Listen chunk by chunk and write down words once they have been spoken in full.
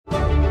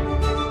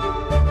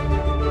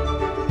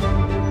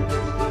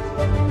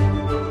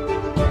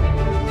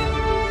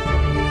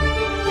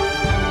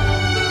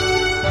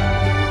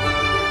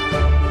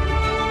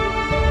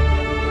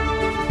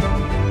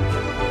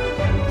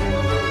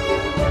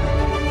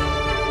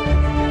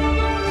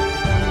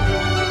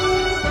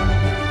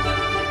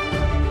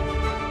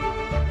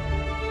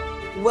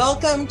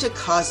Welcome to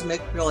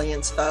Cosmic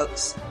Brilliance,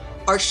 folks.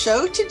 Our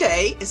show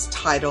today is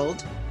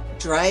titled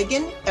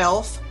Dragon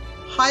Elf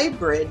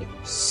Hybrid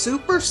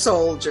Super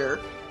Soldier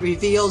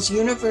Reveals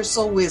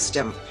Universal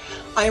Wisdom.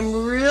 I'm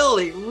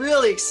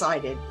really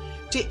excited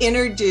to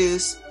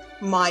introduce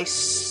my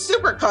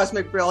super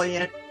cosmic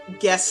brilliant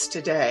guest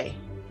today,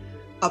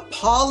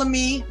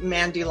 Apollymi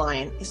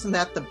Mandylion. Isn't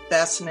that the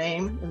best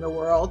name in the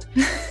world?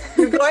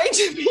 You're going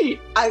to be,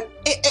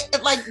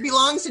 it like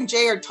belongs in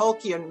J.R.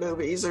 Tolkien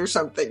movies or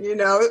something,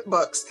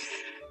 books.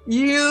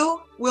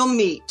 You will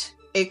meet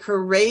a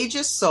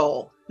courageous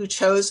soul who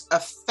chose a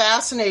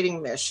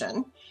fascinating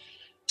mission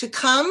to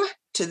come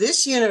to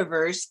this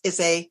universe as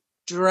a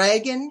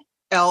dragon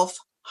elf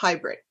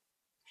hybrid.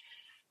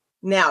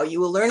 Now,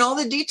 you will learn all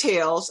the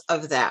details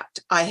of that.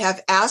 I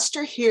have asked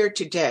her here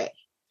today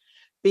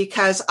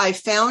because I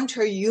found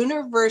her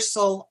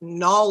universal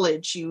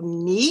knowledge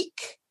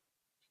unique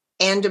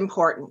and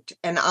important.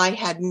 And I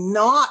had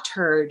not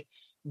heard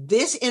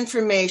this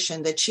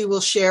information that she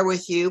will share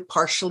with you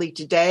partially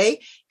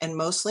today and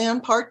mostly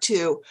on part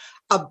 2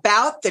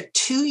 about the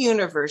 2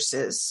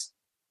 universes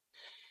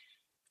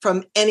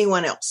from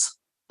anyone else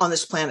on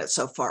this planet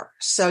so far.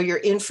 So you're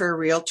in for a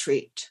real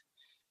treat.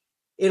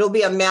 It'll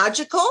be a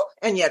magical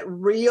and yet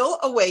real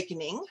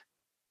awakening.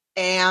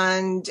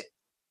 And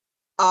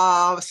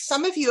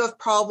some of you have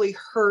probably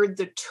heard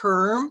the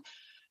term,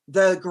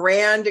 the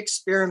grand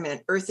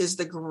experiment. Earth is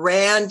the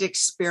grand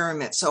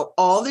experiment. So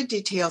all the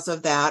details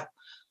of that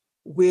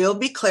will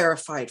be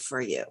clarified for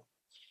you.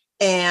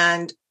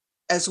 And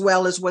as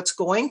well as what's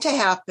going to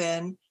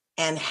happen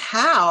and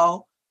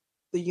how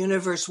the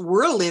universe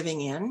we're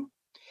living in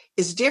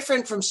is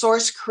different from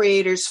Source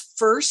Creator's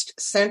first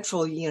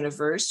central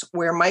universe,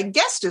 where my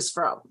guest is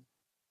from.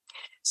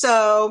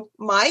 So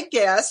my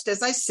guest,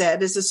 as I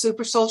said, is a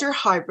super soldier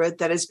hybrid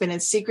that has been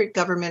in secret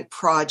government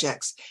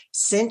projects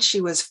since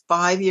she was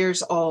 5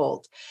 years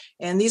old.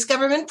 And these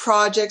government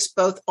projects,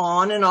 both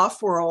on and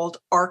off world,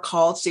 are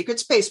called secret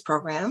space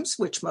programs,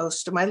 which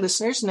most of my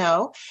listeners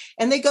know.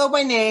 And they go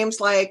by names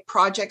like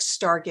Project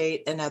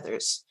Stargate and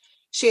others.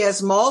 She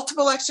has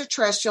multiple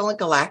extraterrestrial and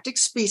galactic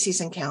species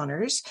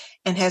encounters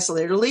and has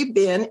literally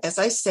been, as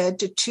I said,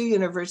 to 2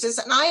 universes,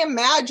 and I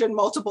imagine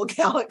multiple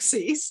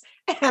galaxies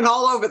and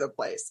all over the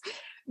place.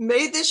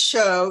 May this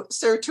show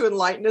serve to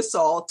enlighten us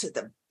all to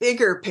the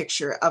bigger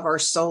picture of our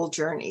soul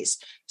journeys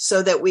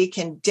so that we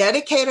can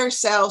dedicate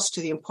ourselves to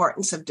the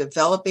importance of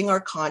developing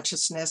our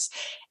consciousness.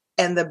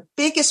 And the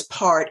biggest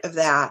part of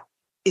that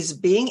is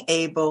being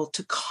able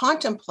to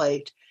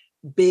contemplate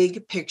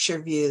big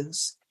picture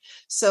views.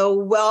 So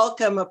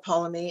welcome,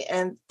 Apollymi,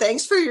 and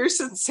thanks for your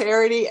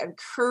sincerity and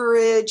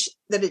courage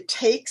that it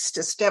takes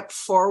to step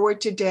forward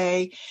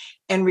today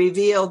and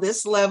reveal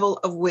this level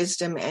of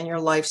wisdom and your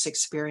life's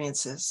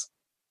experiences.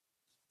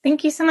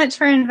 Thank you so much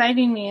for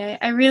inviting me.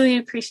 I really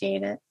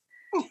appreciate it.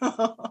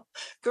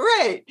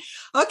 Great.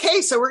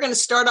 Okay, so we're going to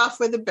start off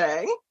with a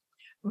bang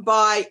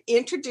by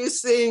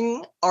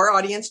introducing our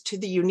audience to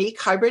the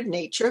unique hybrid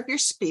nature of your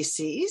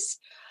species.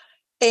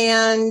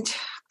 And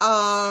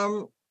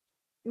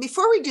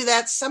before we do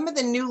that, some of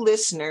the new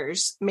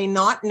listeners may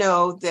not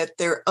know that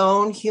their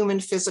own human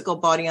physical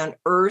body on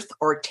Earth,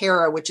 or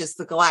Terra, which is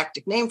the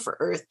galactic name for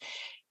Earth,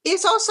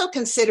 is also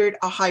considered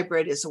a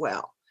hybrid as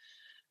well.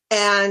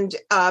 And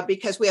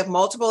because we have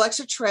multiple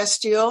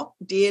extraterrestrial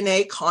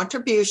DNA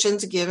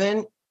contributions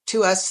given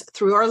to us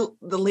through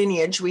the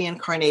lineage we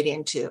incarnate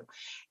into.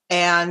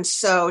 And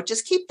so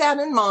just keep that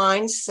in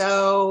mind.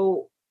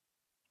 So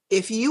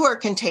if you are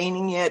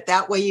containing it,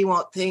 that way you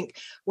won't think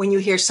when you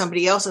hear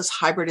somebody else's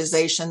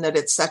hybridization that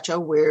it's such a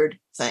weird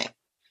thing.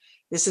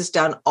 This is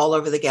done all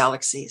over the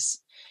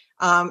galaxies.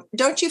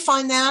 Don't you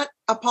find that,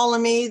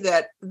 Apollymi,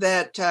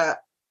 that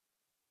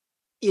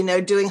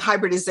doing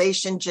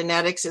hybridization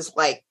genetics is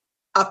like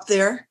up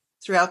there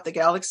throughout the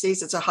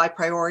galaxies? It's a high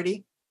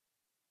priority.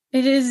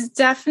 It is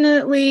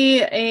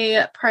definitely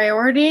a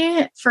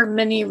priority for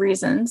many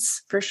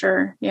reasons, for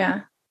sure.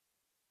 Yeah.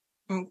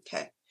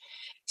 Okay.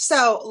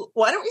 So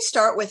why don't we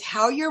start with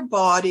how your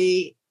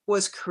body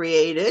was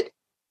created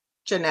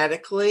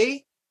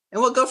genetically, and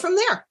we'll go from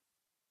there.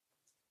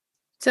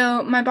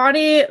 So my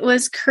body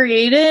was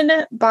created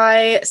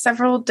by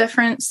several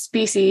different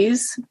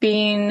species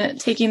taking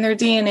their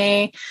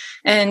DNA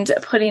and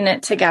putting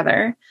it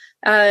together.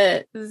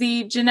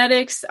 The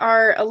genetics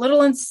are a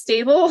little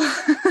unstable.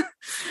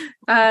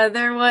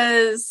 There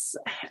was,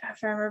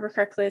 if I remember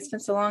correctly, it's been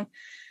so long,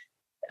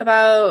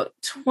 about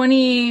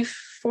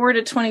 24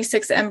 to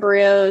 26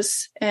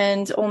 embryos,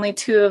 and only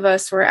 2 of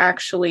us were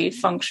actually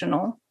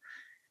functional.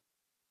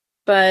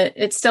 But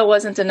it still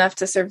wasn't enough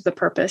to serve the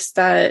purpose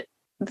that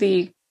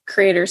the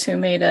creators who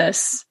made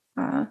us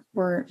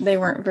they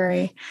weren't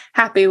very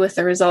happy with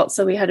the results,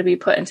 so we had to be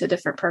put into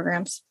different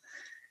programs.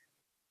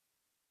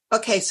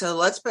 Okay, so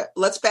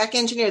let's back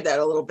engineer that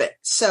a little bit.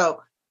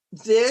 So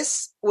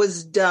this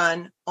was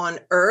done on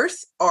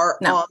Earth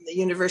or on the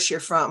universe you're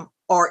from,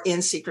 or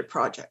in secret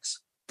projects?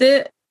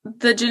 The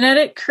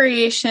genetic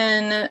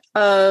creation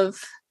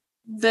of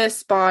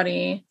this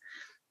body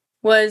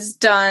was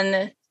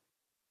done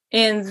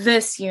in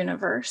this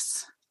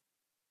universe.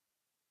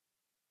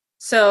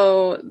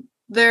 So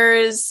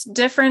there's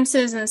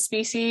differences in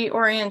species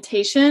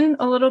orientation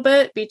a little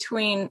bit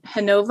between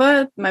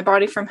Hinova, my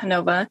body from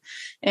Hinova,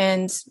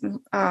 and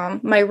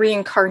my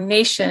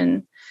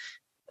reincarnation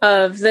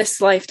of this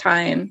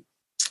lifetime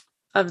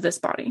of this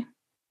body.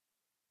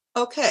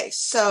 Okay,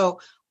 so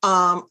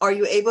are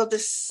you able to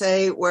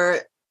say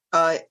where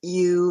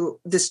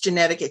this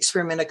genetic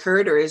experiment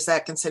occurred, or is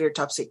that considered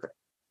top secret?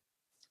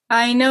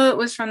 I know it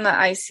was from the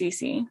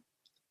ICC.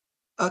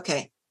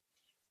 Okay.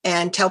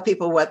 And tell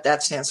people what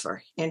that stands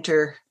for.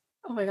 Oh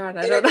my God,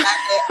 I don't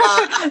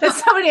know. There's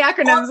so many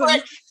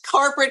acronyms.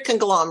 Corporate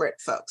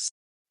conglomerate, folks.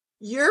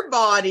 Your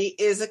body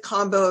is a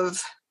combo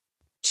of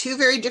two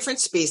very different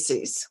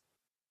species.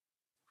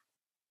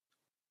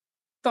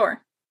 Well,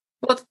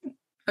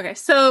 okay.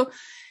 So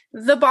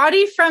the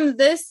body from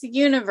this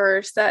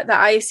universe that the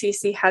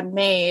ICC had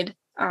made,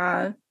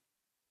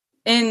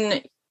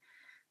 they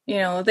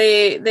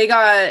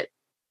got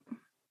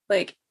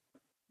like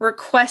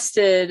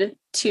requested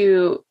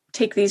to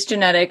take these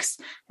genetics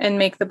and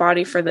make the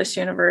body for this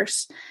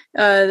universe.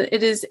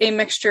 It is a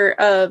mixture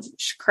of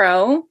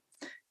Chakrel,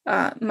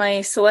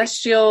 my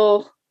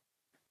celestial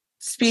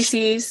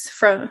species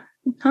from,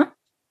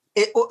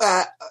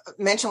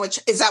 Mention which,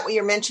 is that what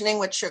you're mentioning,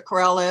 what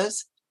Chakrel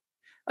is?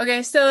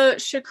 Okay, so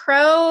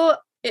Chakrel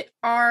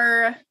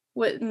are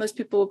what most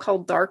people would call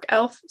dark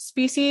elf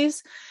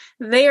species.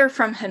 They are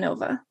from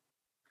Hinova.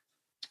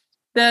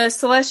 The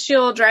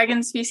celestial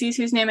dragon species,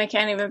 whose name I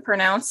can't even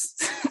pronounce,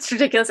 it's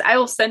ridiculous. I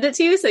will send it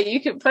to you so you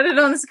can put it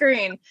on the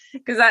screen,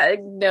 because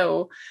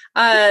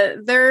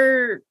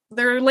their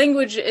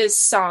language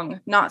is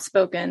sung, not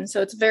spoken,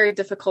 so it's very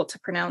difficult to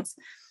pronounce.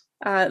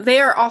 They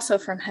are also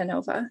from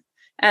Hinova.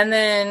 And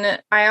then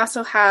I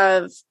also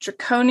have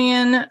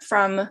Draconian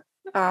from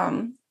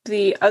the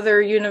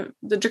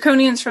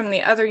Draconians from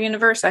the other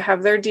universe. I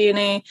have their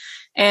DNA,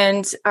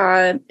 and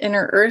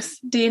Inner Earth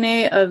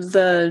DNA of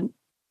the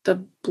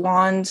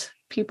blonde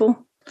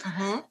people.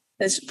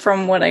 Is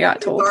from what I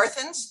got told.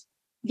 Garthans?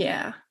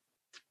 Yeah.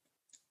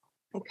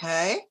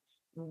 Okay.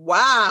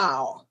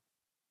 Wow.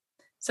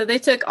 So they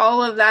took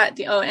all of that.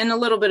 And a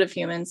little bit of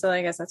human. So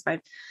I guess that's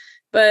fine.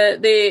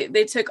 But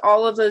they took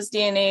all of those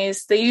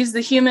DNAs. They used the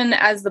human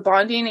as the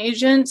bonding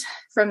agent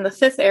from the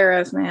fifth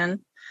era of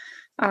man,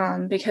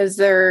 because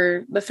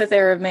the fifth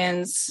era of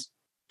man's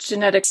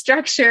genetic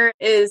structure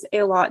is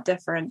a lot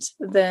different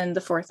than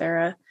the fourth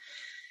era.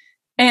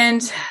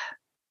 And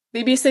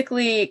they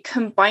basically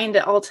combined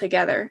it all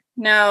together.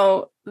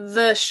 Now,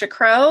 the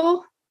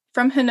Chakrel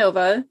from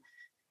Hinova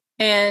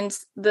and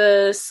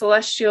the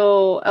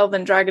celestial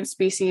elven dragon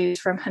species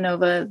from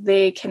Hinova,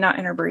 they cannot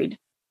interbreed.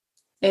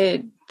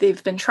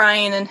 They've been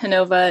trying in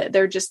Hinova.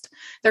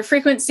 Their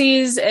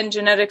frequencies and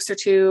genetics are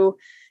too,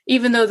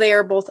 even though they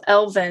are both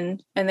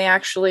elven and they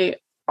actually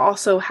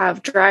also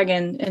have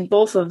dragon in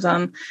both of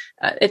them,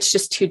 it's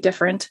just too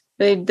different.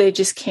 They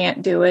just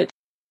can't do it.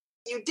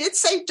 You did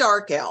say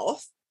dark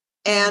elf.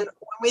 And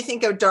when we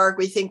think of dark,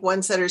 we think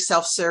ones that are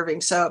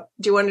self-serving. So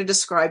do you want to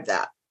describe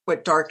that,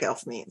 what dark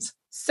elf means?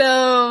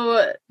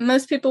 So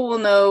most people will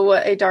know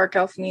what a dark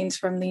elf means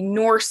from the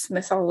Norse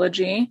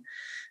mythology.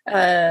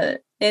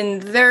 In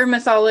their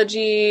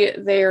mythology,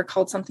 they are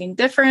called something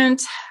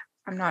different.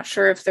 I'm not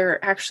sure if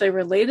they're actually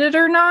related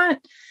or not,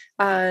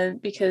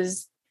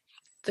 because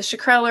the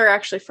Chakrel are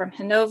actually from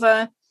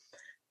Hinova,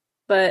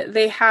 but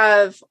they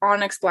have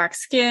onyx black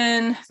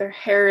skin. Their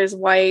hair is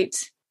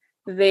white.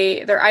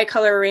 Their eye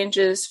color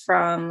ranges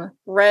from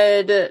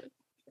red,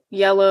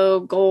 yellow,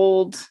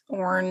 gold,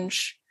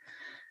 orange.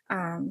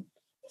 And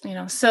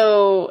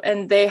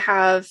they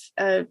have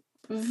they're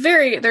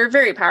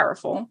very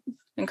powerful,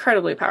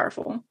 incredibly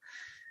powerful.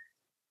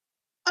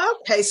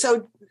 Okay,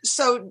 so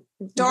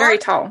dark, very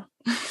tall.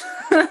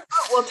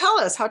 Well, tell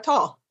us how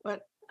tall.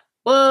 What?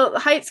 Well,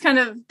 height's kind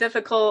of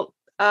difficult.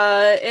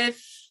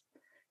 If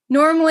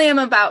normally I'm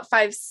about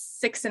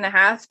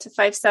 5'6.5" to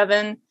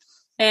 5'7",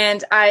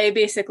 and I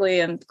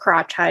basically am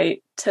crotch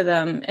height to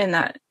them in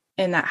that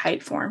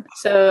height form.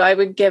 So I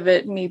would give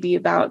it maybe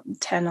about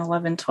 10,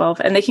 11, 12,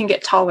 and they can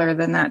get taller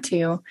than that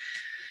too.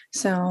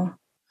 So.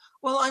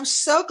 Well, I'm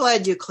so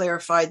glad you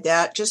clarified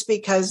that, just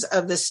because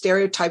of the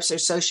stereotypes or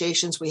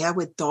associations we have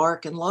with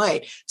dark and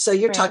light. So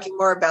you're talking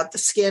more about the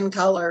skin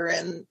color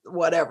and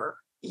whatever.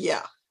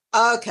 Yeah.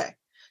 Okay.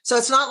 So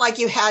it's not like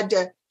you had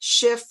to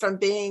shift from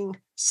being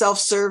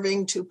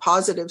self-serving to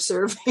positive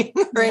serving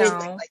or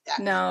anything like that.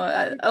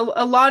 No,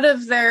 a lot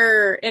of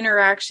their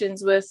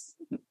interactions with,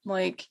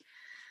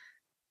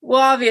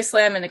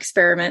 obviously I'm an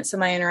experiment, so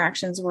my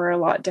interactions were a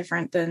lot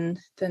different than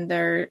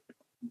their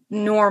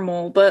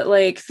normal, but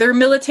their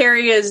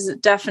military is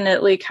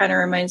definitely kind of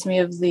reminds me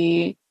of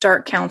the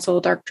Dark Council,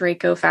 Dark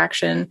Draco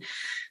faction,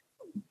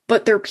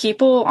 but their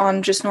people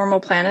on just normal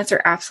planets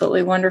are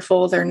absolutely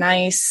wonderful. They're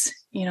nice,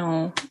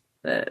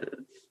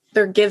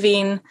 they're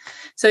giving,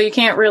 so you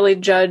can't really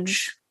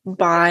judge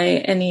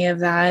by any of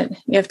that.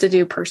 You have to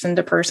do person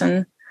to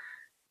person.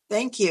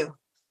 Thank you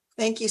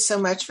so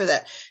much for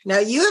that. Now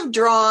you have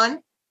drawn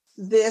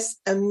this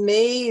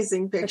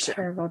amazing picture. A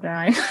terrible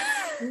drawing.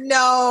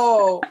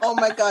 No. Oh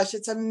my gosh.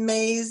 It's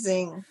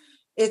amazing.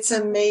 It's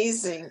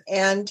amazing.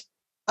 And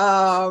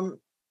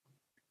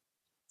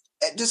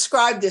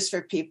describe this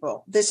for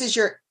people. This is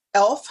your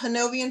elf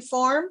Hanovian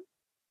form?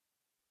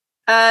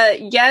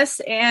 Yes,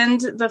 and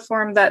the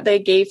form that they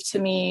gave to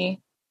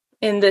me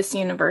in this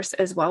universe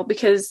as well,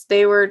 because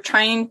they were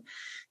trying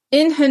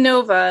in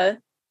Hanova,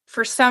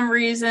 for some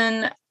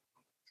reason,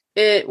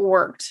 it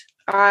worked.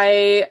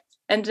 I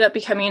ended up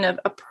becoming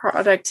a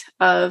product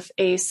of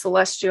a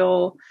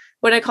celestial,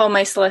 what I call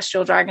my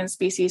celestial dragon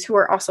species, who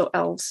are also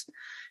elves.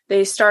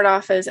 They start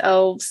off as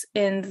elves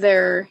in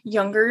their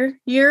younger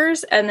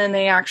years, and then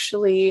they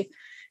actually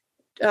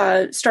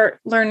start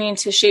learning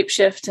to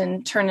shapeshift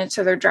and turn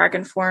into their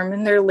dragon form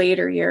in their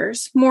later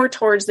years, more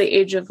towards the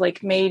age of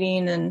like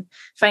mating and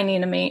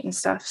finding a mate and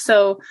stuff.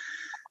 So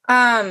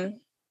even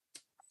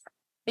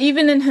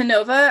in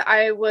Hanova,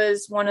 I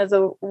was one of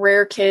the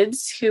rare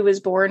kids who was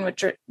born with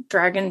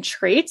dragon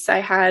traits. I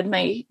had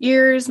my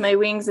ears, my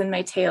wings, and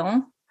my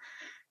tail.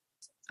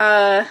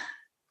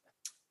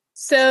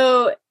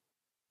 So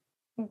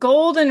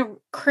gold and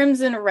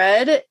crimson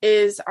red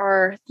is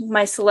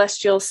my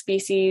celestial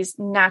species'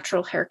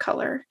 natural hair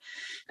color.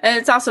 And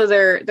it's also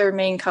their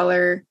main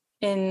color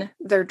in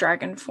their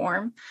dragon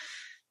form.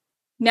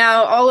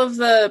 Now, all of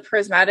the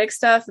prismatic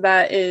stuff,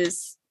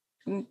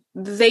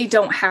 they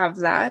don't have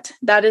that.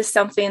 That is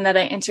something that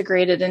I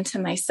integrated into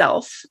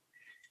myself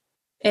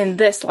in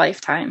this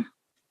lifetime,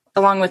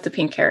 along with the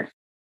pink hair.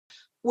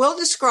 We'll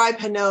describe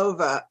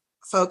Hanova,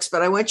 folks,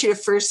 but I want you to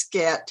first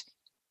get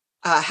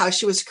how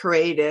she was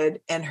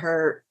created and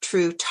her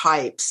true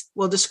types.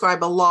 We'll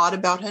describe a lot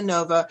about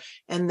Hanova,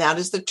 and that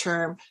is the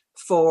term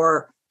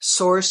for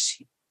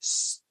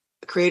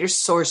Creator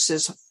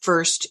Source's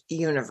first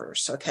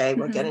universe. Okay,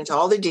 we'll get into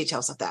all the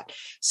details of that.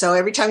 So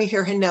every time you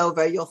hear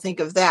Hanova, you'll think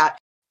of that.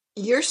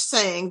 You're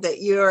saying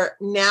that your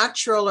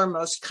natural or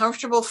most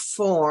comfortable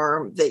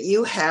form that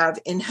you have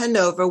in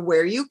Hanova,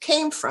 where you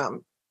came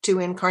from to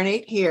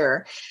incarnate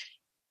here,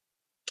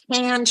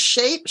 can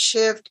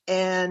shapeshift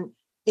and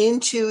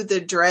into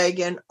the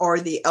dragon or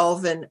the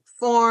elven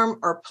form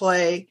or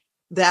play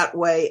that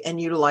way and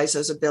utilize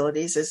those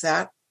abilities. Is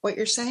that what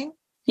you're saying?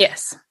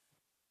 Yes.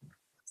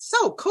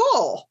 So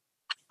cool.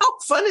 How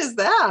fun is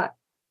that?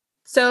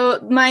 So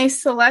my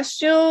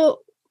celestial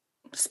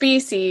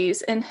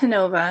species in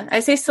Hanova, I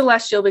say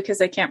celestial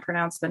because I can't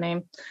pronounce the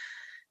name.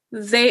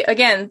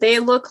 They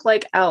look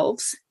like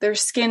elves. Their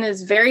skin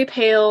is very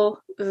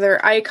pale.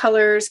 Their eye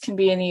colors can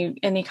be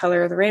any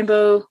color of the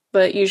rainbow,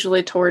 but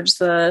usually towards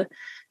the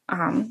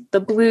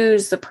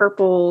blues, the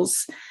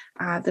purples,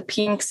 the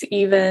pinks,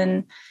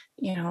 even,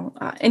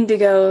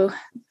 indigo,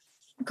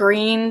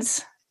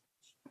 greens,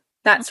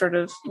 that sort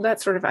of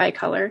eye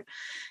color.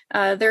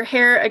 Their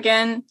hair,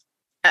 again,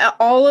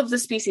 all of the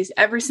species,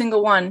 every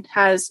single one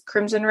has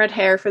crimson red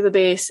hair for the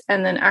base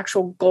and then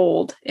actual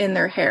gold in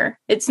their hair.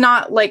 It's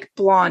not like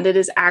blonde, it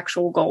is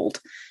actual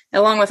gold,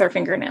 along with our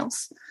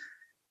fingernails.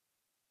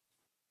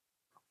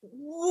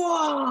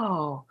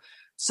 Whoa.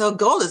 So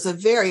gold is a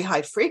very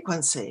high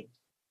frequency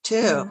too.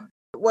 Mm.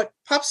 What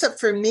pops up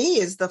for me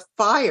is the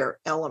fire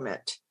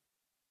element.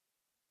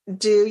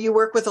 Do you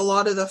work with a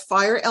lot of the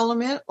fire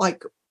element,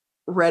 like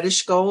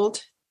reddish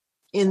gold?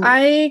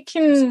 I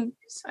get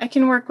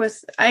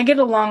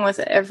along with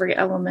every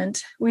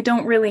element. We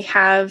don't really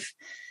have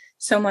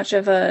so much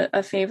of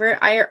a favorite.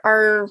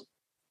 Our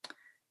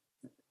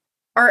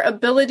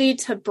ability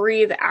to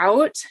breathe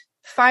out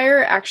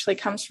fire actually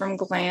comes from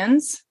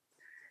glands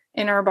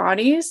in our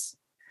bodies.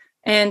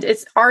 And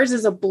ours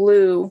is a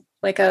blue,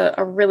 like a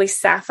really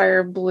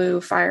sapphire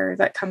blue fire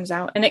that comes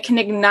out, and it can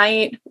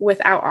ignite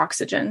without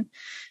oxygen.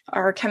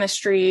 Our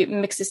chemistry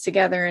mixes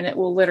together and it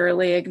will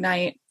literally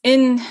ignite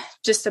in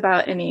just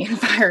about any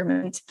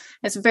environment.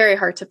 It's very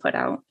hard to put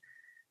out.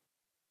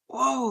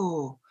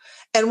 Whoa.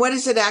 And what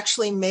is it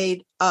actually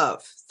made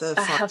of? I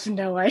have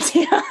no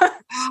idea.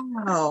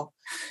 Wow.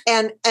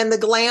 And the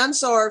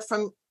glands are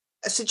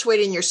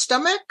situated in your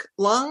stomach,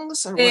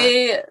 lungs, or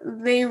what?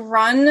 They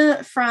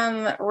run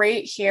from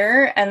right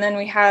here, and then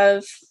we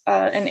have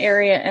an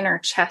area in our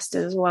chest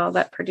as well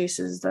that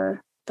produces the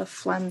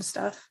phlegm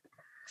stuff.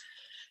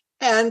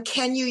 And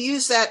can you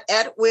use that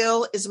at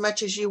will as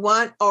much as you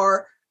want,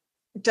 or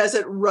does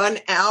it run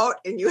out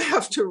and you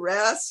have to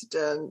rest?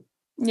 And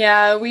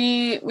yeah,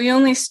 we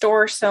only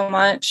store so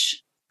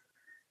much,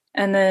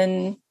 and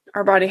then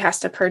our body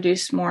has to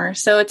produce more.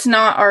 So it's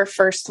not our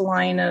first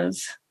line of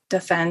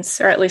defense,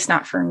 or at least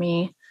not for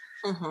me.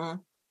 Mm-hmm.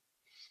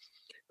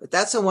 But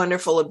that's a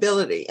wonderful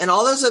ability. And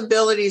all those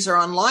abilities are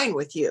online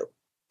with you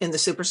in the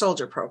Super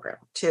Soldier program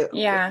too.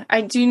 Yeah,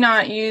 I do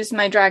not use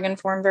my dragon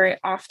form very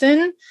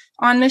often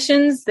on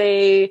missions.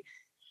 They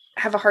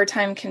have a hard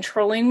time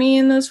controlling me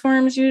in those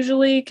forms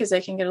usually because I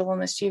can get a little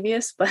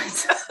mischievous, but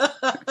so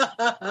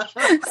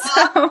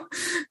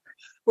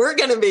we're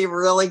going to be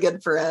really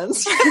good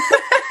friends.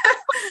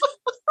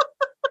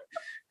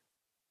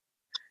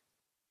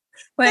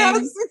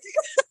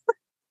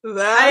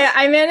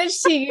 I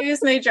managed to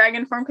use my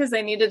dragon form because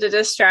I needed a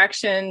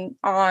distraction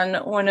on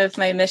one of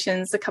my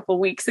missions a couple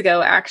weeks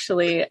ago,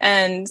 actually.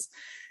 And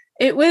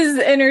it was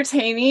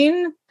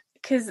entertaining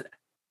because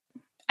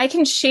I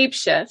can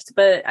shapeshift,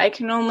 but I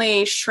can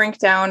only shrink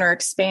down or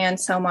expand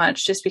so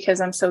much just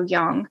because I'm so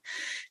young.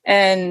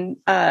 And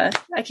I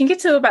can get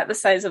to about the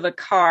size of a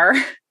car.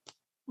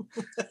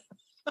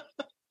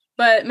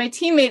 But my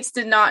teammates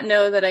did not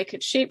know that I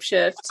could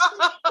shapeshift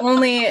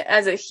only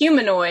as a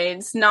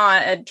humanoid,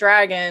 not a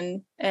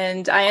dragon.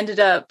 And I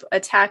ended up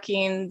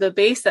attacking the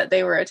base that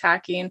they were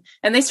attacking.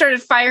 And they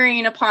started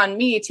firing upon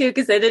me too,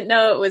 because they didn't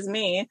know it was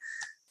me.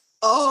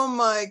 Oh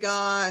my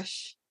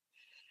gosh.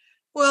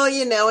 Well,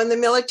 in the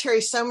military,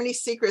 so many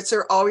secrets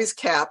are always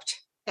kept.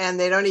 And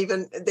they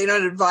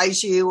don't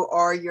advise you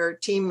or your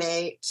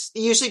teammates.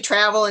 You usually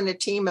travel in a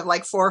team of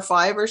like 4 or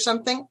 5 or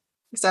something.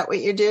 Is that what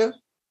you do?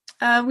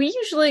 We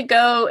usually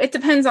go, it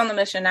depends on the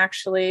mission,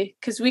 actually,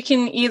 because we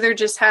can either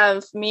just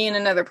have me and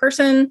another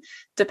person,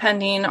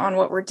 depending on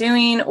what we're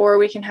doing, or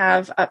we can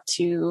have up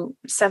to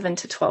 7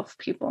 to 12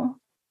 people.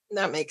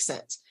 That makes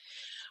sense.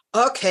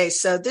 Okay,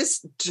 so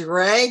this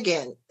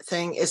dragon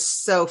thing is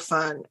so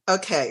fun.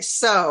 Okay,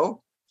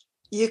 so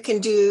you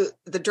can do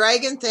the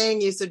dragon thing,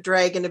 use the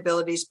dragon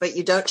abilities, but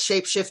you don't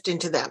shapeshift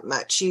into that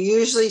much. You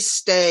usually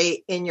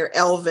stay in your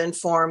elven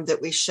form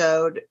that we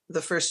showed,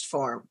 the first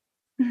form.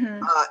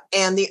 Mm-hmm.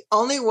 And the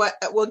only way,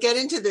 we'll get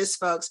into this,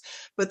 folks,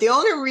 but the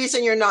only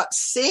reason you're not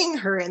seeing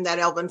her in that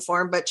elven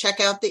form, but check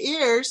out the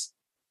ears.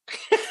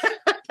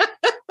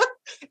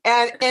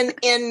 And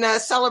in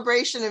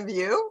celebration of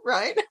you,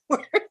 right?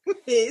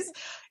 These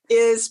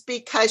is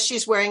because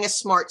she's wearing a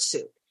smart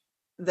suit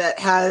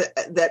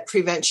that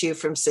prevents you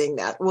from seeing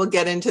that. We'll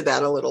get into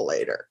that a little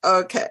later.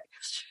 Okay.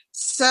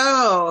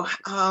 So,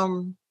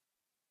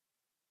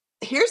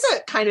 here's a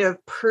kind of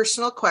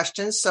personal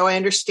question. So I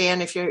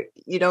understand if you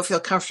don't feel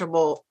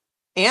comfortable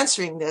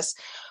answering this.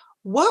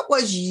 What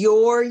was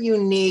your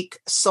unique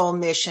soul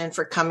mission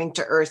for coming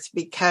to Earth?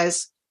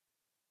 Because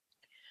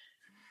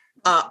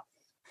I've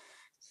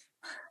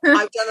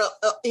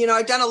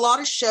done a lot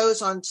of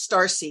shows on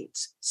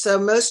starseeds. So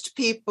most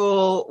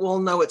people will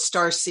know what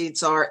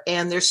starseeds are,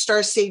 and there's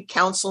starseed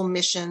council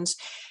missions,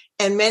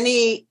 and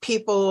many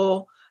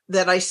people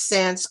that I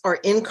sense are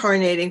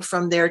incarnating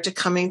from there to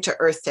coming to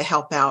Earth to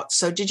help out.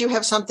 So did you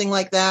have something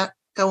like that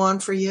go on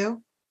for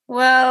you?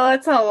 Well,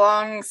 it's a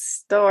long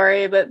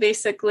story, but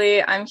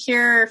basically I'm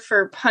here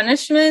for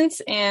punishment,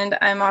 and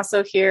I'm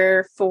also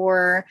here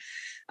for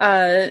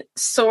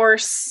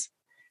source.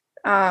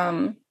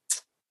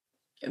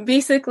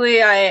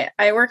 Basically, I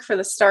work for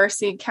the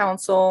Starseed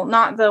Council,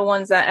 not the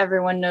ones that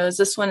everyone knows.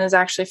 This one is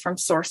actually from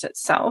Source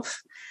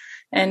itself.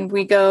 And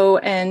we go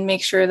and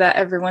make sure that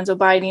everyone's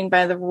abiding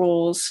by the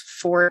rules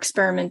for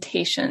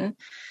experimentation.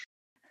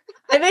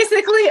 I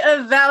basically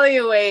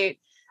evaluate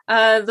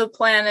the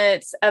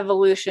planet's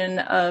evolution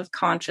of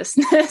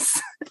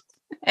consciousness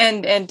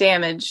and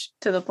damage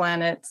to the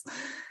planets.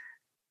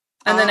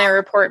 And then I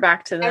report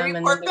back to them.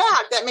 Report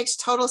back. That makes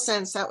total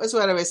sense. That was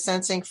what I was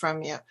sensing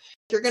from you.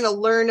 You're going to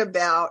learn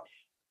about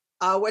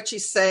what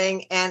she's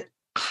saying and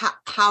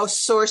how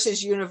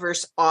Source's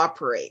universe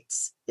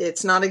operates.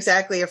 It's not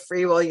exactly a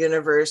free will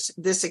universe.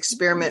 This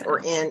experiment we're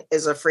in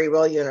is a free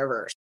will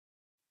universe.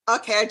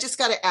 Okay, I just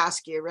got to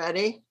ask you,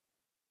 ready?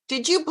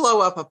 Did you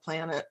blow up a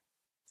planet?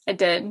 I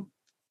did.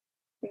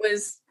 It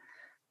was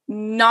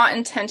not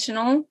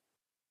intentional.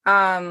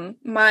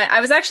 I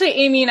was actually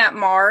aiming at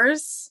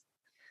Mars.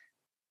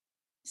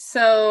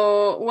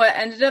 So what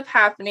ended up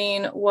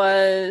happening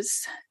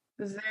was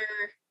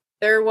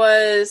there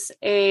was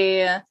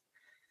a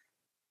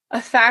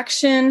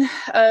faction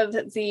of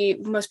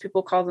most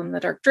people call them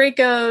the Dark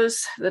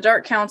Dracos, the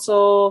Dark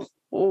Council,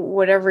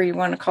 whatever you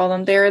want to call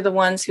them. They're the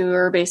ones who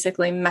are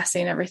basically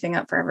messing everything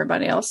up for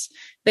everybody else.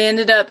 They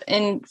ended up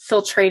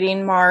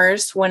infiltrating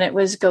Mars when it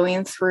was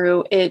going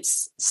through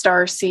its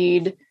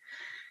starseed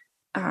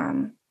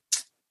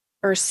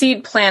or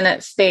seed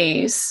planet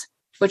phase,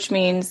 which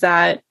means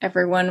that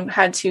everyone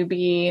had to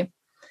be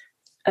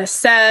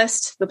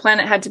assessed. The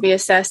planet had to be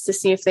assessed to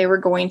see if they were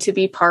going to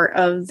be part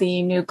of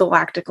the new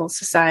galactical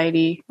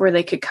society where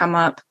they could come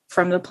up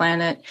from the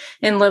planet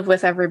and live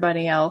with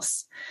everybody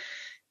else.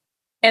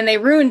 And they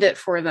ruined it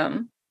for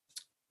them.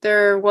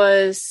 There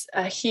was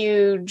a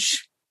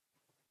huge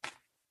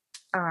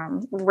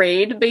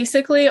raid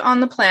basically on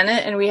the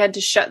planet, and we had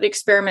to shut the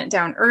experiment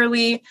down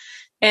early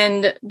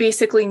and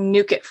basically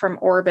nuke it from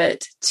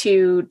orbit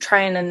to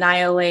try and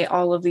annihilate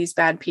all of these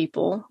bad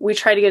people. We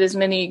try to get as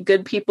many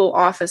good people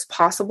off as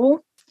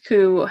possible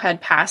who had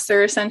passed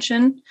their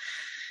ascension.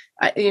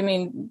 I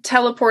mean,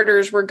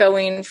 teleporters were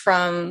going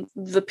from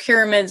the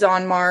pyramids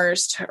on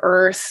Mars to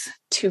Earth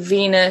to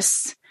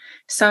Venus,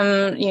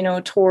 some,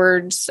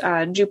 towards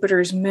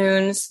Jupiter's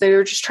moons. They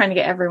were just trying to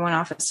get everyone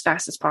off as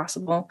fast as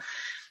possible.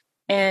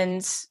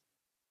 And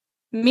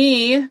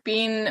me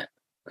being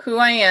who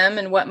I am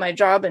and what my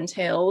job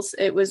entails,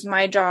 it was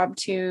my job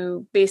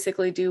to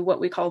basically do what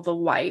we call the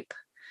wipe,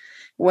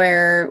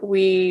 where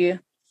we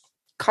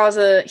cause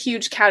a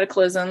huge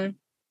cataclysm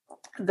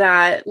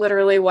that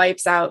literally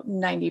wipes out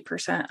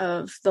 90%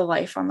 of the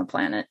life on the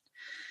planet.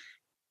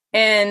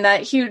 And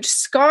that huge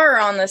scar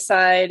on the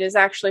side is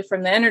actually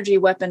from the energy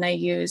weapon I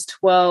used.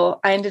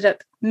 Well, I ended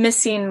up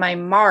missing my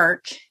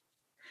mark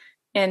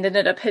and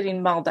ended up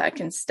hitting Maldek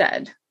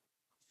instead.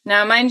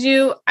 Now, mind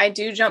you, I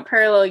do jump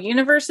parallel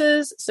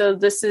universes, so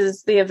this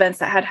is the events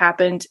that had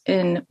happened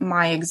in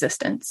my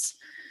existence.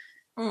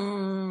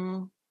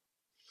 So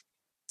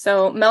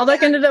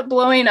Maldek ended up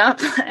blowing up,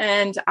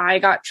 and I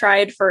got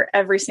tried for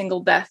every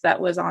single death that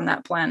was on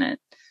that planet,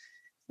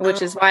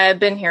 which is why I've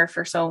been here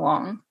for so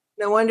long.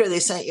 No wonder they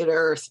sent you to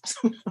Earth.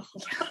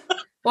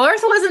 Well,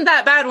 Earth wasn't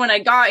that bad when I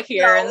got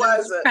here, No, and then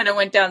it kind of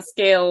went down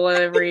scale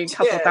every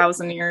couple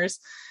thousand years.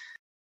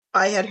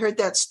 I had heard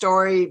that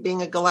story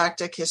being a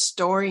galactic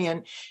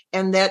historian,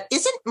 and that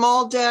isn't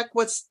Maldek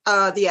what's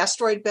the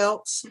asteroid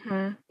belts?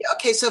 Mm-hmm.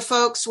 Okay, so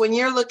folks, when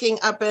you're looking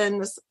up in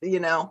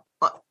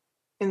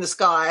the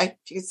sky,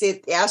 you can see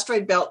the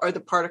asteroid belt are the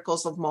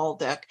particles of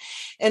Maldek,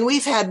 and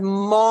we've had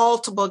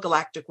multiple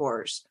galactic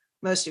wars.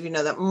 Most of you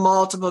know that,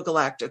 multiple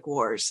galactic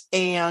wars,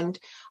 and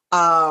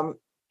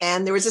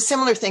there was a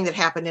similar thing that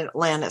happened in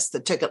Atlantis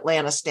that took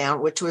Atlantis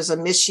down, which was a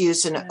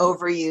misuse and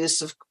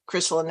overuse of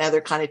crystal and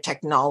other kind of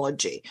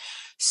technology.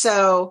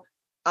 So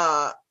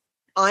I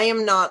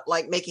am not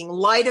like making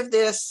light of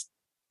this,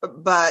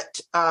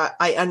 but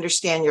I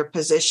understand your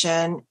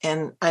position,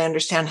 and I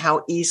understand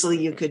how easily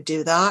you could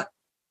do that,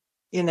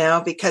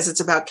 because it's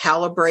about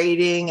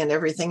calibrating and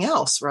everything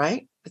else,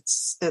 right?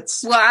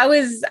 It's well,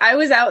 I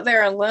was out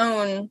there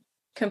alone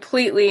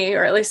completely,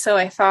 or at least so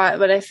I thought,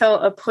 but I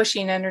felt a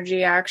pushing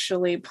energy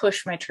actually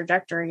push my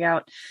trajectory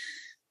out.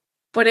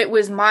 But it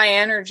was my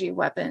energy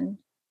weapon,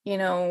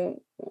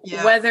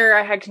 whether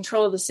I had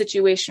control of the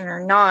situation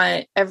or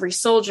not, every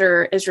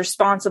soldier is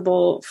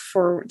responsible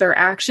for their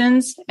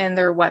actions and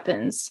their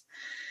weapons.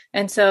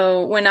 And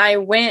so when I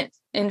went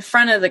in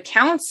front of the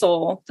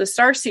council, the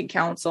Starseed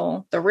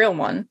Council, the real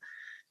one,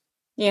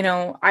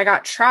 I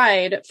got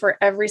tried for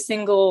every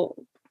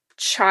single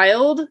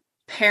child,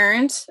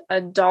 parent,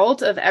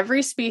 adult of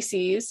every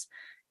species,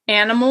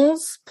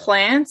 animals,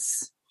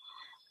 plants,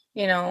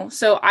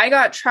 so I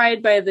got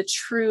tried by the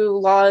true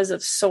laws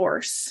of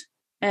source.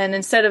 And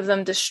instead of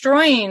them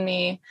destroying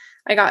me,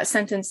 I got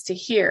sentenced to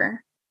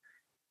here.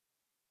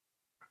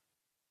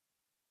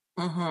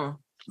 Mm-hmm.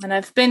 And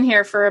I've been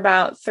here for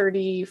about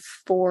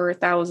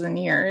 34,000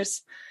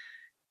 years.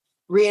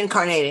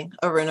 Reincarnating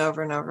over and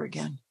over and over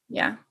again.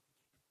 Yeah.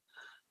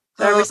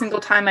 So every single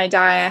time I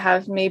die, I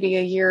have maybe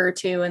a year or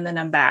two, and then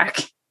I'm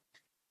back.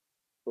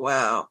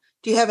 Wow.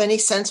 Do you have any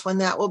sense when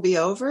that will be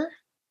over?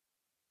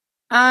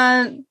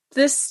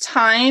 This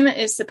time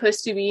is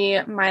supposed to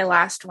be my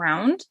last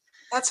round.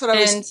 That's what I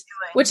was doing.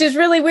 Which is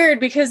really weird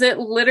because it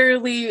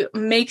literally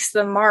makes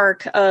the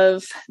mark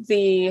of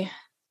the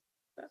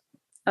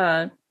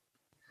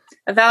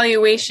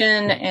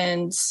evaluation,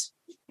 and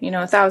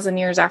 1,000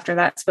 years after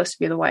that, it's supposed to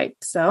be the wipe.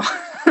 So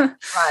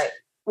right,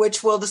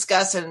 which we'll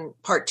discuss in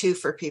part 2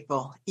 for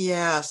people.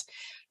 Yes.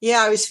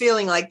 Yeah, I was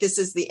feeling like this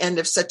is the end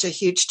of such a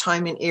huge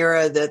time and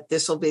era that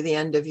this will be the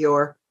end of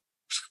your,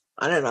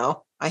 I don't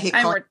know, I hate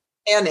calling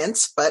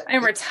penance, but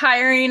I'm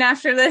retiring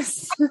after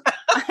this.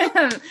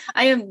 I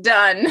am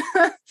done.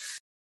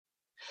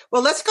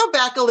 Well, let's go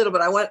back a little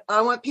bit.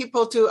 I want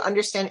people to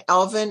understand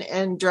Elven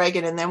and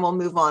Dragon, and then we'll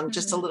move on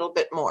just a little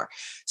bit more.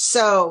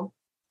 So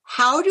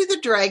how do the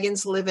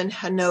dragons live in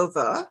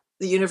Hanova,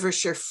 the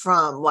universe you're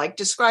from? Like,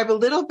 describe a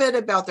little bit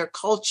about their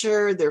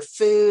culture, their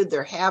food,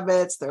 their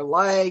habits, their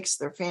likes,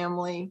 their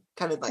family,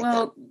 kind of like that.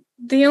 Well,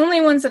 the only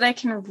ones that I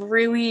can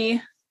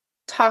really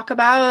talk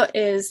about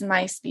is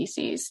my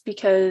species,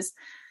 because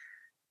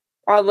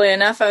oddly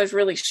enough, I was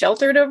really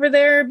sheltered over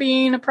there,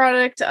 being a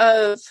product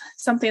of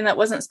something that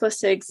wasn't supposed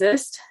to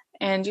exist.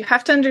 And you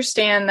have to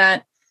understand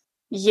that,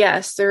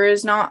 yes, there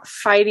is not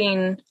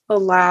fighting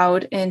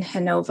allowed in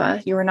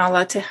Hanova. You are not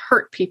allowed to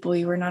hurt people.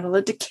 You are not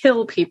allowed to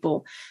kill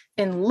people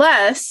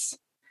unless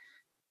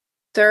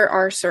there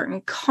are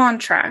certain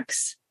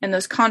contracts. And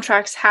those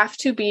contracts have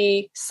to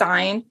be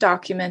signed,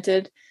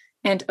 documented,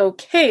 and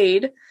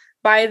okayed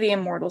by the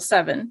Immortal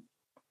Seven.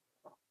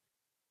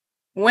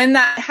 When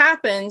that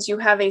happens, you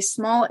have a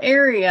small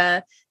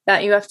area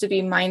that you have to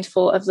be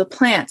mindful of the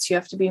plants. You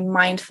have to be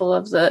mindful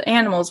of the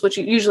animals, which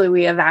usually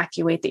we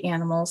evacuate the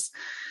animals.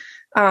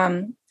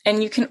 And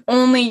you can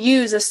only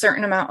use a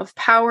certain amount of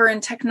power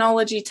and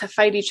technology to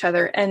fight each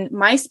other. And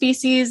my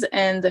species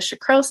and the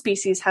Chakrel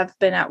species have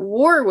been at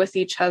war with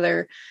each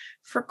other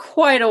for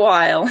quite a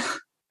while.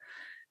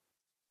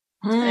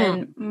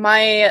 And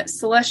my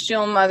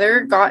celestial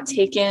mother got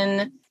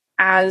taken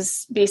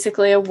as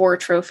basically a war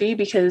trophy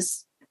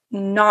because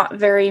not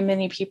very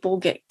many people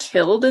get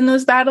killed in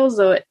those battles,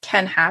 though it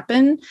can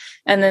happen.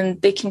 And then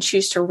they can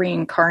choose to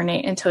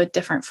reincarnate into a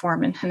different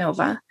form in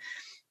Hanova.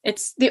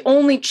 It's the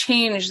only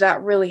change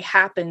that really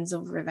happens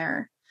over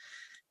there.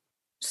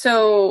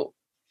 So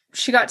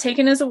she got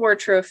taken as a war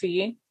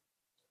trophy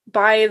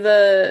by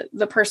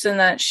the person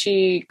that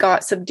she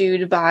got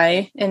subdued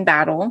by in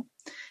battle.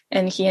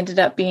 And he ended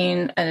up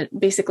being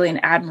basically an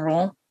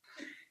admiral.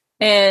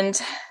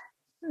 And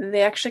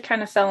they actually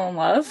kind of fell in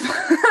love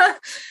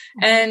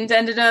and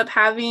ended up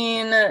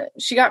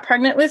she got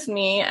pregnant with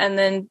me. And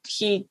then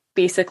he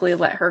basically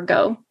let her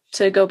go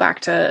to go back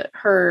to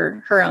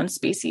her own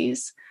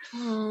species.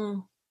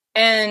 Mm.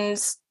 And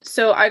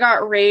so I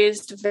got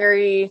raised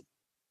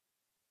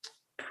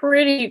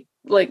pretty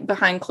like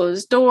behind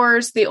closed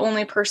doors. The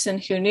only person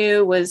who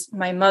knew was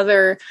my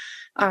mother,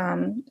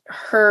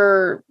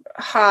 her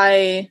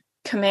high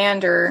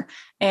commander,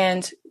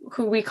 and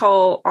who we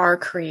call our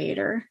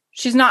creator.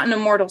 She's not an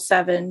immortal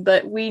 7,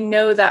 but we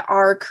know that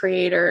our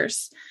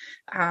creators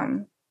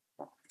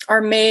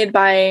are made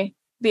by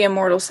the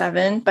immortal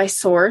 7, by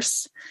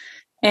source,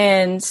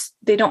 and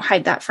they don't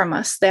hide that from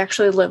us. They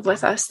actually live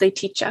with us. They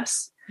teach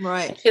us.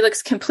 Right. She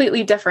looks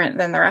completely different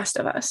than the rest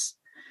of us.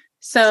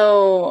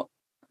 So,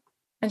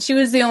 and she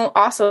was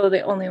also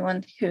the only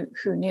one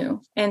who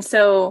knew. And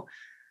so,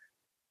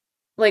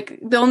 like,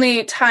 the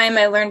only time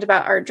I learned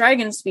about our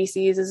dragon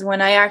species is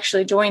when I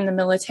actually joined the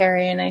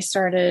military and I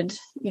started,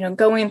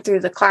 going through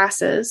the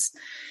classes.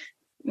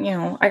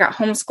 I got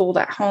homeschooled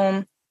at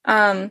home.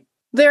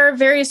 They're a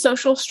very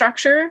social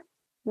structure.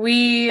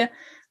 We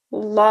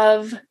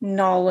love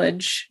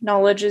knowledge.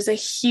 Knowledge is a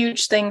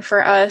huge thing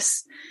for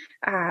us.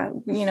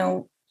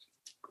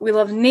 We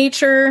love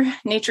nature.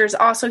 Nature is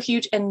also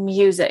huge, and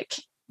music.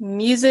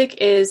 Music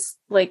is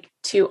like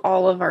to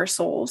all of our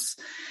souls.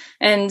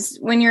 And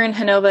when you're in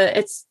Hinova,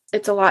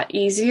 it's a lot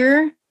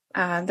easier.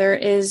 There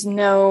is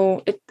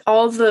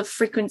all the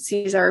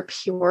frequencies are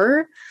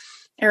pure.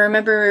 I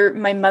remember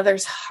my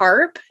mother's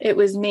harp. It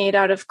was made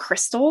out of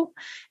crystal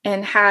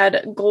and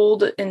had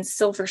gold and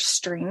silver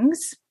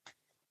strings.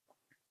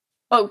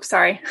 Oh,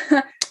 sorry.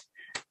 I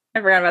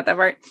forgot about that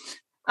part.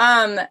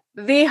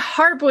 The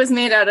harp was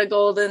made out of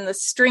gold and the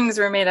strings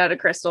were made out of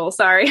crystal.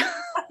 Sorry.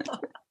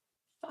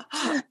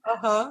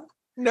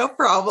 No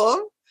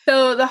problem.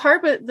 So the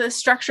harp, the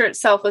structure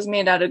itself was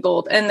made out of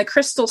gold, and the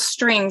crystal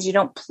strings you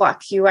don't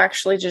pluck. You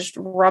actually just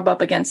rub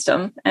up against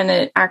them, and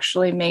it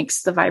actually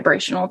makes the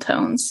vibrational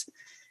tones.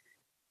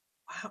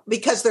 Wow.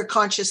 Because they're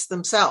conscious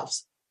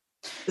themselves.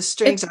 The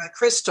strings are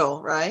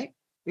crystal, right?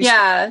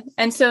 Yeah.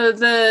 And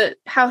so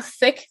how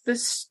thick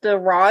the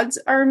rods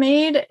are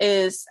made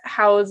is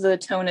how the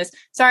tone is.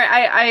 Sorry,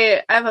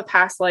 I have a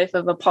past life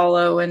of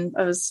Apollo, and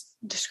I was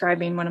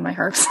describing one of my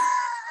harps.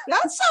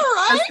 That's all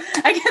right.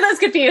 I get those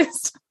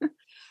confused.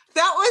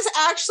 That was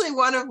actually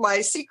one of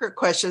my secret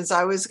questions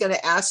I was going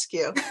to ask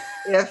you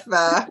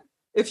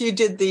if you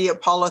did the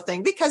Apollo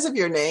thing because of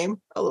your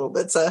name. A little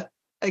bit's a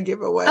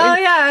giveaway. Oh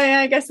yeah,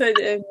 I guess it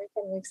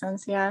makes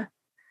sense. Yeah, it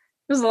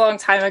was a long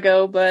time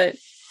ago, but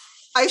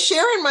I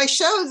share in my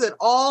shows that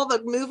all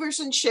the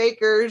movers and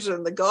shakers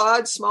and the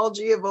gods, small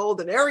g of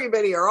old, and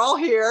everybody are all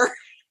here.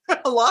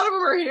 A lot of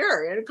them are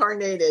here,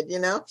 incarnated.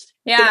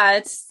 Yeah,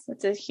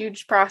 it's a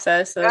huge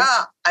process.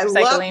 I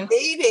recycling. love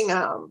meeting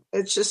them.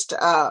 It's just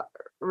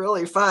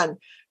really fun.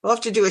 We'll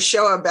have to do a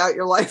show about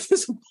your life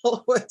as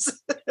Apollo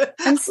was.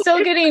 I'm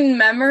still getting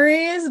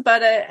memories,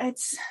 but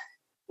it's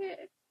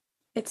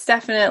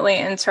definitely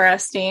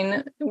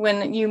interesting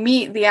when you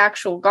meet the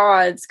actual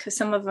gods, because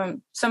some of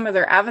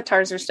their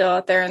avatars are still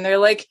out there, and they're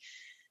like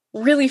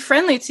really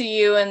friendly to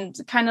you and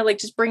kind of like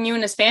just bring you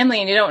in as family,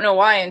 and you don't know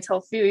why until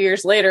a few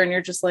years later, and you're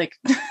just like,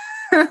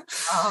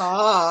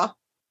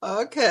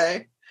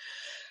 okay.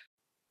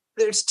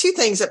 There's two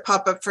things that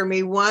pop up for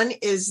me. One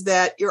is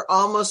that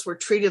were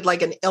treated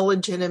like an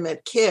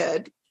illegitimate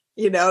kid,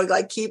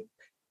 like keep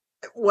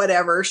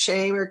whatever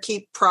shame or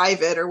keep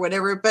private or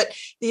whatever. But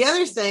the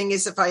other thing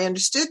is, if I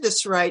understood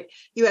this right,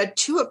 you had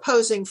two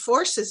opposing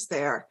forces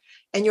there,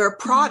 and you're a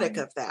product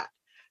of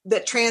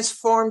that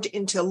transformed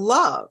into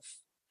love.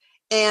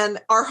 And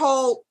our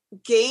whole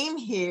game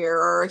here,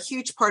 or a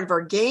huge part of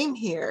our game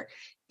here,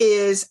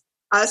 is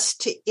us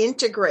to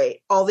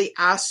integrate all the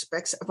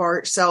aspects of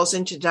ourselves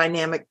into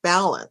dynamic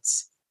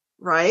balance,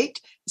 right?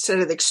 Instead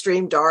of the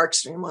extreme dark,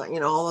 extreme light,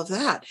 all of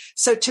that.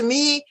 So to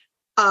me,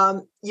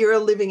 you're a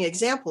living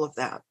example of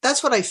that.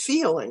 That's what I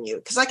feel in you,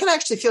 because I can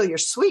actually feel your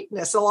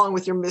sweetness along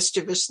with your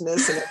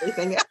mischievousness and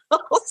everything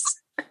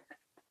else.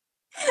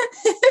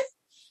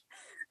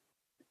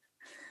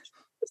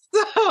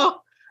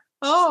 So,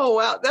 oh,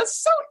 wow. That's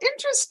so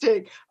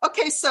interesting.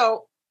 Okay.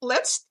 So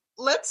let's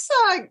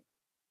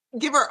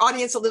give our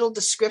audience a little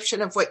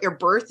description of what your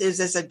birth is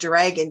as a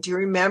dragon. Do you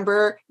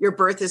remember your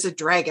birth as a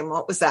dragon?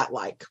 What was that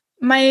like?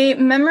 My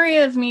memory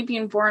of me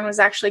being born was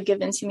actually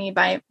given to me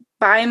by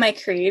my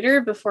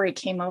creator before he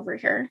came over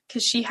here,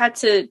 because she had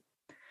to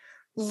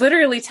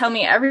literally tell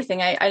me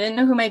everything. I didn't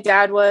know who my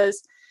dad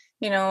was.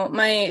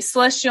 My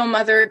celestial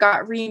mother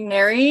got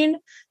remarried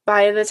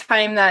by the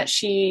time that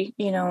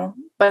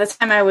by the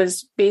time I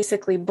was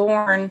basically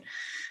born.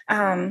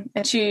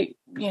 And she,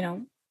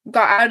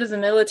 got out of the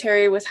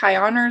military with high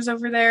honors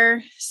over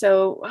there.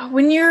 So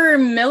when you're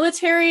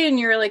military and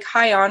you're like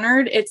high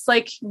honored, it's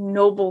like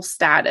noble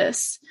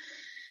status.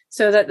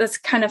 So that's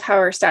kind of how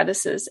our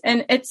status is.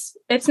 And it's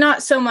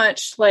not so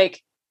much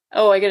like,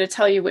 oh, I got to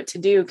tell you what to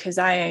do, because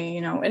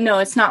no,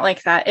 it's not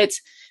like that.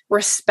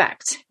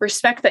 respect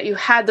that you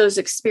had those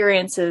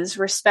experiences,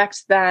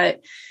 respect that,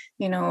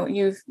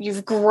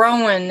 you've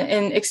grown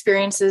in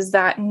experiences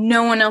that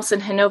no one else in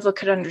Hinova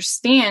could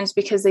understand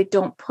because they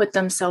don't put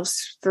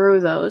themselves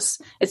through those.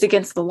 It's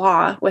against the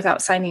law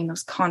without signing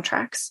those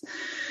contracts.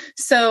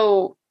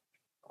 So,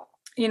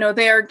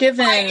 they are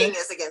given... Fighting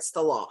is against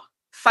the law.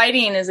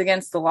 Fighting is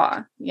against the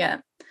law. Yeah.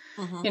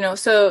 Mm-hmm.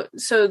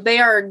 So they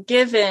are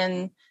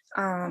given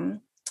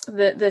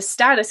the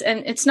status,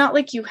 and it's not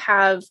like you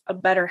have a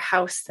better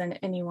house than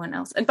anyone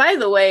else. And by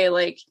the way,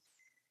 like,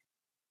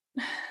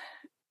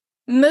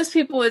 most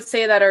people would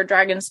say that our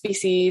dragon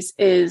species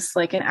is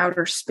like an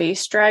outer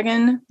space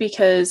dragon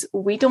because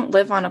we don't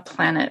live on a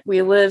planet.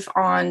 We live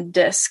on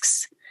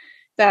discs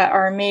that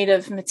are made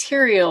of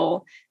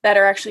material that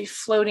are actually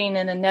floating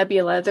in a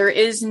nebula. There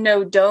is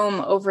no dome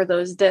over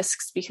those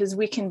discs because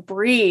we can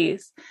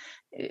breathe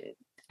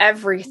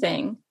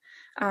everything.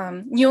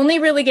 You only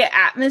really get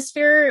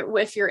atmosphere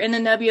if you're in a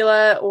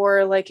nebula,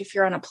 or like if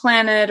you're on a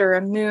planet or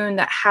a moon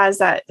that has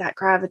that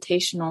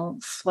gravitational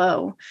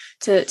flow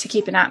to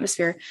keep an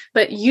atmosphere.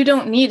 But you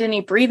don't need any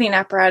breathing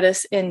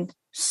apparatus in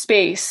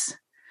space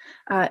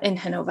in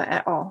Hinova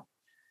at all.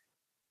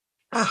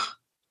 Oh,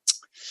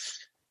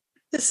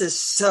 this is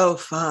so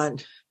fun.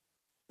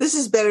 This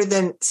is better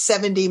than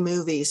 70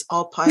 movies,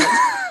 all piled.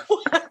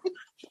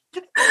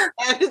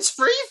 And it's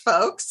free,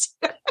 folks.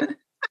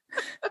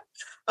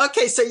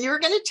 Okay, so you're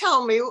going to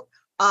tell me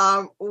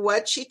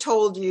what she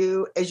told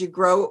you as you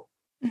grow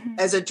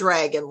as a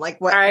dragon. Like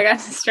what? I got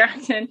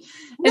distracted.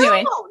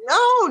 Anyway.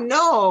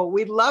 No.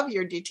 We love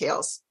your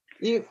details.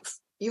 You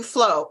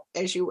flow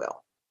as you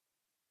will.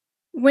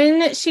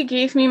 When she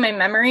gave me my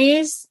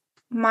memories,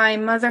 my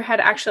mother had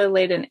actually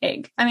laid an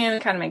egg. I mean,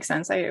 it kind of makes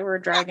sense. We're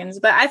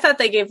dragons, but I thought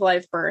they gave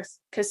live birth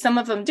because some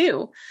of them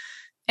do.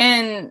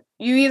 And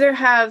you either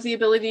have the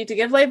ability to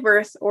give live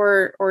birth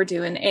or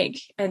do an egg.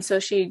 And so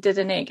she did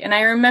an egg. And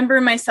I remember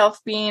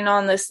myself being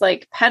on this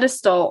like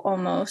pedestal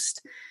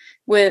almost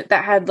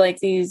that had like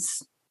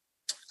these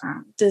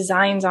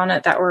designs on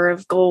it that were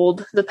of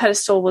gold. The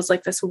pedestal was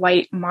like this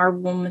white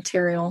marble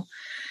material.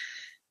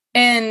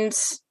 And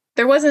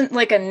there wasn't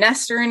like a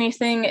nest or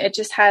anything. It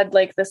just had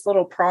like this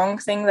little prong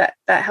thing that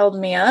held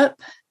me up.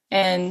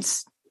 And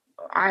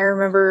I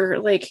remember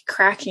like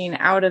cracking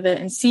out of it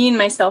and seeing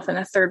myself in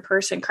a third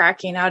person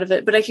cracking out of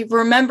it. But I could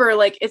remember,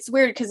 like, it's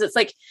weird because it's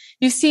like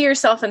you see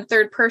yourself in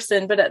third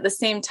person, but at the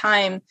same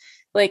time,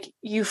 like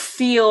you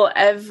feel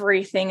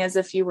everything as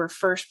if you were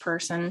first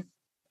person.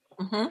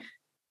 Mm-hmm.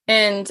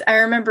 And I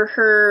remember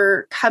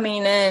her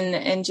coming in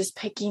and just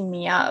picking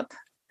me up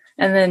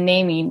and then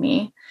naming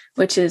me,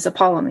 which is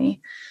Apollymi.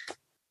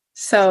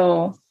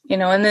 So,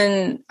 and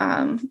then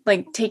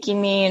like taking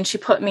me, and she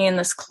put me in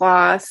this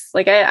cloth.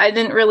 Like I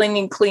didn't really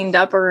need cleaned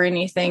up or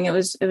anything. It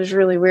was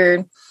really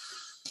weird,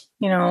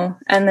 and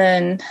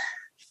then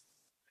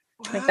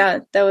like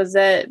that was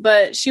it.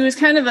 But she was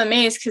kind of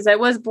amazed because I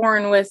was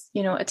born with,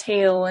 a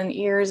tail and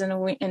ears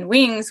and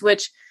wings,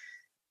 which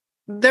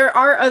there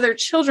are other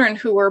children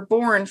who were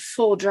born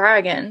full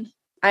dragon.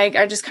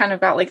 I just kind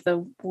of got like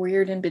the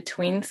weird in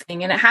between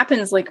thing. And it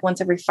happens like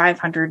once every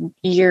 500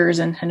 years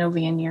in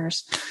Hinovian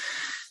years.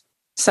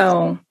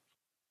 So.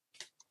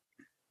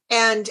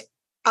 And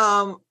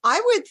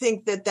I would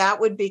think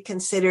that would be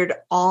considered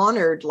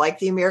honored, like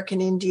the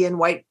American Indian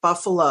white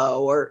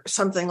buffalo or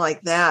something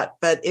like that.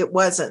 But it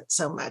wasn't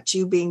so much.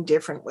 You being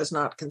different was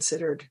not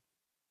considered.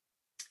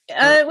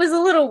 It was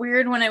a little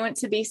weird when I went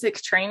to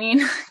basic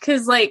training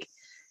because like,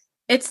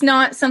 it's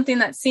not something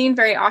that's seen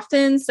very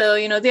often. So,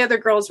 the other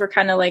girls were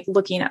kind of like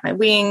looking at my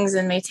wings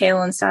and my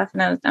tail and stuff.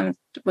 And I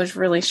was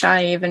really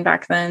shy even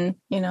back then,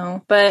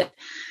 but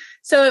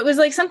so it was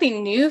like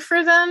something new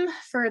for them,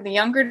 for the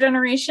younger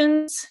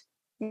generations,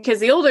 because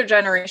the older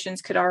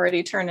generations could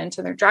already turn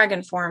into their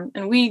dragon form.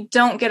 And we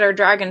don't get our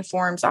dragon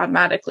forms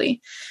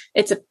automatically.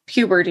 It's a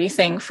puberty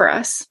thing for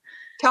us.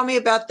 Tell me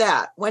about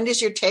that. When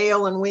does your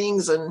tail and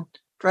wings and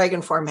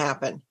dragon form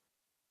happen?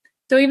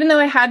 So even though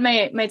I had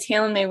my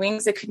tail and my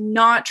wings, I could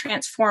not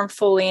transform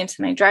fully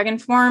into my dragon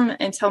form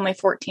until my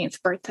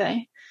 14th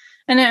birthday.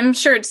 And I'm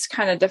sure it's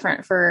kind of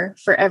different for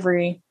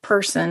every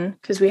person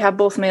because we have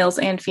both males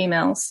and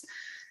females.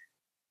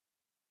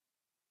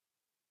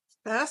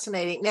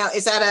 Fascinating. Now,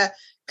 is that a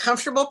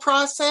comfortable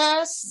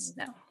process?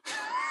 No.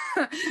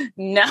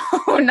 No,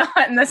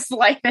 not in the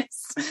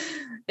slightest.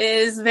 It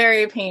is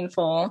very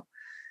painful.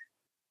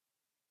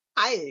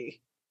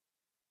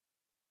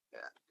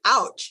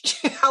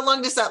 Ouch. How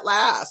long does that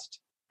last?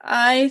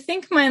 I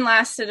think mine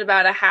lasted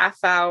about a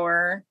half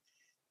hour.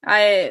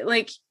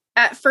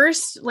 At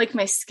first, like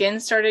my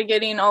skin started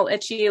getting all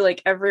itchy,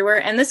 like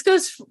everywhere. And this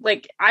goes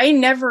like, I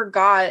never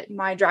got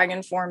my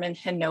dragon form in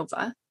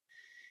Hinova.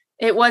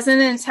 It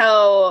wasn't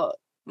until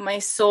my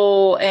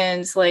soul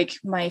and like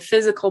my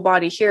physical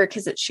body here,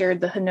 because it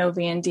shared the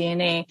Hinovian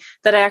DNA,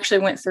 that I actually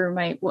went through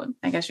what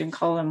I guess you can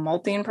call it a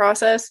molting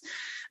process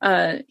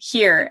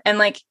here. And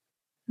like,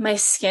 my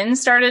skin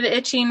started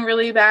itching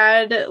really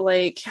bad.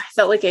 Like I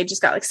felt like I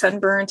just got like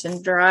sunburnt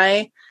and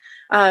dry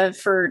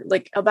for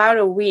like about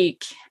a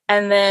week.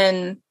 And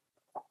then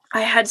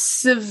I had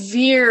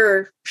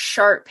severe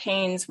sharp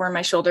pains where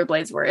my shoulder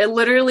blades were. It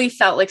literally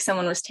felt like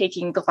someone was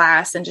taking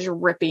glass and just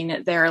ripping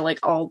it there like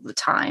all the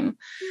time.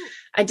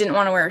 I didn't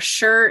want to wear a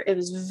shirt. It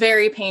was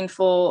very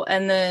painful.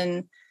 And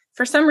then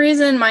for some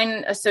reason,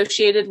 mine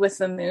associated with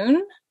the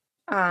moon.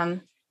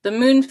 The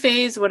moon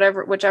phase,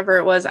 whichever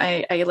it was,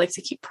 I like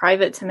to keep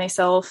private to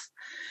myself.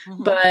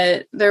 Mm-hmm.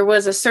 But there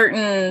was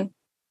certain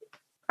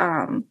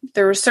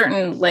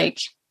like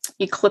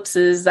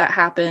eclipses that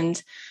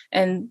happened,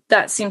 and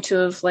that seemed to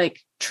have like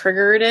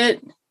triggered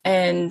it.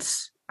 And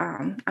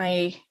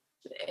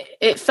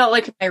it felt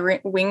like my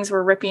wings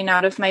were ripping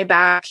out of my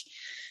back.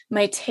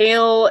 My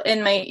tail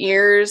and my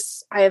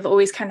ears, I have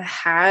always kind of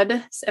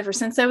had ever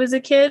since I was a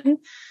kid.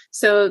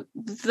 So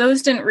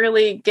those didn't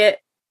really get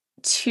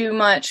too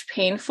much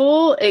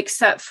painful,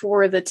 except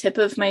for the tip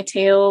of my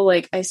tail.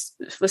 Like I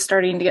was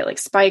starting to get like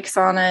spikes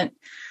on it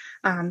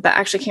that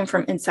actually came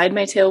from inside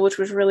my tail, which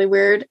was really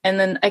weird. And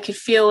then I could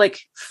feel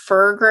like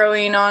fur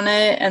growing on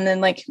it, and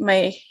then like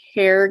my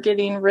hair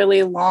getting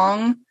really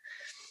long.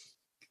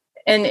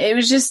 And it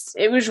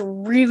was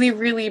really,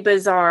 really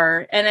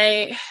bizarre. And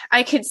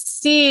I could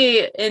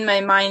see in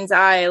my mind's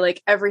eye,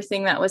 like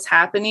everything that was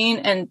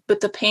happening, but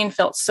the pain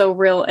felt so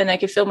real, and I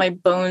could feel my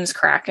bones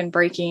crack and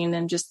breaking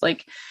and just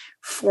like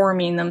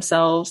forming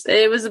themselves.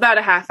 It was about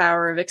a half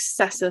hour of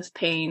excessive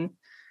pain.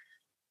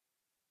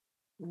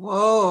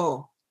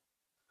 Whoa.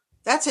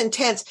 That's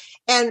intense.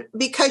 And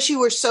because you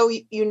were so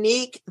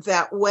unique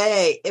that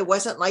way, it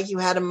wasn't like you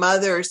had a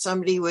mother or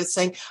somebody was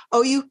saying,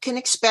 oh, you can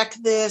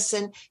expect this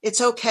and it's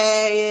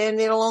okay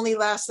and it'll only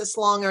last this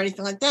long or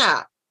anything like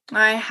that.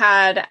 I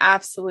had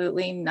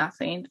absolutely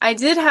nothing. I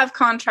did have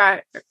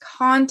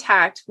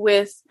contact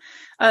with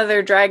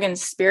other dragon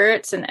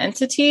spirits and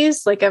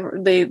entities. Like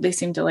they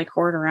seemed to like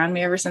hoard around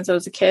me ever since I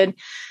was a kid.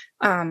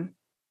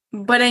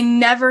 But I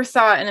never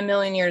thought in a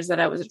million years that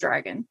I was a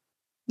dragon.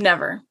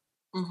 Never.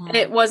 Mm-hmm.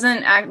 It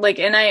wasn't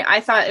and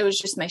I thought it was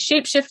just my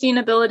shape-shifting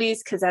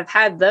abilities, because I've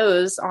had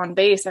those on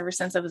base ever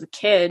since I was a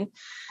kid,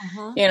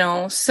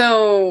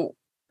 so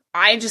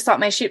I just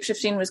thought my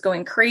shape-shifting was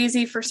going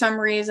crazy for some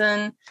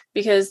reason,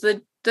 because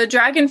the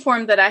dragon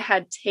form that I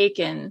had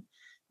taken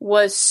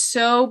was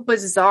so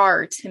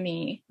bizarre to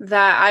me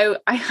that I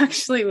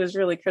actually was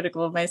really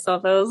critical of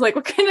myself. I was like,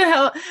 what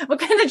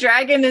kind of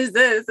dragon is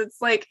this? It's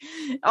like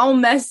all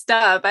messed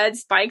up. I had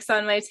spikes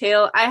on my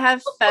tail. I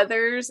have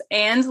feathers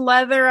and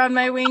leather on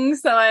my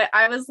wings. So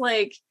I was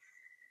like,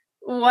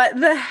 what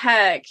the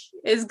heck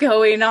is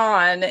going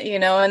on?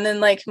 And then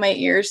like my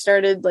ears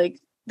started like,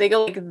 they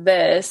go like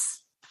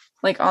this,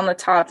 like on the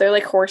top. They're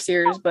like horse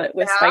ears, but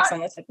with spikes on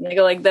the tip, and they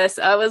go like this.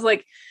 I was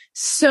like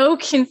so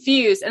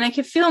confused, and I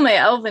could feel my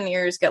elven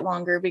ears get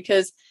longer,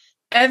 because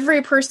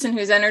every person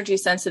who's energy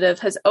sensitive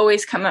has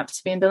always come up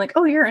to me and been like,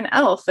 oh, you're an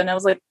elf. And I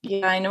was like,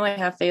 yeah, I know I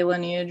have Fey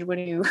lineage. What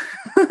do you,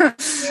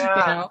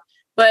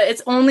 but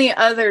it's only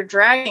other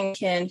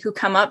dragonkin who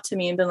come up to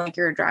me and been like,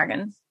 you're a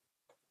dragon.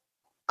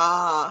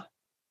 Well,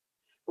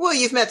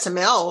 you've met some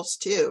elves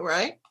too,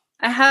 right?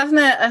 I have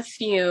met a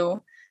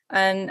few,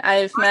 and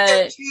I've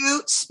met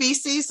 2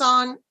 species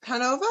on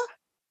Hanova.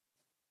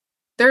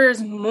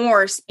 There's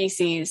more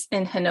species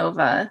in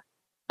Hanova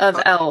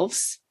of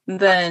elves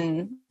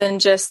than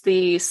just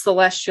the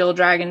celestial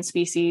dragon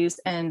species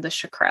and the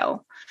Chakrel.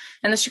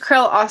 And the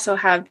Chakrel also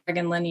have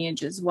dragon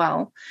lineage as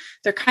well.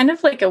 They're kind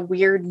of like a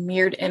weird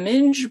mirrored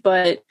image,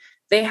 but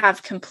they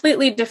have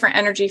completely different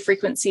energy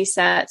frequency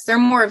sets. They're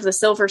more of the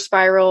silver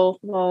spiral,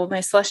 while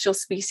my celestial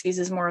species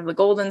is more of the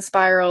golden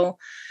spiral.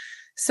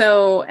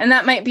 So, and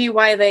that might be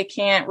why they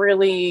can't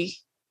really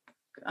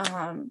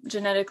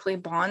genetically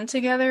bond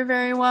together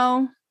very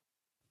well.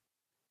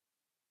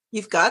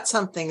 You've got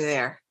something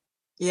there.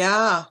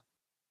 Yeah.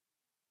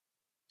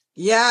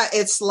 Yeah,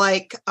 it's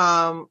like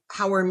how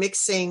we're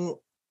mixing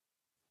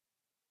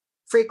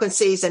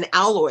frequencies and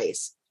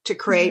alloys to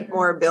create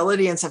more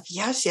ability and stuff.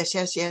 Yes.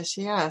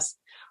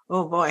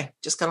 Oh boy,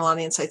 just got a lot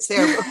of insights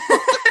there. So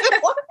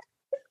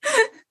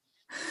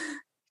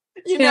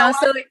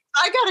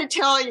I got to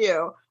tell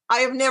you, I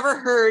have never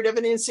heard of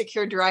an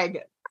insecure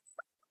dragon.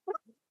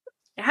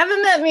 You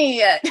haven't met me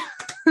yet.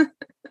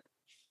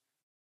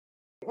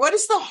 What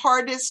is the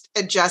hardest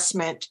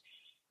adjustment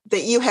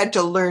that you had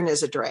to learn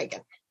as a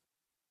dragon?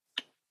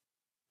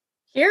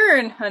 Here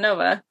in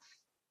Hanova.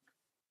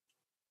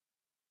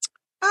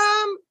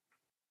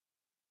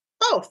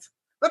 Both,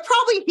 but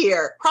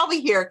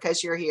probably here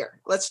because you're here.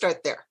 Let's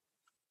start there.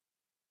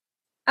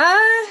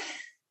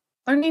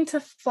 Learning to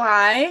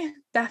fly,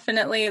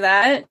 definitely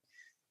that.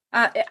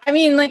 I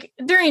mean, like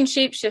during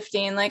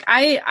shape-shifting, like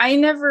I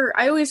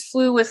always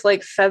flew with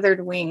like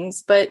feathered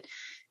wings, but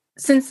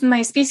since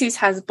my species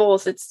has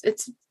both,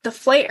 it's the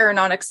flight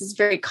aeronautics is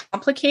very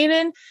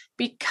complicated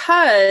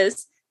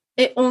because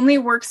it only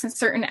works in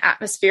certain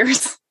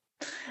atmospheres.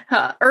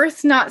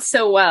 Earth, not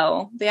so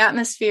well. The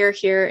atmosphere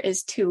here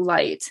is too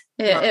light.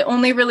 It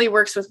only really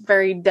works with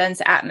very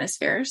dense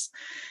atmospheres.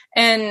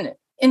 And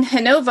in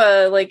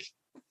Hanova, like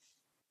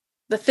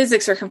the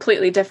physics are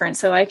completely different.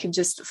 So I could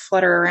just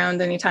flutter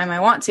around anytime I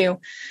want to,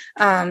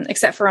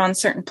 except for on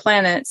certain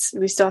planets,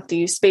 we still have to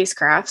use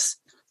spacecrafts,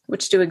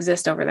 which do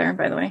exist over there,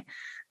 by the way.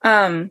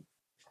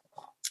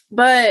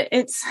 But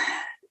it's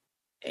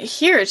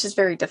just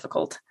very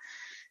difficult.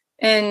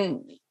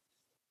 And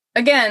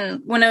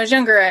again, when I was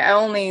younger, I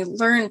only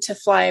learned to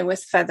fly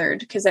with feathered,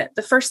 because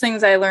the first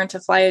things I learned to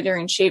fly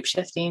during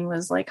shapeshifting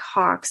was like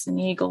hawks and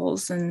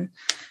eagles and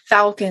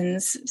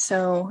falcons.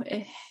 So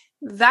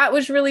that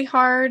was really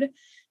hard.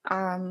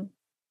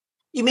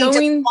 You mean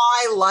to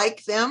fly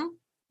like them?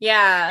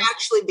 Yeah.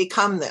 Actually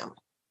become them?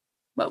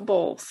 But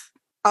both.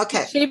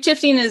 Okay.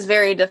 Shapeshifting is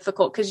very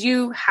difficult because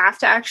you have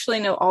to actually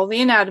know all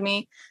the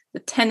anatomy, the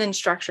tendon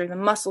structure, the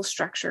muscle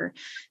structure,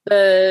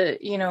 the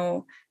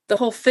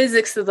whole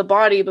physics of the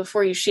body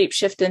before you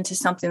shapeshift into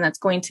something that's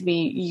going to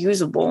be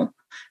usable,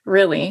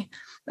 really.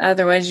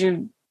 Otherwise,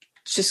 you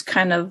just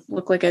kind of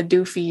look like a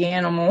doofy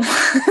animal.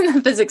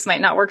 The physics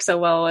might not work so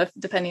well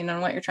depending on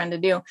what you're trying to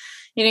do.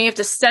 You have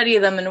to study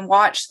them and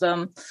watch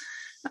them.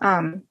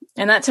 And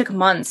that took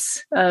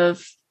months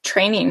of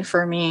training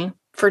for me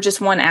for just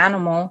one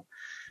animal.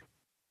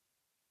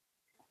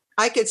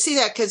 I could see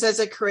that because as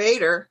a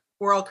creator,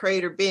 we're all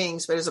creator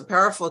beings, but as a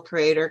powerful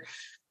creator,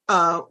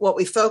 what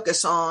we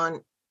focus on,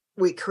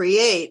 we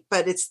create,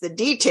 but it's the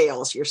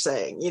details you're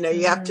saying.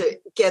 You have to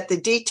get the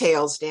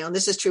details down.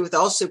 This is true with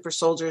all super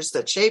soldiers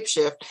that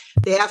shapeshift.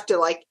 They have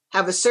to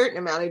have a certain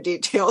amount of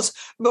details.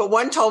 But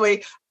one told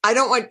me, I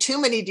don't want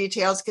too many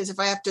details because if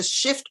I have to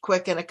shift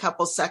quick in a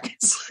couple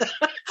seconds,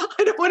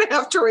 I don't want to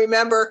have to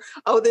remember,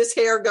 this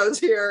hair goes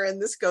here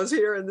and this goes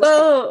here. And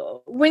this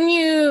when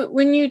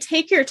you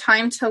take your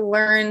time to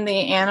learn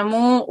the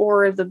animal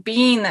or the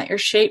being that you're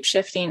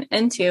shapeshifting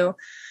into,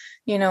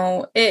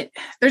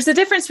 there's a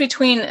difference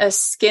between a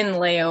skin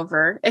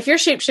layover. If you're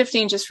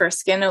shapeshifting just for a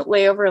skin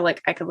layover,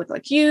 like I could look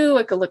like you,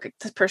 I could look like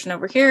this person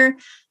over here,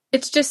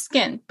 it's just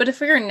skin. But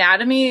if your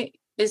anatomy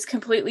is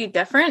completely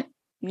different,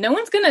 no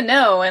one's going to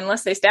know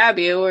unless they stab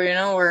you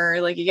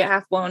or you get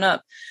half blown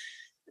up.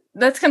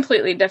 That's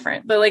completely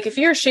different. But if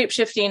you're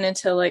shapeshifting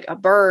into a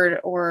bird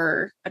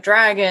or a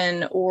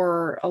dragon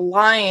or a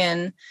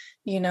lion,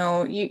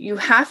 you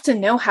have to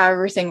know how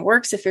everything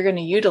works if you're going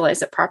to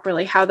utilize it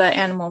properly, how that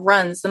animal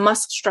runs, the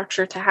muscle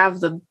structure to have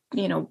the,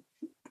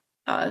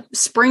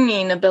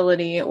 springing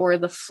ability or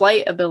the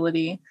flight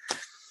ability.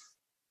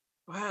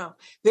 Wow.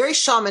 Very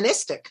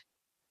shamanistic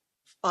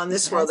on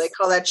this world. They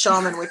call that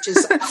shaman, which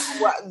is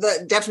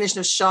the definition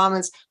of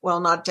shamans.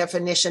 Well, not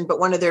definition, but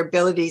one of their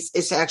abilities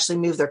is to actually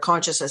move their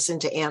consciousness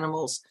into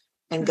animals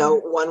and go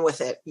one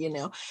with it,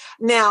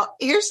 Now,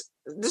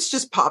 this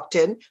just popped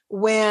in.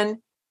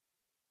 When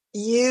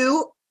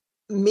you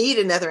meet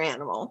another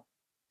animal,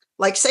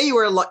 like say you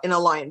were in a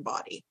lion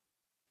body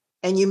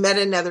and you met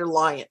another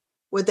lion,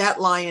 would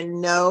that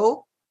lion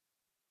know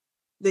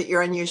that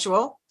you're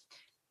unusual?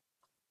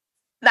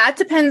 That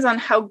depends on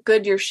how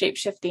good your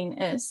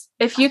shapeshifting is.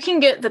 If you can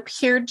get the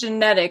pure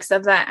genetics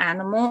of that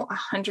animal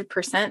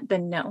 100%,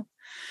 then no.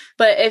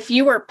 But if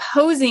you were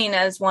posing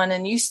as one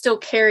and you still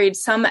carried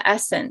some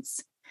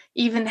essence,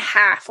 even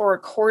half or a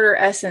quarter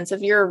essence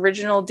of your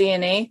original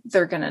DNA,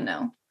 they're going to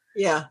know.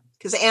 Yeah,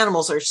 because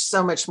animals are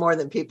so much more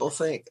than people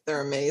think.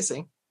 They're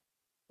amazing.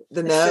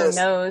 The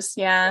nose,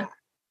 yeah.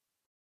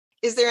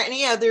 Is there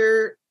any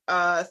other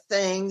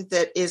thing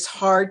that is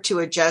hard to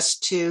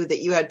adjust to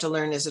that you had to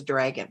learn as a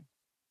dragon?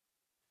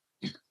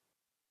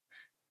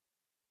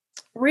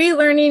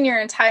 Relearning your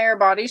entire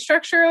body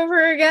structure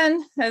over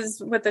again, as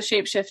with the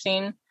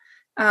shapeshifting.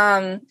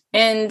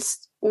 And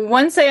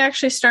once I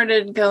actually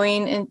started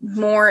going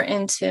more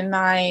into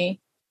my,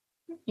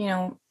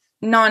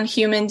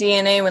 non-human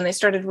DNA, when they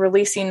started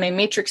releasing my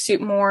matrix suit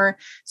more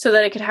so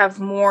that I could have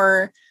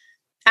more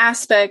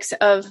aspects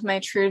of my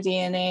true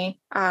DNA,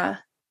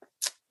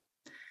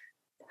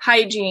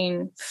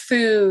 hygiene,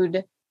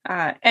 food,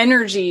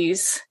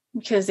 energies,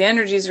 because the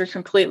energies are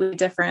completely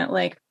different.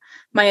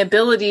 My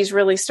abilities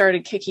really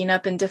started kicking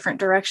up in different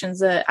directions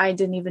that I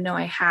didn't even know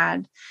I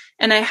had.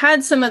 And I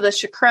had some of the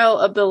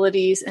Chakrel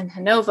abilities in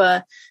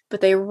Hanova,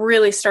 but they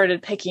really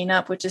started picking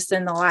up, which is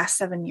in the last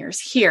 7 years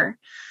here.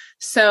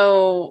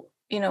 So,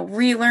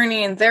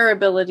 relearning their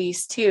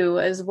abilities too,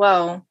 as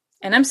well.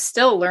 And I'm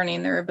still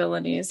learning their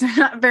abilities. They're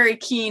not very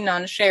keen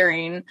on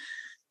sharing.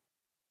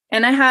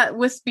 And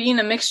with being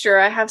a mixture,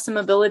 I have some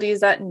abilities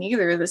that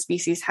neither of the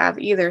species have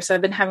either. So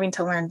I've been having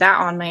to learn that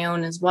on my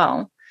own as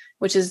well,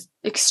 which is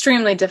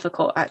extremely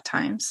difficult at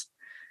times.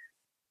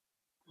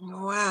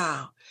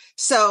 Wow.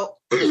 So,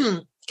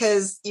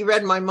 because you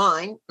read my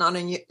mind,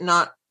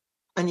 not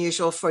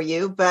unusual for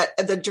you, but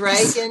the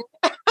dragon,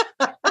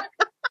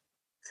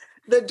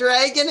 the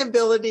dragon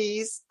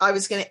abilities I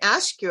was going to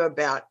ask you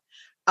about.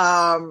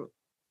 And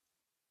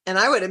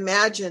I would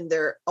imagine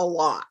there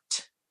are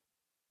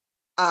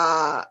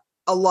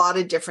a lot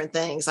of different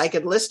things. I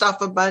could list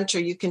off a bunch, or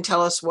you can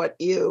tell us what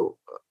you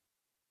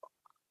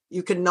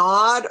can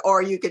nod,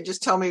 or you could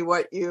just tell me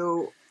what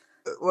you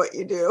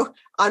do.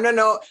 I don't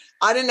know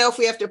if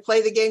we have to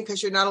play the game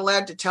because you're not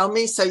allowed to tell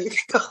me, so you can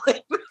go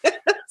like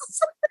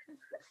this.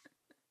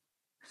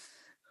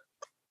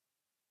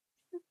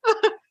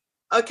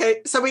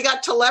 Okay, so we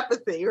got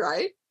telepathy,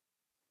 right?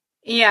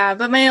 Yeah,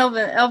 but my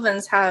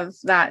elvins have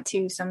that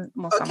too.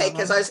 Okay,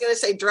 because I was going to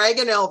say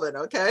dragon elven,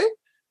 okay?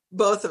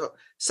 Both of them.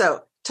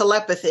 So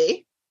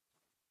telepathy.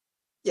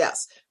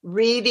 Yes.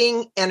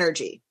 Reading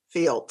energy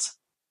fields.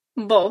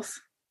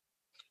 Both.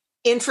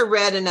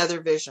 Infrared and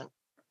other vision.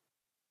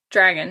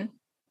 Dragon.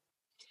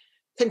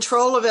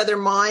 Control of other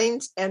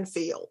minds and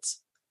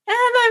fields. And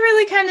that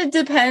really kind of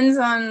depends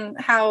on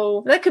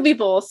how, that could be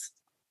both.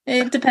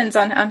 It depends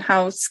on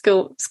how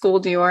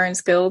schooled you are and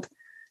skilled.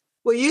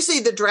 Well, usually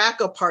the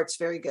Draco part's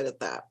very good at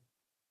that.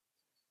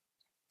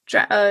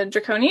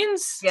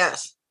 Draconians?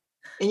 Yes.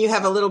 And you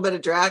have a little bit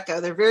of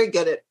Draco. They're very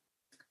good at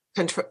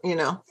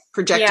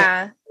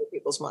projecting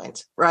people's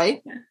minds,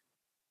 right? Yeah.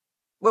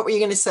 What were you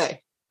going to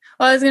say?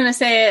 Well, I was going to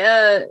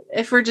say,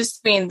 if we're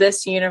just being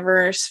this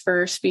universe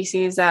for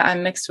species that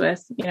I'm mixed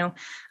with,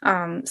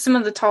 some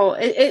of the tall,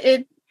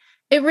 it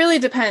really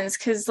depends,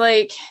 because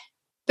like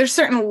there's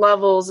certain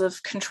levels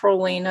of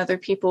controlling other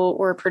people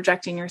or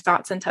projecting your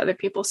thoughts into other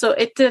people. So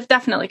it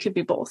definitely could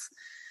be both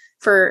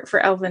for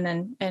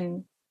Elven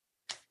and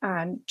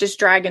just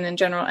Dragon in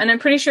general. And I'm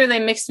pretty sure they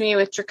mixed me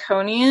with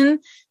Draconian,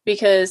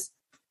 because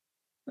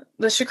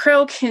the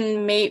Chakrel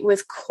can mate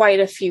with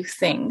quite a few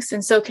things,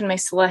 and so can my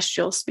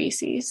celestial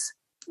species.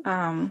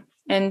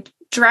 And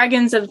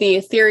dragons of the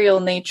ethereal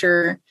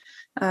nature,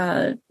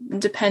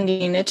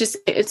 depending,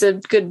 it's a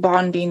good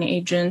bonding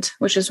agent,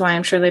 which is why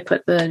I'm sure they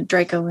put the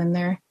Draco in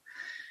there.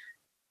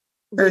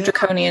 Or yeah.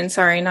 Draconian,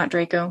 sorry, not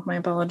Draco. My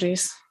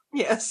apologies.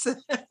 Yes.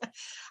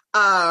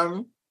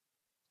 Mind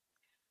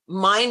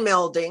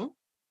melding,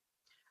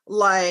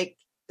 like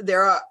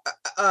there are,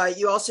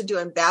 you also do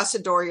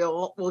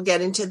ambassadorial. We'll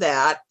get into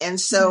that. And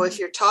so if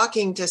you're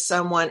talking to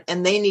someone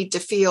and they need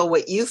to feel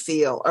what you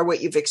feel or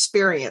what you've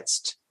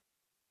experienced,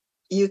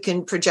 you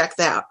can project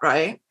that,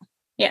 right?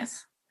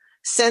 Yes.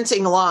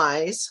 Sensing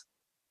lies.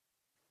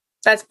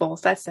 That's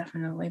both. That's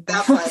definitely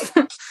both. That's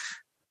like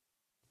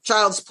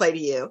child's play to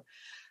you.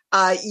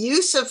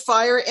 Use of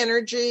fire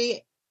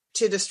energy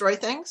to destroy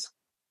things.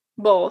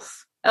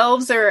 Both.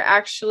 Elves are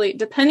actually,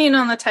 depending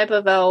on the type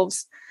of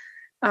elves,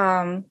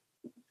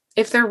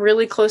 if they're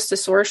really close to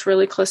source,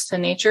 really close to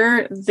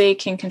nature, they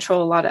can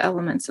control a lot of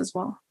elements as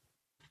well.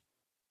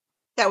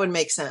 That would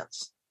make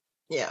sense.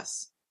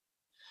 Yes.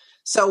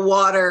 So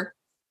water,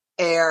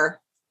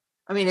 air.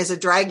 I mean, as a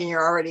dragon,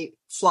 you're already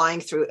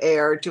flying through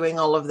air, doing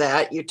all of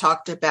that. You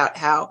talked about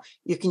how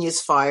you can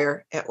use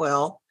fire at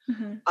will.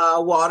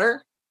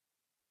 Water.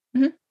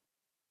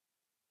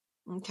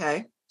 Mm-hmm.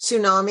 Okay.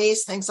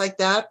 Tsunamis, things like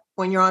that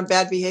when you're on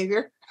bad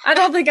behavior. I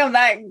don't think I'm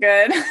that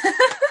good.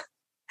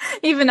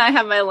 Even I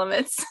have my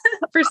limits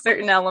for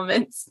certain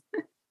elements.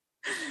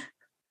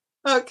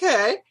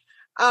 Okay.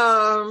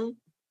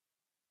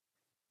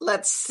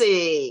 Let's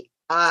see.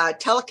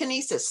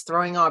 Telekinesis,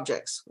 throwing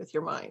objects with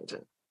your mind.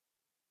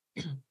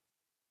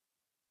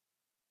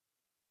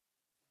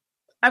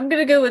 I'm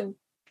going to go with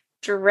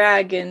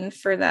dragon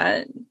for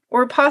that.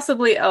 Or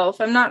possibly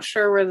elf. I'm not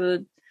sure where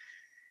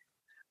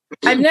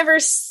I've never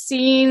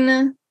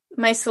seen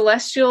my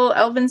celestial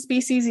elven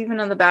species, even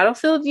on the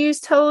battlefield, use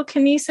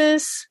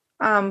telekinesis.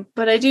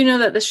 But I do know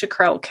that the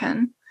Chakrel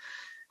can.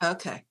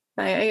 Okay.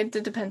 It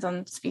depends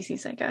on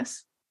species, I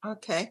guess.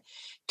 Okay.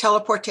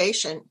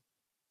 Teleportation.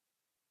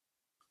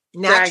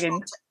 Dragon.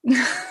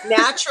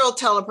 Natural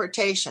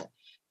teleportation.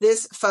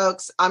 This,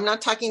 folks, I'm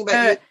not talking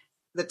about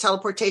the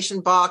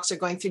teleportation box or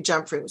going through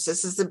jump rooms.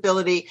 This is the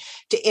ability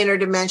to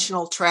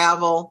interdimensional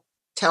travel,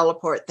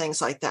 teleport,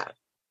 things like that.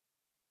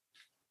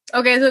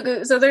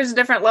 Okay, so there's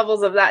different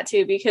levels of that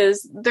too,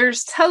 because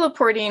there's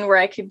teleporting where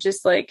I could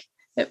just like,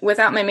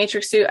 without my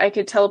matrix suit, I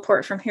could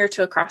teleport from here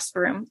to across the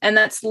room. And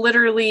that's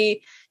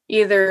literally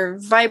either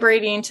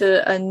vibrating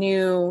to a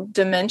new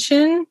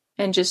dimension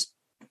and just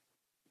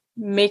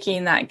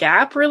making that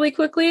gap really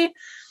quickly,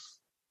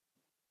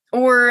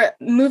 or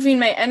moving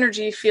my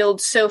energy field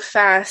so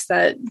fast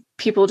that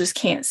people just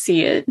can't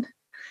see it.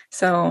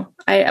 So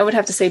I would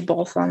have to say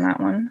both on that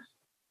one.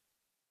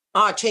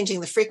 Changing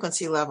the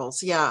frequency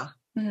levels. Yeah.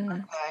 Mm-hmm.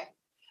 Okay.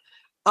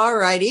 All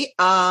righty.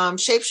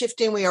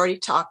 Shape-shifting, we already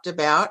talked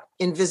about.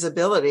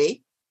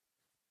 Invisibility.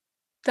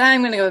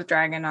 I'm going to go with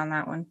dragon on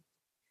that one.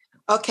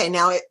 Okay.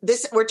 Now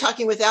we're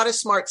talking without a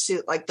smart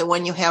suit like the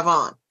one you have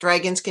on.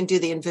 Dragons can do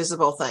the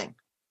invisible thing.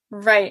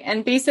 Right.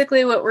 And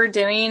basically what we're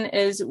doing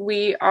is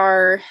we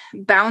are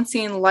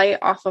bouncing light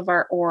off of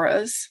our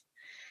auras.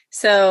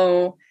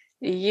 So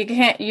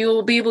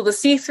you'll be able to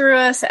see through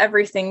us,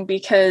 everything,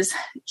 because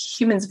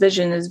humans'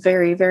 vision is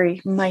very,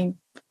 very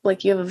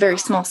like you have a very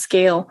small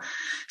scale.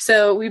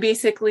 So we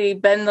basically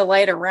bend the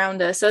light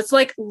around us. So it's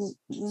like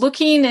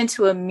looking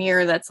into a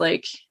mirror that's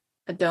like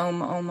a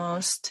dome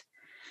almost.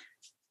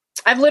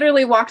 I've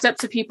literally walked up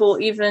to people,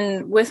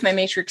 even with my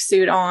matrix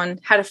suit on,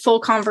 had a full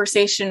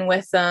conversation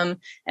with them,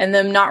 and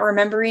them not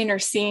remembering or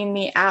seeing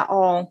me at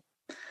all.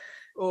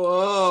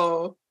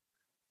 Whoa.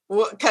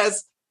 Well,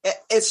 because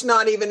it's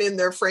not even in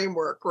their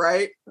framework,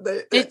 right?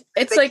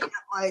 It's like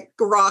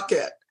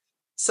rocket.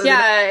 So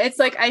yeah, it's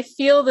like I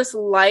feel this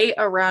light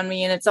around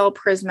me and it's all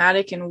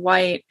prismatic and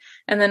white.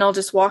 And then I'll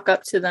just walk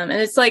up to them.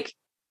 And it's like,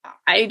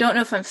 I don't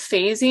know if I'm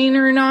phasing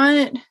or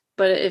not,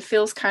 but it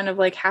feels kind of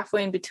like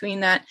halfway in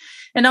between that.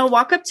 And I'll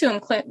walk up to them,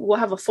 we'll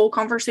have a full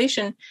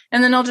conversation,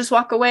 and then I'll just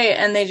walk away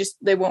and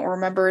they won't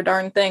remember a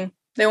darn thing.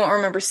 They won't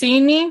remember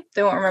seeing me.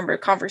 They won't remember a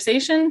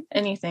conversation,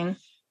 anything.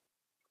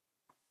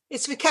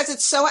 it's because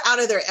it's so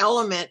out of their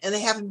element and they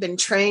haven't been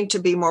trained to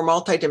be more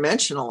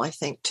multidimensional, I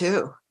think,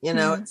 too.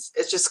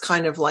 It's just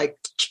kind of like,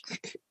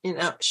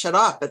 shut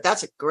off. But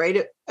that's a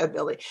great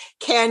ability.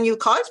 Can you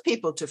cause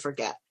people to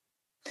forget?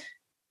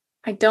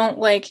 I don't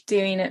like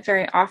doing it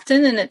very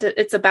often. And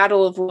it's a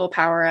battle of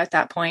willpower at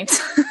that point.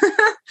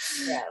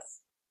 Yes.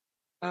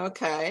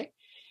 Okay.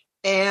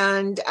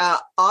 And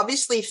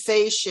obviously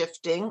phase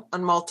shifting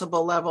on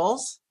multiple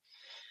levels.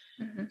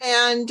 Mm-hmm.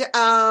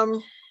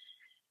 And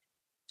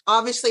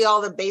obviously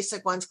all the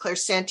basic ones,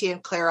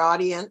 clairsentient,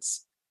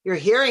 clairaudience. Your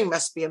hearing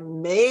must be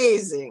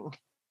amazing.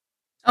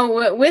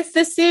 Oh, with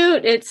the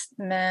suit, it's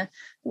meh.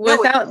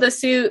 Without the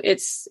suit,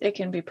 it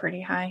can be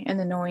pretty high and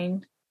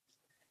annoying.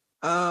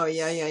 Oh,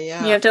 yeah.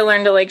 You have to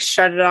learn to like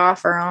shut it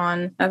off or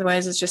on.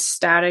 Otherwise, it's just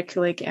static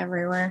like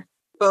everywhere.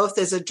 Both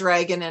as a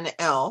dragon and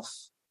elf.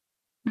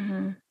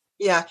 Mm-hmm.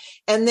 Yeah.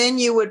 And then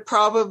you would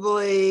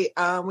probably,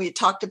 we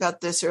talked about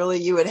this earlier,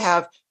 you would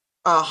have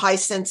high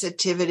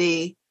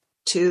sensitivity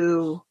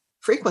to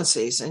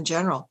frequencies in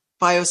general,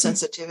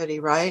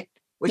 biosensitivity, right?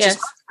 Which is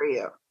good for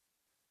you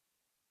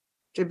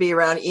to be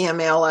around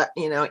EML,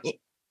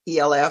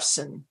 ELFs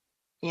and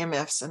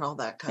EMFs and all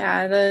that kind of.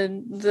 Yeah,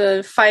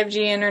 the 5G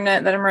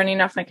internet that I'm running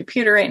off my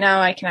computer right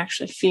now, I can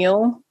actually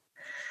feel.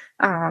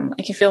 I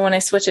can feel when I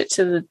switch it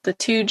to the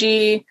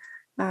 2G.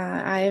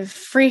 I've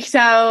freaked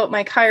out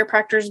my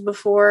chiropractors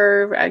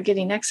before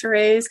getting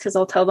X-rays because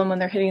I'll tell them when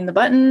they're hitting the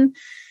button.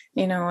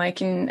 I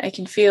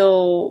can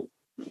feel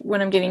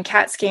when I'm getting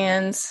CAT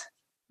scans.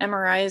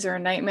 MRIs are a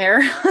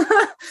nightmare.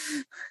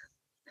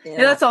 Yeah,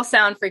 that's all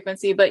sound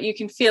frequency, but you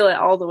can feel it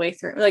all the way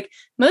through. Like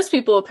most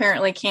people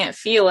apparently can't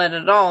feel it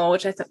at all,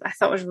 which I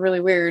thought was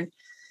really weird.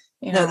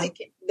 No,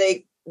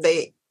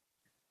 they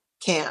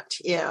can't.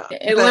 Yeah,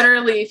 it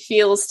literally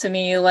feels to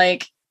me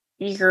like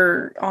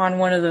you're on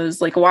one of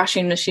those like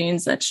washing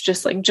machines that's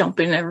just like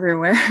jumping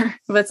everywhere.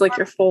 That's like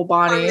your full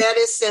body. Our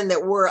medicine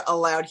that we're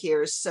allowed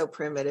here is so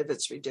primitive;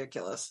 it's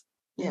ridiculous.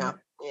 Yeah,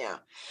 yeah.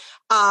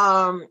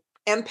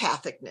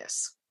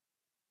 Empathicness.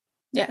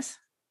 Yes.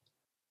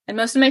 And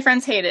most of my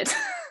friends hate it.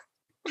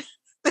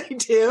 They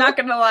do? Not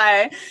gonna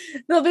lie.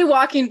 They'll be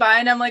walking by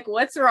and I'm like,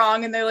 what's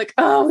wrong? And they're like,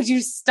 oh, would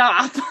you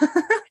stop?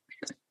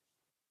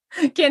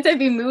 Can't I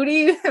be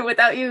moody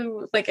without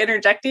you like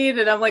interjecting?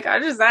 And I'm like, I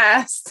just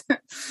asked.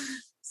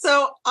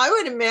 So I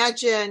would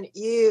imagine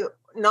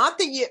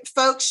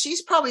folks,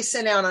 she's probably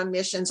sent out on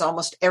missions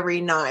almost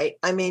every night.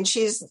 I mean,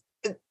 this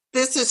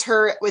is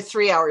her with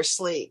 3 hours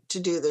sleep to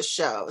do this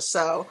show.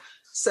 So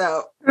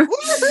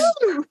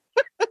woo-hoo!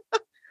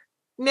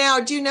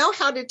 Now, do you know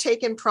how to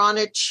take in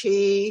prana,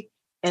 chi,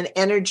 and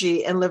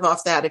energy and live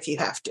off that if you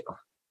have to?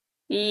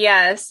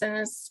 Yes. And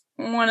it's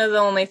one of the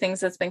only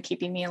things that's been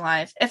keeping me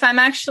alive. If I'm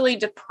actually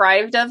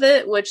deprived of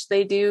it, which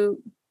they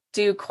do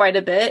quite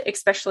a bit,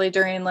 especially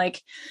during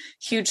like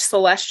huge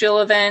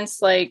celestial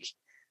events, like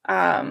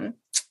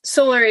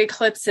solar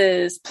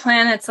eclipses,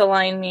 planets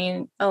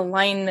alignment.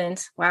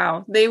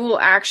 Wow. They will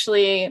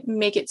actually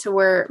make it to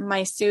where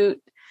my suit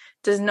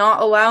does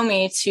not allow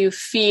me to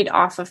feed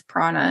off of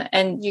prana.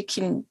 And you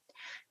can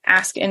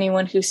ask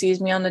anyone who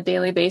sees me on a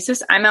daily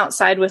basis. I'm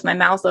outside with my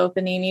mouth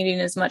open, eating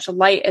as much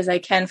light as I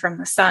can from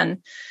the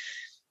sun.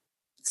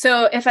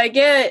 So if I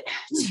get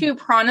too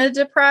prana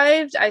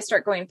deprived, I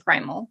start going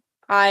primal.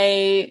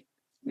 I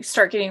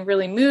start getting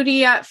really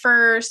moody at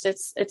first.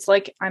 It's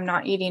like I'm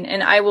not eating,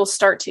 and I will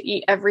start to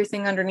eat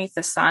everything underneath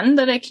the sun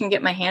that I can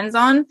get my hands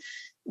on.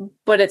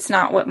 But it's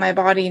not what my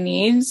body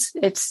needs.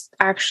 It's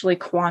actually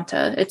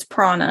quanta. It's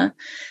prana.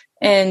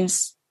 And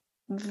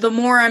the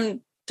more I'm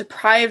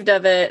deprived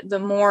of it, the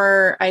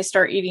more I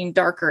start eating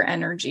darker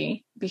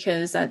energy,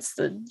 because that's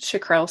the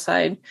chakrel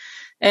side.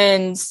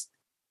 And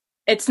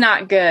it's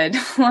not good.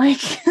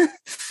 Like,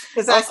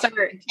 because I'll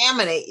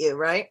contaminate you,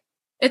 right?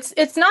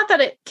 It's not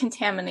that it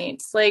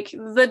contaminates. Like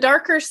the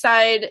darker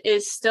side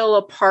is still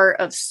a part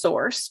of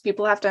source.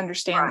 People have to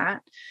understand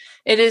that.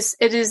 It is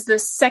the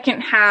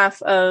second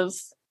half of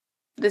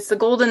it's the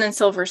golden and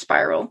silver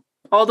spiral.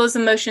 All those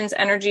emotions,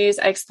 energies.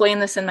 I explain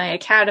this in my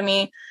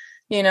academy.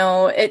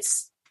 They're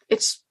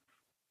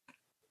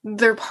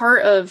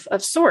part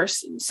of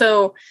source.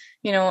 So,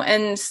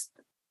 and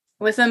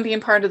with them being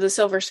part of the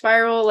silver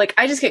spiral, like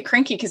I just get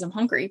cranky because I'm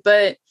hungry,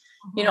 but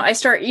I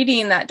start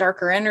eating that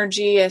darker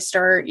energy. I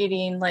start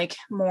eating like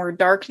more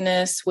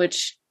darkness,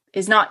 which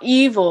is not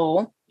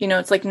evil.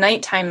 It's like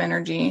nighttime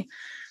energy.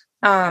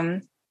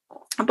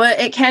 But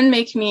it can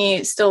make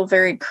me still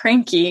very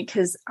cranky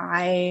because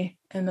I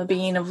am a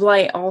being of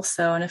light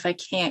also. And if I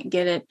can't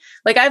get it,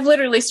 like I've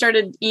literally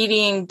started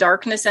eating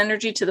darkness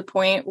energy to the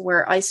point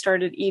where I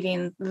started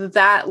eating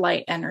that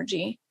light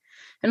energy.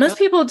 And most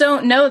people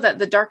don't know that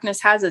the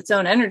darkness has its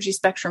own energy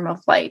spectrum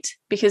of light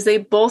because they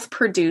both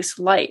produce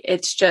light.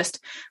 It's just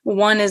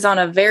one is on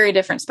a very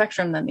different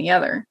spectrum than the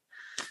other.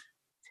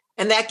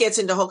 And that gets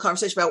into a whole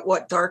conversation about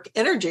what dark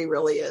energy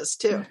really is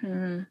too.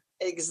 Mm-hmm.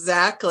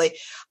 Exactly.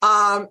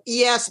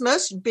 Yes,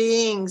 most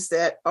beings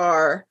that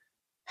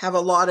have a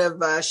lot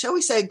of, shall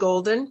we say,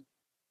 golden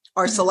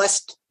or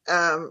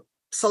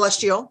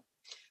celestial,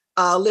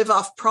 live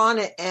off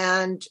prana.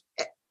 And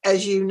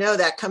as you know,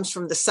 that comes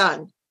from the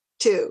sun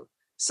too.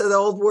 So the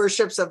old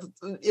worships of,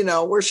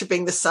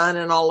 worshiping the sun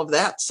and all of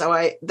that.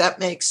 So that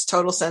makes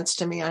total sense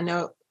to me. I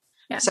know.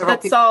 Yeah,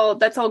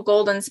 that's all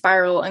golden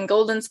spiral, and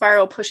golden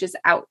spiral pushes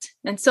out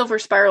and silver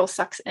spiral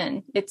sucks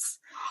in. It's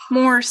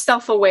more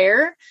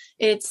self-aware.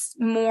 It's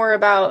more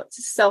about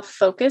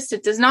self-focused.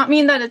 It does not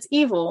mean that it's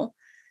evil.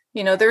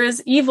 There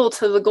is evil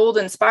to the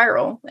golden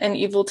spiral and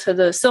evil to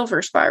the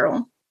silver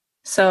spiral.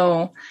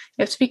 So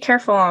you have to be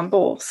careful on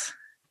both.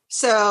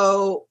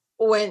 So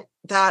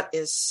that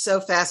is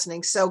so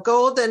fascinating. So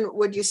golden,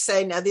 would you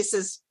say, now this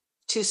is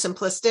too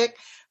simplistic,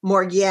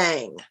 more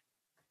yang,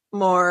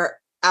 more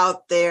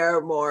out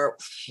there, more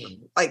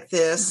like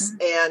this,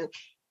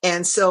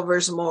 and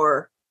silver's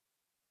more,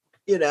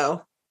 I don't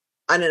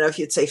know if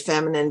you'd say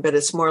feminine, but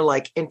it's more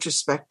like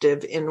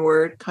introspective,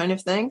 inward kind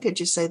of thing. Could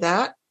you say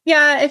that?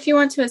 Yeah, if you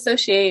want to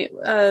associate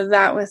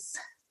that with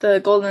the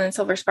golden and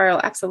silver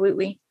spiral,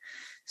 absolutely.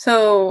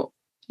 So,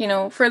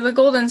 for the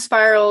golden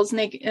spiral's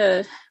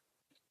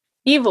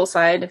evil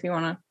side, if you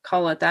want to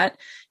call it that,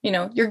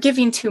 you're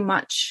giving too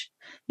much.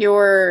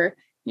 You're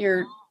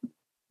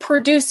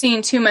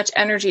producing too much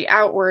energy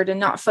outward and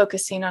not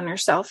focusing on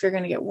yourself. You're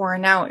going to get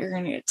worn out. You're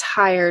going to get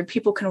tired.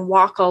 People can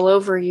walk all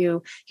over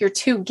you. You're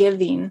too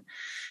giving.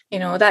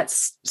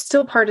 That's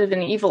still part of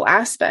an evil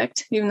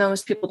aspect, even though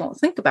most people don't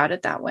think about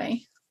it that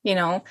way.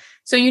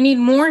 So you need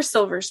more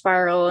silver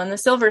spiral, and the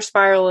silver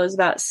spiral is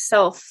about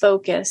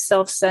self-focus,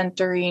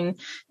 self-centering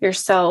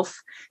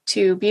yourself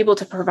to be able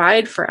to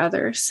provide for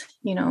others.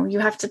 You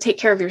have to take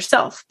care of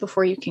yourself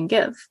before you can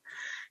give.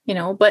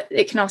 But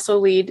it can also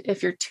lead,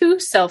 if you're too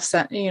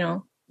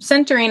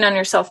centering on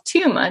yourself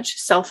too much,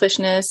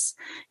 selfishness,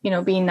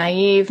 being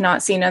naive,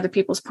 not seeing other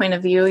people's point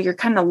of view, you're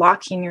kind of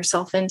locking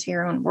yourself into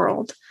your own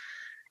world.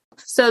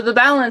 So the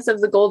balance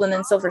of the golden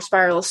and silver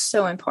spiral is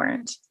so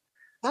important.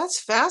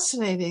 That's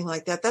fascinating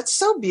like that. That's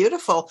so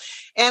beautiful.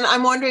 And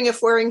I'm wondering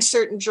if wearing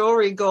certain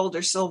jewelry, gold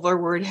or silver,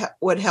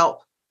 would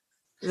help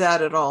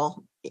that at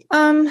all.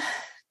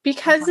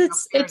 Because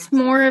it's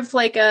more of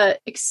like a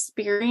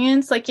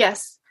experience. Like,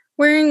 yes,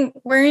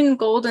 wearing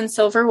gold and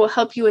silver will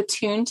help you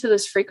attune to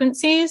those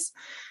frequencies,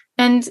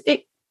 and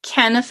it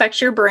can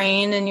affect your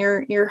brain and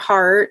your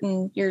heart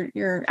and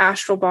your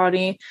astral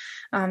body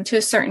to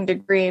a certain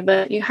degree,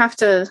 but you have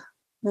to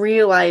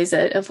realize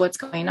it of what's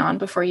going on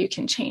before you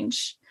can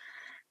change.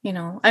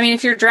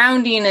 If you're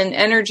drowning in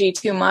energy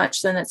too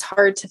much, then it's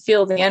hard to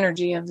feel the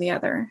energy of the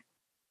other.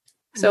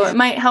 So It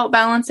might help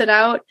balance it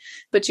out,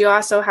 but you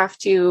also have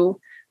to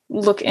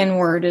look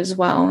inward as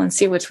well and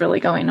see what's really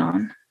going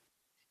on.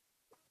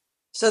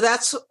 So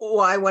that's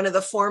why one of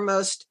the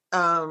foremost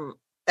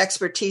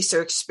expertise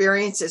or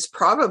experiences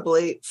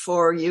probably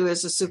for you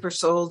as a super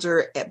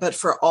soldier, but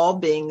for all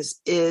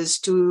beings, is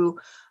to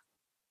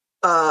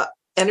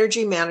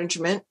energy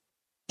management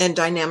and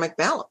dynamic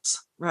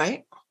balance,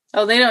 right?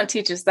 Oh, they don't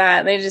teach us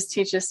that. They just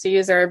teach us to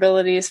use our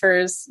abilities for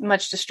as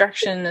much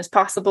destruction as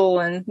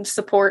possible and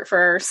support for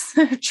our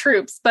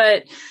troops.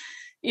 But,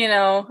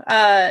 no,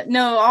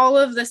 all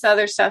of this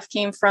other stuff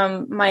came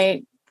from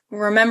my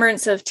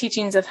remembrance of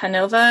teachings of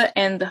Hanova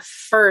and the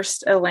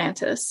first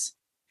Atlantis.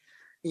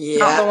 Yeah.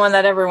 Not the one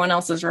that everyone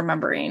else is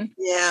remembering.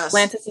 Yes.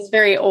 Atlantis is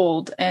very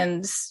old,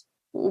 and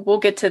we'll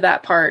get to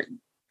that part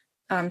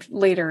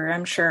later,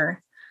 I'm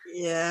sure.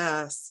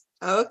 Yes.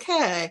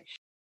 Okay.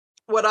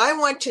 What I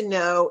want to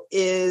know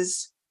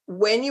is,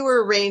 when you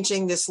were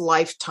arranging this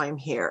lifetime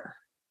here,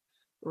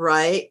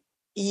 right,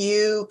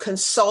 you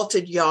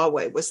consulted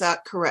Yahweh. Was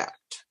that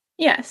correct?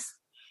 Yes.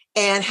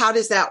 And how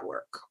does that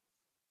work?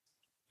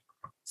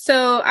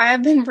 So I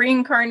have been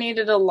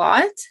reincarnated a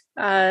lot.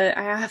 I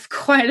have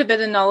quite a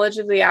bit of knowledge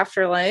of the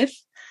afterlife.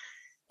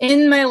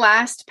 In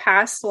my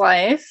past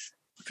life,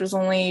 which was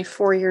only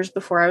 4 years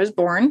before I was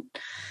born,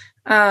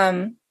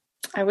 I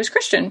was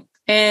Christian.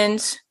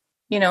 And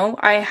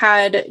I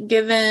had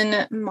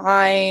given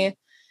my,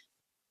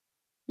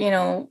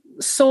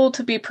 soul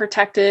to be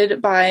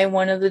protected by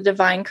one of the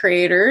divine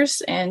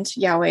creators, and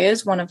Yahweh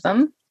is one of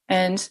them.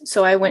 And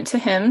so I went to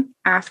him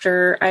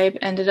after I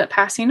ended up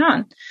passing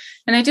on.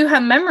 And I do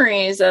have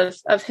memories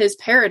of his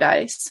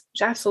paradise,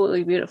 which is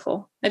absolutely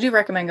beautiful. I do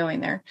recommend going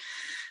there.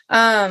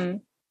 The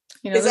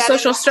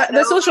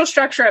social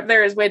structure up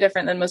there is way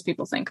different than most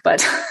people think,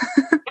 but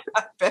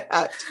I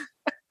bet.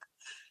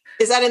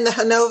 Is that in the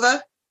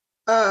Hanova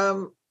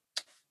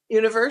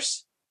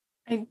universe?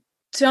 I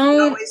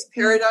don't. Yahweh's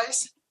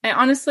paradise? I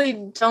honestly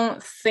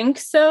don't think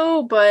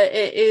so, but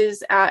it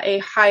is at a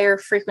higher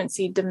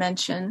frequency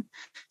dimension.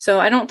 So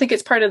I don't think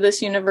it's part of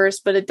this universe,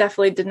 but it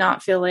definitely did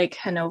not feel like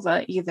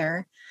Hanova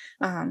either.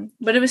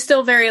 But it was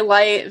still very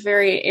light,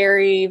 very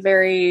airy,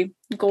 very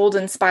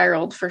golden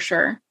spiraled for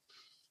sure.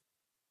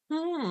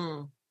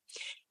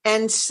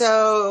 And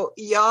so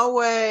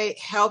Yahweh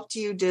helped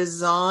you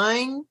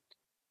design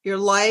your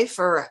life,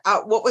 or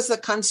what was the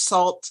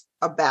consult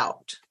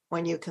about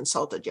when you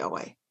consulted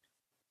Yahweh?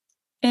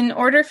 In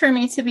order for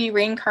me to be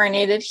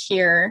reincarnated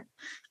here,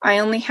 I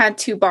only had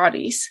 2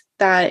 bodies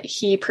that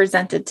he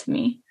presented to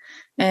me.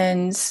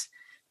 And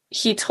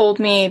he told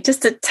me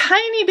just a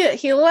tiny bit.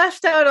 He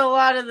left out a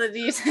lot of the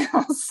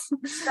details.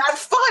 That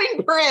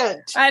fine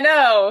print. I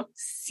know.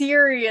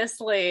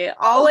 Seriously.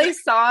 All I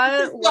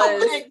saw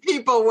was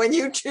people when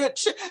you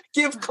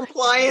give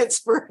compliance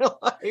for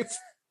life.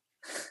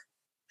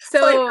 So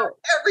like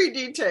every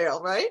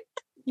detail, right?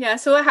 Yeah.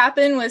 So what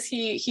happened was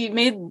he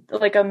made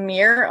like a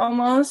mirror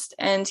almost,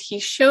 and he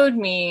showed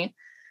me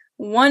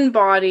one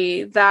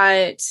body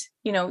that,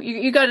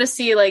 you got to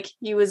see like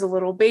he was a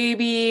little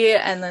baby,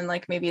 and then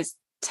like maybe it's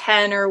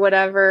 10 or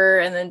whatever,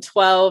 and then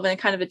 12 and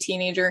kind of a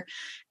teenager.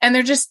 And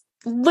they're just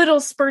little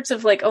spurts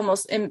of like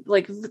almost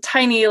like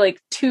tiny,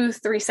 like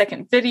 2-3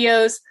 second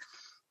videos,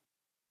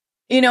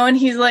 and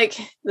he's like,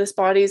 this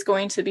body is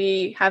going to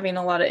be having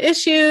a lot of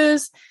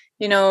issues.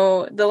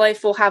 The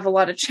life will have a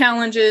lot of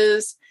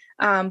challenges,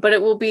 but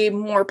it will be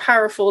more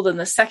powerful than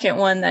the second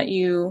one that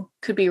you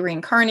could be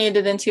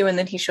reincarnated into. And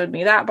then he showed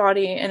me that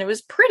body, and it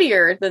was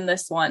prettier than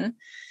this one.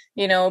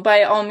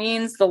 By all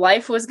means, the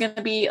life was going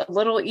to be a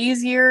little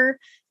easier,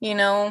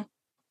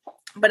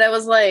 but I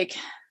was like,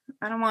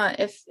 I don't want,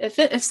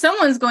 if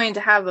someone's going to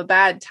have a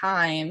bad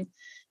time,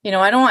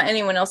 I don't want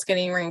anyone else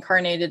getting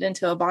reincarnated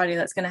into a body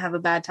that's going to have a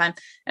bad time.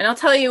 And I'll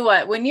tell you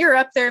what, when you're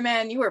up there,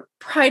 man, you are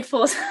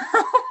prideful as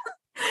hell.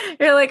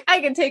 You're like,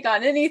 I can take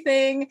on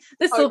anything.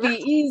 This will be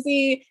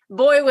easy.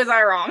 Boy, was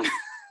I wrong.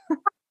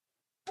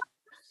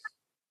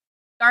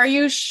 Are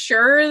you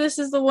sure this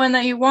is the one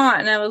that you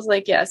want? And I was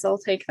like, yes, I'll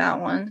take that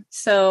one.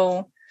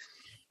 So.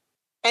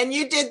 And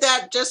you did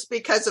that just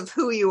because of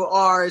who you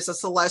are as a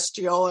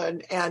celestial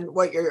and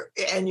what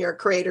your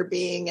creator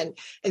being.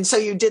 And so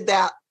you did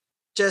that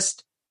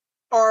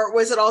or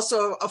was it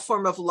also a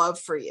form of love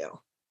for you?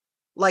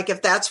 Like,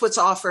 if that's what's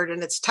offered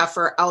and it's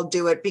tougher, I'll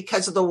do it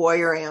because of the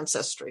warrior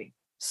ancestry.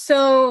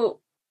 So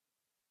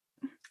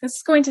this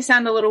is going to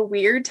sound a little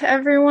weird to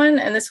everyone,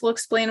 and this will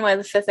explain why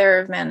the 5th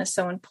era of man is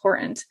so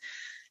important.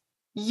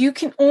 You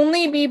can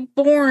only be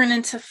born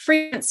into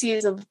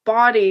frequencies of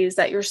bodies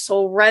that your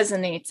soul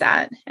resonates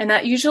at. And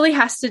that usually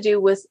has to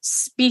do with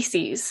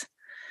species.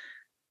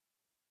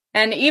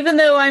 And even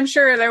though I'm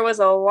sure there was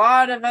a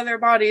lot of other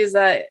bodies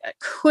that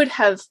could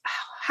have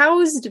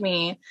housed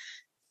me,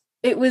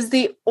 it was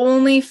the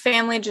only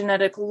family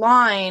genetic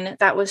line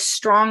that was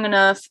strong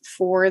enough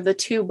for the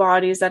 2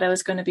 bodies that I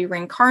was going to be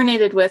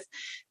reincarnated with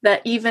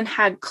that even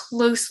had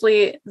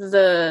closely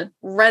the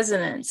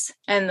resonance.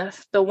 And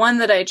the one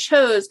that I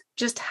chose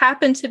just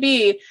happened to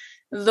be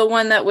the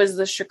one that was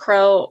the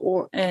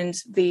Chakrel and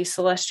the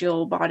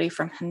celestial body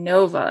from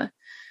Hanova.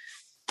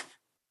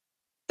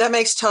 That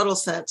makes total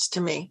sense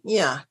to me.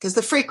 Yeah, because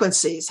the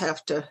frequencies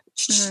have to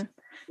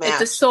match. If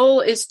the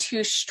soul is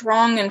too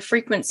strong in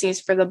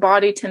frequencies for the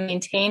body to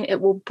maintain,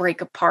 it will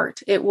break apart.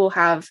 It will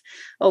have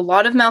a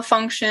lot of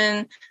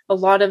malfunction, a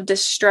lot of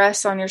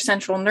distress on your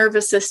central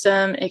nervous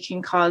system. It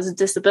can cause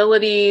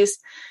disabilities,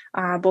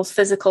 both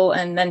physical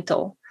and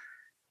mental.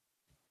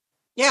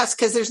 Yes,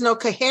 because there's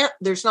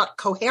not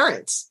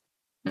coherence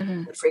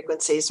in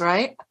frequencies,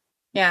 right?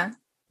 Yeah.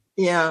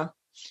 Yeah.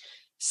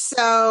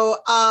 So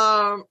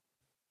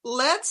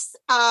let's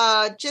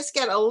just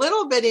get a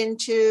little bit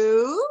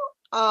into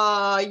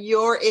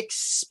your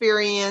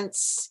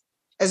experience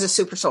as a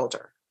super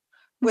soldier.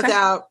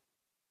 Without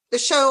the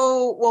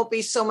show won't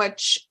be so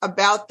much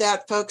about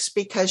that, folks,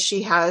 because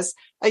she has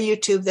a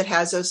YouTube that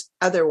has those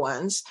other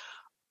ones.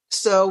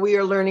 So we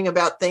are learning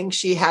about things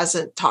she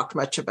hasn't talked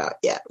much about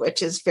yet,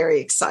 which is very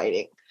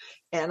exciting.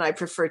 And I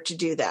prefer to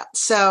do that.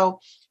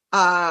 So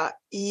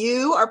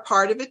you are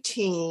part of a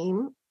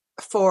team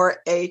for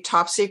a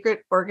top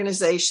secret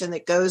organization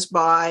that goes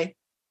by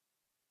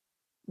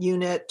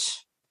Unit.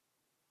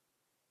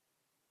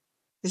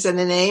 Is it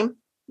a name?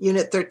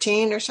 Unit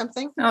 13 or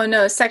something? Oh,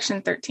 no,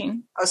 Section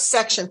 13. Oh,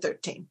 Section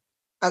 13.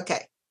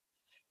 Okay.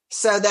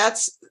 So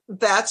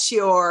that's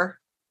your,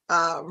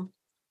 the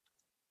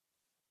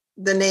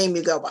name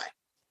you go by.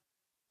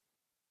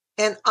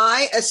 And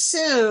I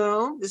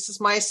assume, this is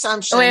my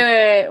assumption.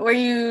 Wait. Were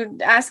you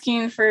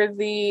asking for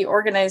the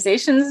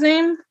organization's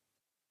name?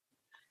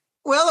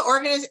 Well,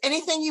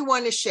 anything you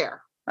want to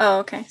share. Oh,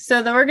 okay.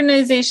 So the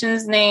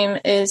organization's name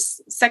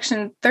is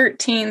Section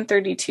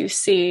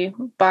 1332C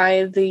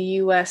by the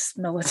U.S.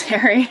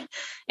 military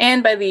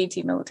and by the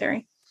ET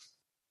military.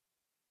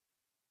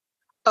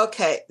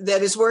 Okay.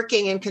 That is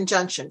working in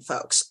conjunction,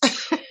 folks.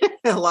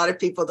 A lot of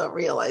people don't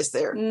realize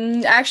they're...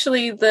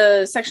 Actually,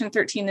 the Section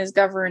 13 is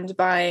governed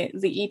by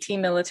the ET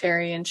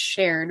military and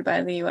shared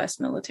by the U.S.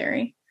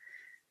 military.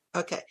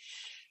 Okay.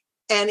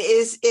 And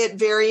is it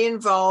very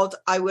involved?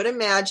 I would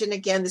imagine,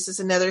 again, this is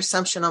another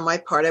assumption on my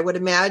part. I would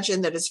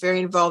imagine that it's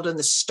very involved in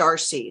the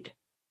starseed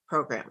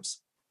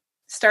programs.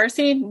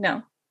 Starseed?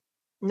 No.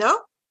 No?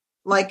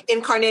 Like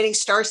incarnating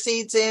star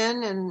seeds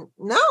in and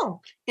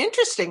no.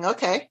 Interesting.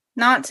 Okay.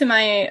 Not to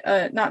my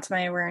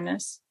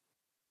awareness.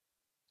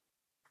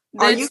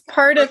 Are It's you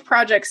part of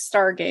Project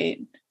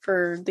Stargate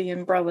for the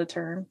umbrella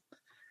term.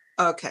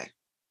 okay?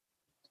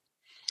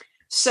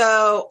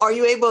 So, are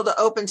you able to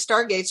open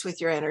stargates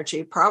with your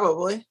energy?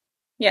 Probably.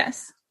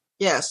 Yes.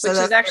 Yes. So which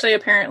is actually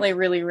apparently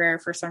really rare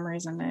for some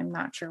reason. I'm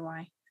not sure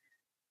why.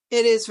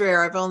 It is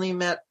rare. I've only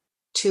met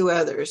 2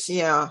 others.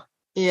 Yeah.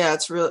 Yeah,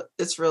 it's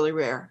really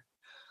rare.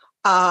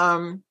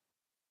 Well,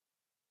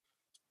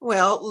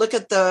 look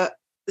at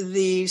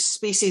the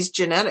species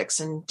genetics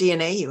and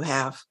DNA you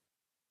have.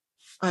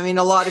 I mean,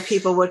 a lot of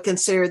people would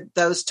consider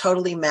those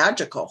totally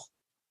magical,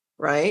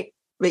 right?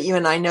 But you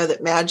and I know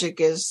that magic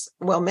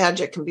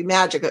can be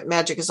magic, but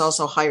magic is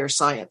also higher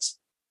science.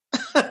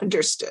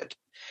 Understood.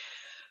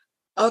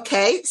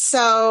 Okay,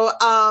 so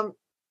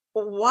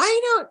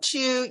why don't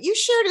you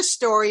shared a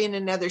story in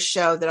another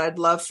show that I'd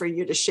love for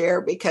you to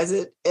share because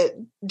it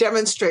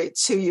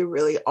demonstrates who you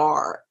really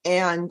are.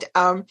 And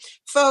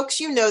folks,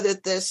 you know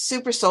that the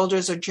super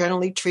soldiers are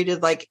generally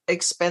treated like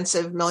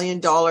expensive $1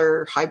 million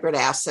hybrid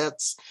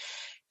assets.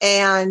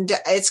 And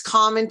it's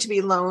common to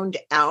be loaned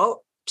out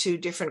to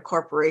different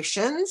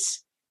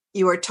corporations.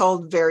 You are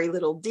told very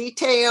little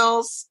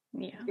details.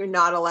 Yeah. You're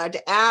not allowed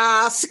to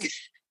ask.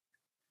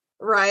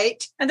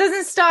 Right? It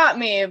doesn't stop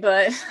me,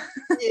 but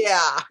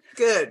yeah,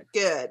 good.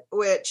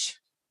 Which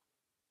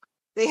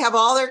they have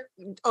all their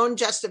own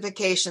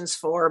justifications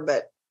for,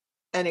 but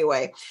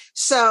anyway.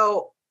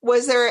 So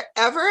was there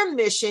ever a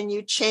mission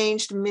you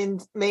changed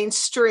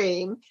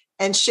mainstream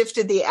and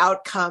shifted the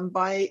outcome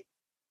by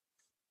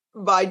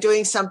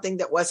doing something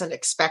that wasn't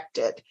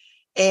expected?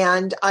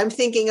 And I'm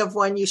thinking of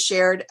one you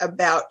shared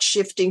about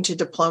shifting to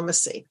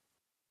diplomacy.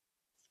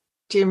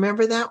 Do you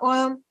remember that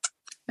one?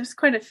 There's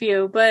quite a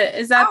few, but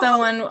is that the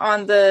one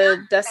on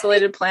the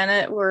desolated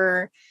planet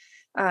where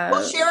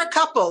well, share a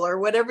couple or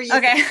whatever you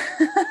okay.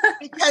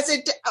 Because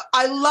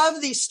I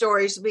love these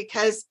stories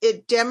because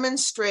it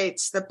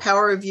demonstrates the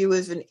power of you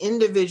as an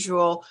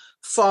individual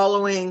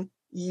following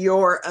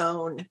your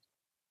own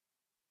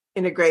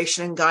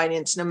integration and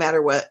guidance, no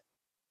matter what.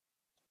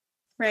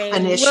 Right.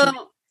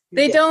 Well,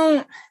 they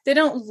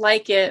don't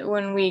like it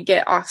when we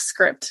get off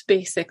script,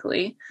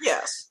 basically.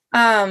 Yes.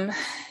 But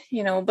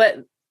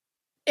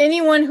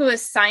anyone who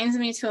assigns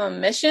me to a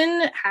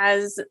mission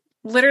has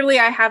literally,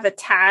 I have a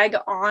tag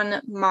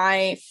on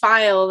my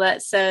file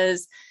that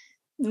says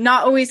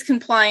not always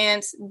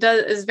compliant,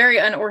 is very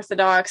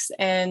unorthodox,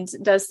 and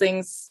does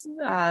things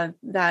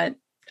that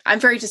I'm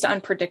very just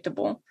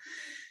unpredictable.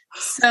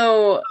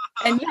 So,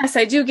 and yes,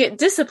 I do get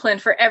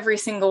disciplined for every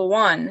single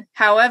one.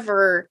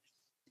 However,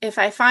 if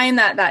I find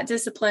that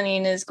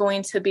disciplining is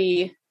going to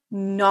be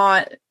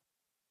not,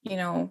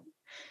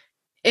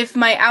 if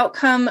my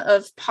outcome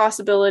of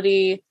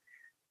possibility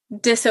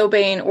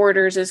disobeying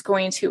orders is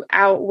going to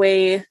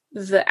outweigh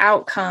the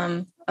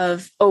outcome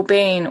of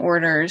obeying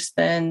orders,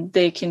 then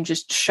they can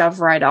just shove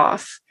right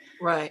off.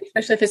 Right.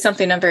 Especially if it's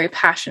something I'm very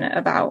passionate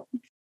about.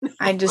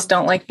 I just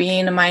don't like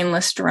being a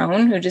mindless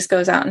drone who just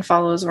goes out and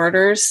follows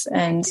orders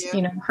and,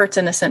 hurts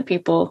innocent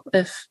people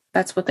if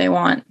that's what they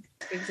want.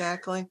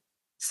 Exactly.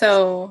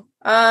 So,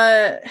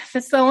 if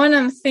it's the one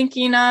I'm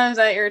thinking of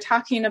that you're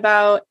talking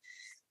about,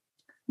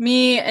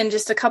 me and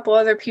just a couple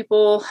other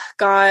people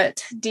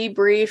got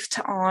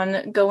debriefed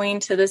on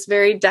going to this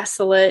very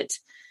desolate,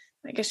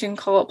 I guess you can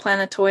call it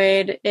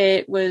planetoid.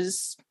 It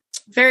was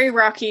very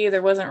rocky.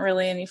 There wasn't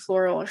really any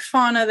flora or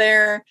fauna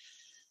there.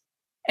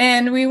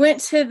 And we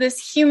went to this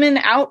human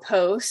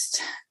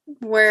outpost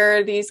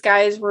where these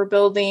guys were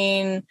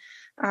building.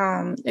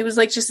 It was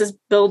like just this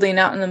building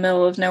out in the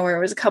middle of nowhere.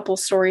 It was a couple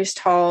stories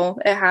tall.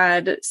 It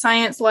had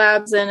science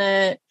labs in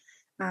it,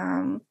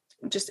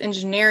 just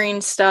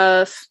engineering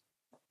stuff.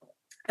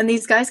 And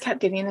these guys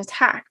kept getting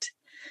attacked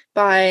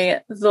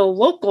by the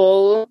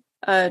local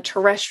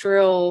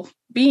terrestrial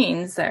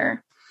beings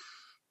there.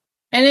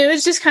 And it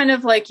was just kind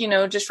of like,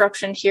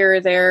 disruption here or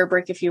there,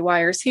 break a few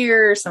wires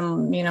here,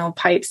 some,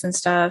 pipes and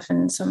stuff,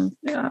 and some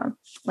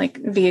like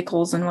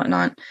vehicles and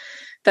whatnot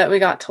that we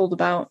got told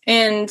about.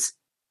 And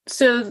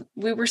so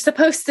we were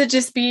supposed to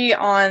just be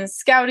on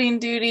scouting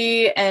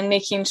duty and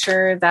making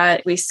sure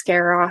that we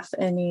scare off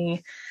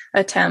any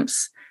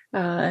attempts.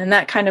 And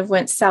that kind of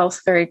went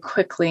south very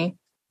quickly.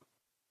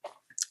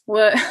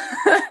 What?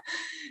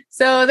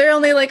 So they're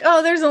only like,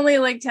 there's only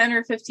like 10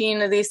 or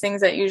 15 of these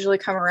things that usually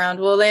come around.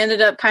 Well, they ended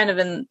up kind of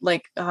in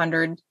like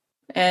 100.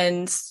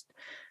 And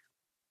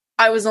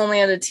I was only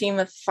on a team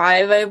of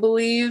 5, I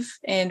believe.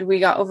 And we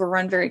got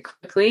overrun very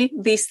quickly.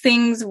 These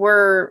things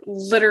were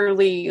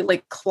literally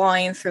like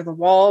clawing through the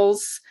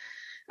walls,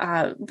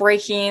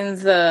 breaking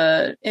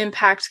the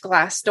impact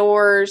glass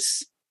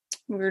doors.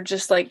 We were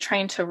just like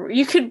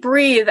you could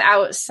breathe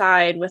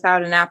outside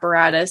without an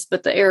apparatus,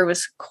 but the air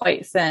was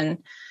quite thin.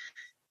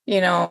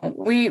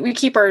 We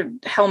keep our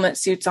helmet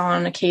suits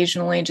on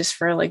occasionally just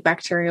for like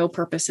bacterial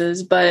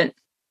purposes, but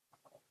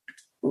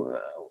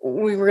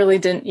we really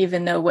didn't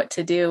even know what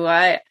to do.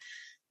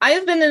 I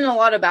have been in a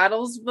lot of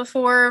battles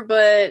before,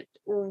 but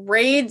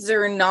raids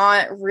are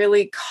not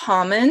really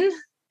common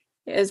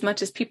as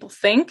much as people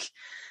think,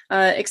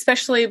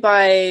 especially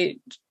by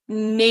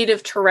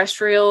native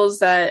terrestrials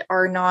that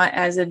are not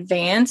as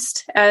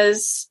advanced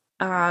as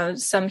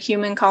some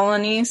human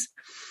colonies.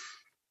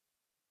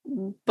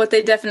 But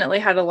they definitely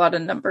had a lot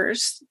of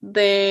numbers.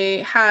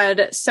 They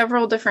had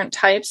several different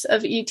types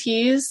of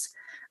ETs.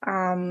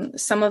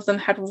 Some of them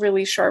had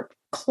really sharp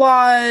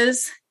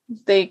claws.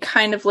 They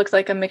kind of looked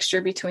like a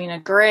mixture between a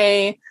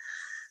gray,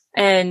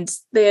 and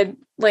they had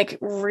like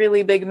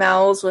really big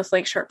mouths with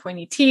like sharp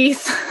pointy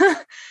teeth.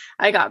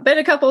 I got bit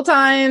a couple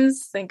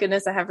times. Thank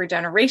goodness I have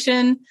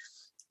regeneration,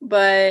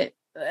 but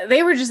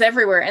they were just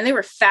everywhere and they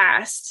were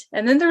fast.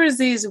 And then there was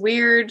these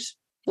weird,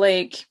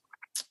 like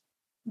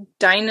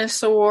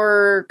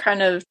dinosaur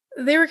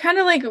they were kind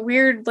of like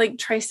weird, like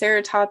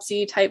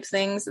triceratopsy type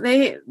things.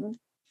 They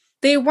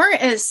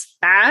weren't as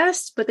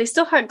fast, but they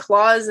still had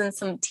claws and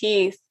some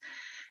teeth,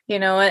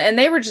 and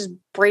they were just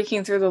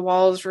breaking through the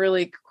walls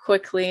really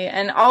quickly.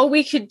 And all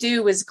we could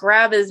do was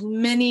grab as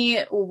many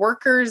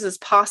workers as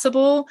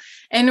possible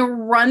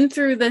and run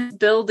through the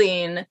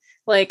building,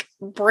 like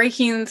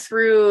breaking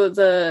through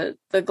the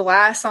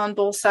glass on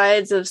both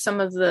sides of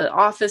some of the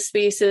office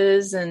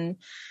spaces and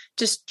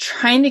just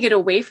trying to get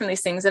away from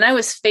these things. And I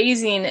was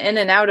phasing in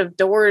and out of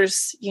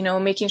doors,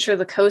 making sure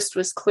the coast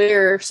was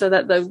clear so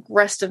that the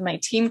rest of my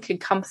team could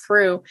come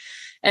through.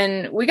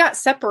 And we got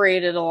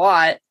separated a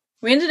lot.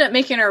 We ended up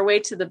making our way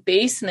to the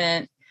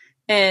basement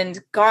and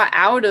got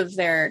out of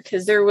there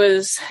because there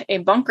was a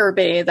bunker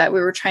bay that we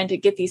were trying to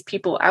get these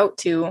people out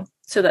to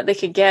so that they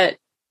could get,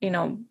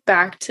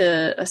 back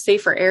to a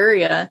safer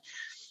area.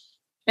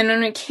 And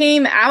when we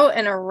came out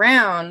and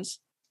around,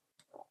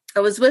 I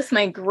was with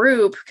my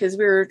group because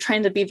we were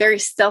trying to be very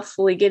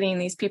stealthily getting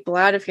these people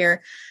out of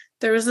here.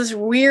 There was this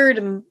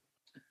weird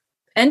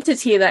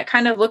entity that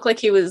kind of looked like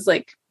he was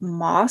like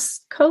moss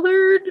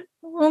colored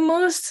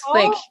almost. Oh,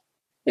 like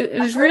it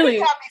was really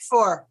that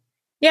before.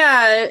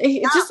 Yeah,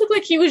 it just looked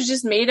like he was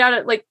just made out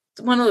of like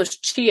one of those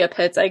chia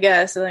pits, I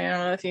guess. I don't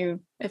know if you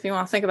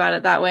want to think about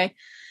it that way.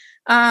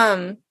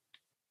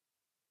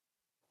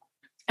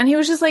 And he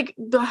was just like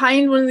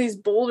behind one of these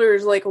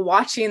boulders, like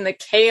watching the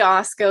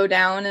chaos go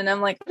down. And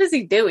I'm like, what is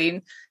he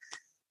doing?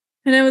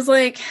 And I was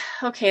like,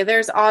 okay,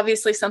 there's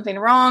obviously something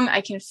wrong. I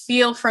can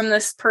feel from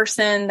this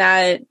person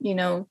that,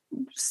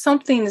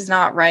 something's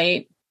not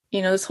right.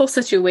 This whole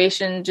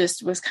situation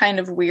just was kind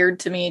of weird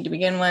to me to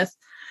begin with.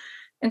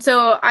 And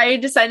so I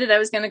decided I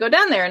was going to go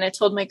down there, and I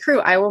told my crew,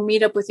 I will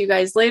meet up with you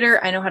guys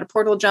later. I know how to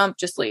portal jump,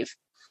 just leave.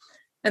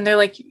 And they're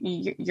like,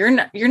 you're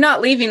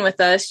not leaving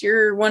with us.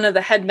 You're one of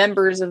the head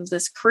members of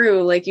this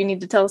crew. Like, you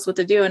need to tell us what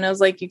to do. And I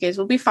was like, you guys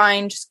will be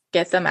fine. Just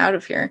get them out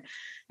of here.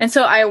 And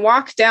so I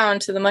walked down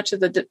to the much of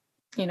the,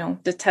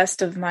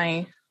 detest of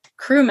my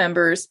crew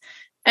members.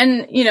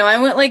 And, I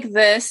went like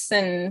this,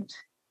 and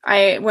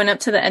I went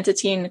up to the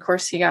entity, and of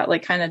course he got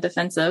like kind of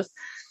defensive.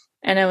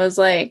 And I was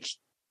like,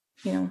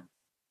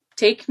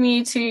 take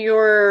me to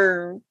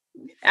your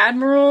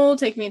admiral,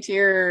 take me to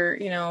your,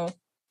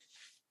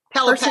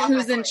 person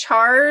who's in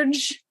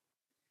charge.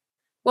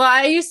 Well,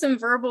 I use some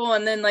verbal,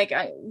 and then like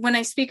when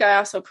I speak, I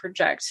also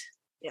project.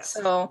 Yes.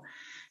 So,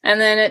 and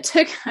then it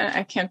took,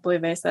 I can't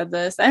believe I said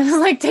this. I was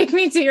like, take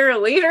me to your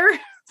leader.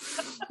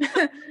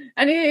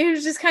 And he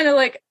was just kind of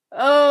like,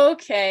 oh,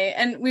 okay.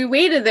 And we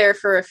waited there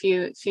for a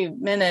few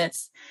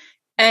minutes,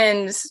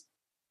 and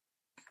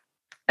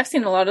I've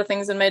seen a lot of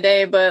things in my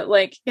day, but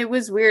like it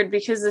was weird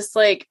because this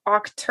like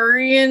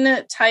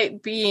Octurian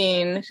type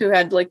being who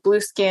had like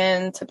blue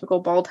skin, typical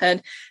bald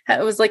head,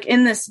 was like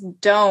in this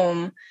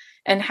dome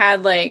and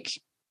had like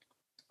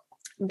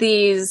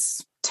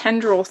these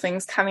tendril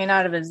things coming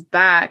out of his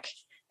back.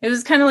 It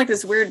was kind of like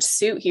this weird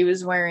suit he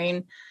was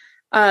wearing.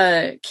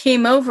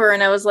 Came over,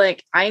 and I was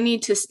like, I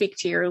need to speak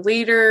to your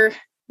leader.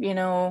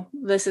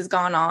 This has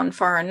gone on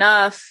far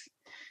enough.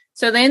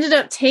 So they ended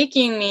up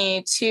taking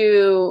me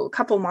to a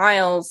couple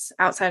miles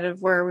outside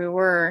of where we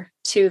were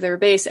to their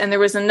base. And there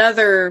was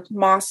another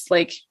moss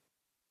like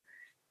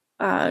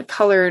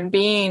colored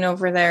being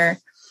over there.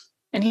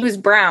 And he was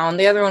brown.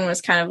 The other one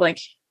was kind of like,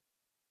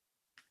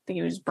 I think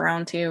he was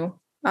brown too.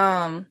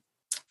 And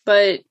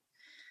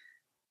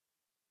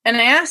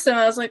I asked them,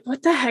 I was like,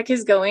 what the heck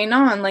is going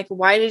on? Like,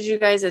 why did you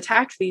guys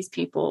attack these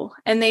people?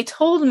 And they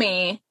told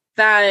me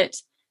that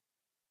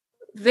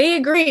they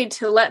agreed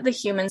to let the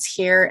humans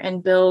here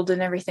and build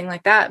and everything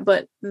like that,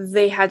 but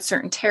they had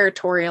certain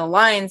territorial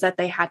lines that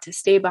they had to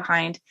stay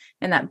behind,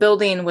 and that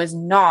building was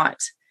not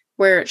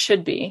where it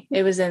should be.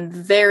 It was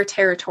in their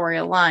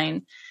territorial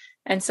line.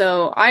 And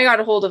so I got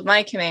a hold of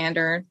my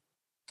commander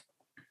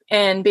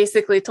and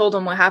basically told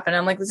him what happened.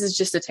 I'm like, this is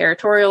just a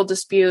territorial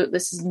dispute.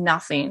 This is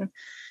nothing,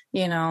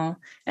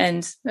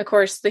 and of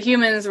course the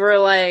humans were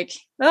like,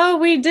 oh,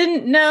 we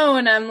didn't know.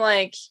 And I'm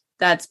like,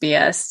 that's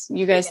BS.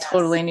 You guys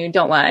totally knew.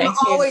 Don't lie. You're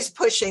always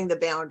pushing the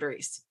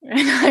boundaries.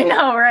 I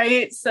know,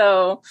 right?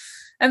 So,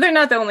 and they're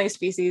not the only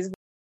species.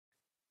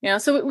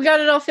 So we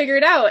got it all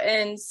figured out.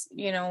 And,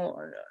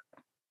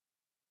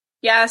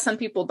 yeah, some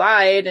people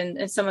died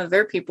and some of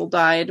their people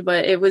died,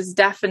 but it was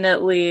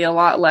definitely a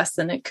lot less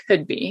than it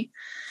could be,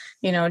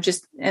 and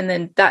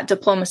then that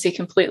diplomacy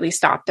completely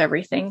stopped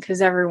everything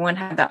because everyone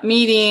had that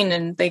meeting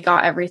and they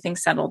got everything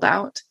settled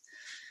out.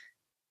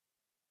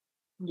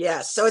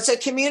 Yes. So it's a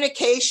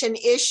communication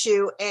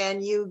issue.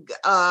 And you,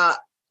 how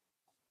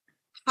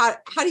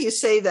do you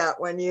say that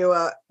when you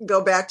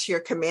go back to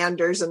your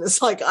commanders and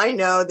it's like, I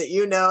know that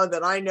you know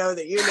that I know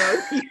that you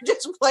know you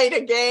just played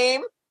a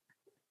game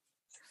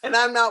and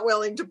I'm not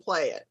willing to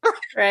play it.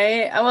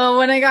 Right. Well,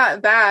 when I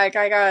got back,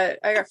 I got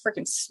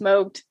freaking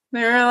smoked.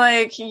 They were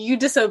like, you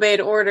disobeyed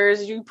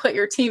orders. You put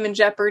your team in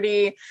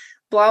jeopardy,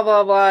 blah,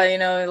 blah, blah.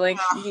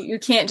 You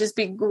can't just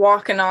be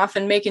walking off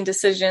and making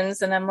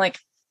decisions. And I'm like,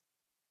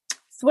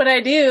 what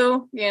I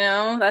do,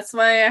 that's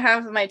why I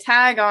have my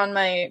tag on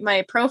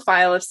my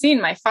profile. I've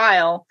seen my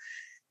file,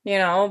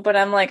 but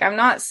I'm like, I'm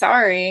not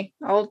sorry.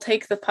 I'll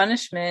take the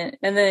punishment.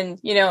 And then,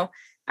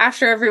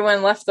 after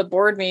everyone left the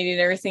board meeting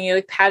and everything,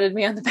 he patted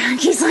me on the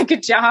back. He's like,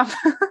 good job.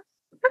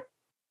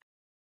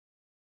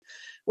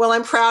 Well,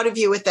 I'm proud of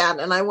you with that.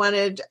 And I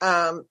wanted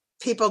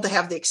people to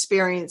have the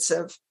experience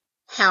of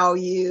how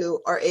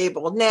you are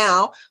able.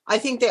 Now, I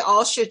think they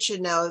all should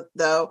know,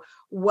 though,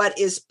 what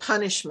is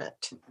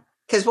punishment.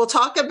 Because we'll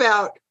talk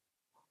about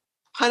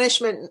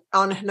punishment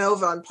on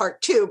Hanova in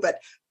part 2, but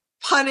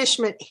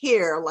punishment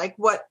here, like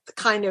what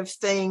kind of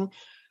thing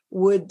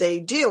would they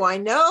do? I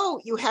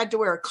know you had to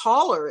wear a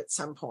collar at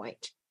some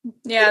point.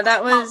 Yeah,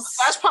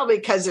 that's probably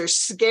because they're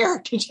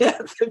scared to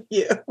death of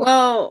you.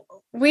 Well,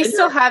 we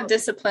still have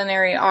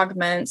disciplinary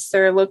augments.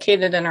 They're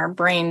located in our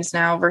brains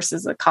now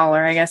versus a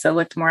collar. I guess it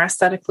looked more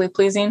aesthetically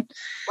pleasing.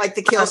 Like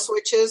the kill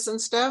switches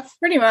and stuff?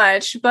 Pretty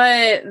much,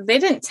 but they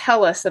didn't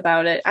tell us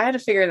about it. I had to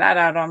figure that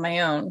out on my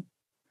own.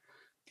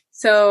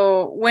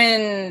 So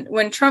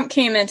when Trump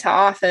came into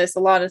office, a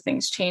lot of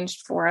things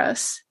changed for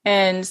us.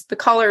 And the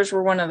collars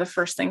were one of the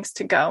first things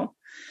to go.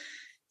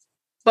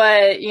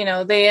 But,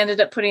 they ended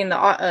up putting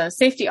the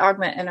safety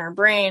augment in our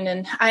brain.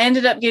 And I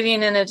ended up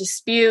getting in a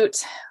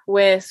dispute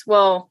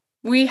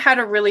we had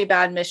a really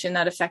bad mission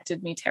that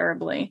affected me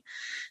terribly.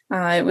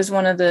 It was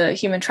one of the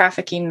human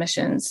trafficking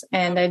missions.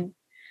 And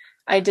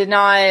I did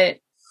not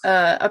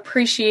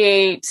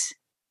appreciate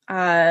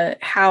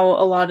how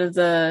a lot of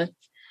the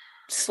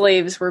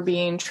slaves were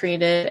being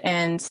treated.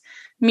 And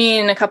me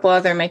and a couple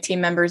other my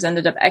team members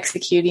ended up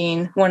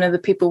executing one of the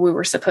people we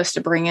were supposed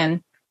to bring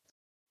in.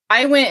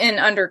 I went in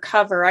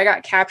undercover. I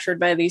got captured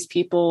by these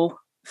people,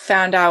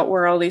 found out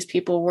where all these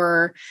people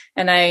were,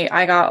 and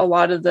I got a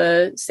lot of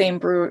the same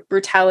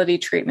brutality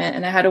treatment,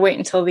 and I had to wait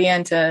until the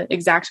end to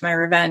exact my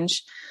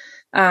revenge.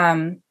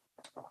 But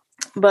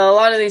a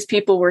lot of these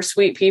people were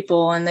sweet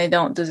people, and they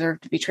don't deserve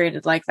to be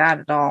treated like that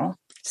at all.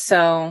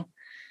 So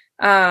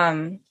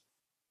I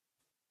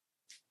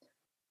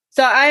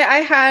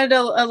had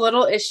a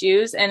little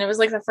issues, and it was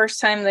like the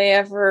first time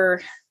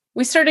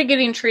we started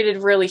getting treated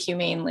really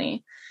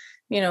humanely.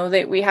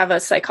 We have a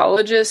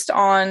psychologist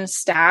on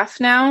staff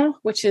now,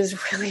 which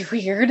is really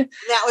weird.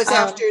 That was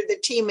after the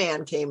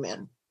T-Man came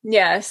in.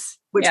 Yes.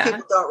 Which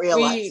people don't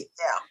realize.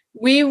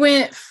 We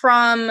went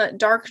from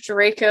Dark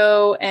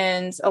Draco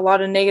and a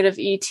lot of negative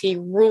ET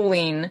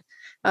ruling,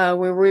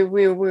 where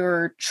we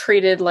were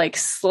treated like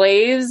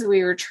slaves.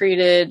 We were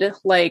treated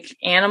like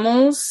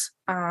animals.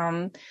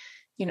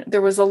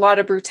 There was a lot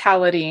of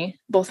brutality,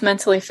 both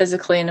mentally,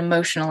 physically, and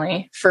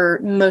emotionally for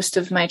most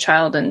of my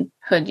childhood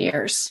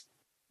years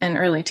and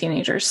early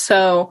teenagers.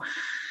 So,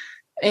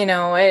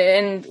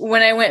 and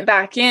when I went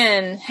back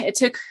in, it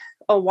took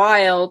a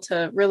while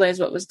to realize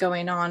what was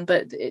going on.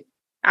 But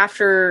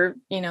after,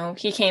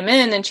 he came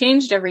in and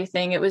changed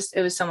everything, it was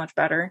so much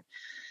better.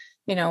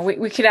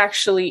 We could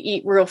actually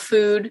eat real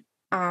food.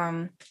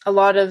 A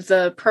lot of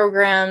the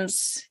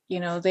programs,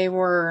 they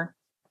were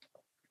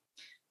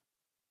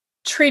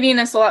treating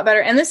us a lot better.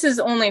 And this is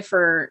only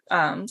for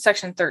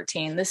Section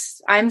 13.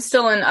 I'm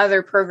still in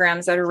other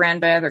programs that are ran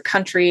by other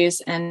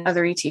countries and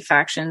other ET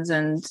factions,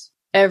 and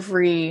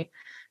every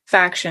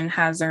faction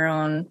has their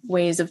own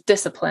ways of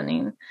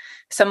disciplining.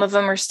 Some of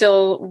them are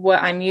still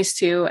what I'm used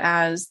to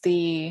as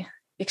the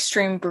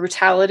extreme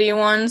brutality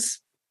ones.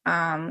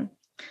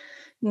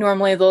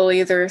 Normally they'll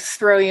either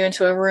throw you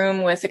into a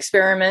room with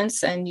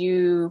experiments and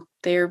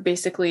they're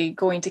basically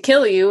going to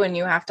kill you and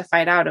you have to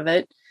fight out of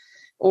it.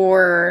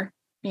 Or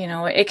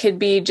it could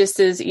be just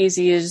as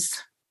easy as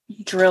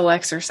drill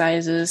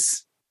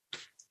exercises,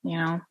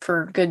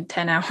 for a good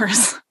 10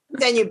 hours.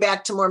 Then you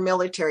back to more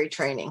military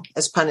training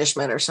as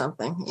punishment or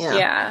something.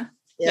 Yeah.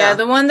 Yeah.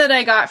 The one that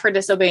I got for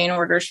disobeying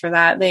orders for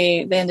that,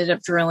 they ended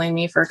up drilling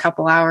me for a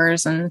couple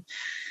hours, and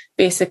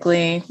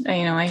basically,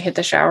 I hit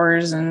the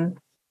showers and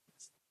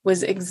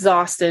was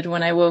exhausted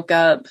when I woke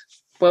up.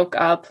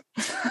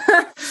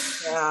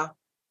 Yeah.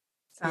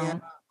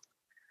 So.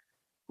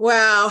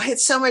 Wow,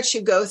 it's so much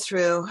you go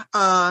through,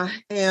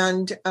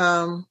 and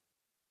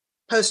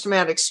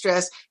post-traumatic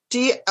stress.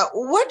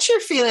 What's your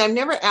feeling? I've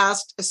never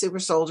asked a super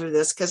soldier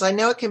this because I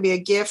know it can be a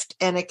gift,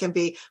 and it can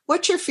be.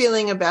 What's your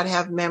feeling about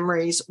have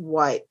memories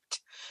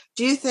wiped?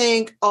 Do you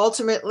think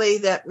ultimately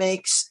that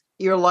makes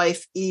your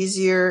life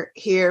easier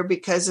here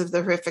because of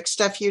the horrific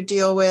stuff you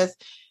deal with?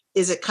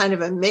 Is it kind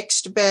of a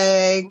mixed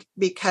bag?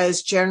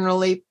 Because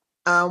generally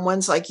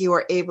ones like you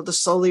are able to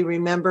slowly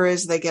remember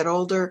as they get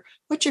older.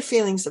 What's your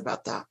feelings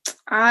about that?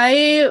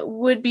 I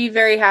would be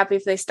very happy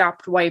if they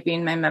stopped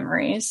wiping my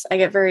memories. I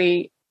get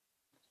very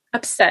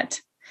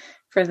upset,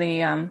 for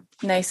the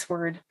nice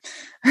word,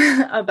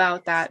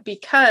 about that,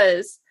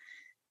 because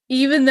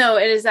even though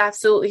it is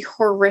absolutely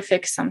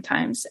horrific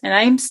sometimes, and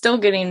I'm still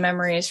getting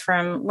memories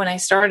from when I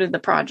started the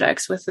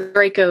projects with the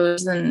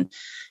Dracos and,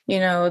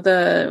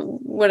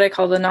 what I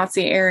call the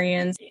Nazi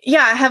Aryans.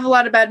 Yeah, I have a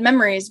lot of bad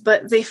memories,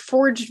 but they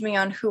forged me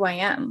on who I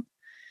am.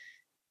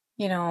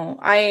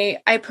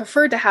 I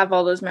prefer to have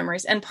all those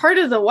memories. And part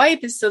of the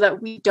wipe is so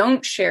that we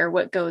don't share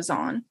what goes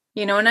on,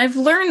 and I've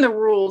learned the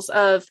rules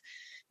of,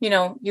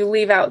 you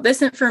leave out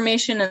this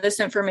information and this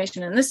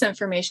information and this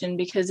information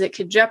because it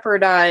could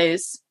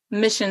jeopardize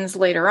missions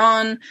later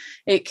on.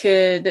 It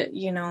could,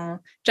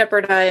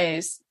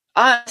 jeopardize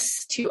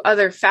us to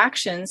other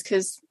factions,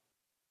 because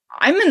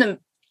I'm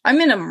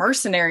in a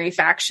mercenary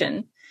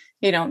faction,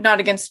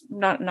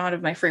 not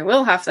of my free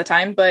will half the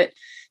time, but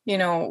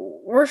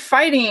we're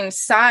fighting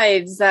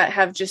sides that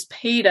have just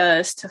paid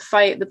us to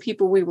fight the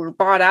people we were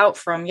bought out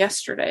from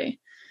yesterday.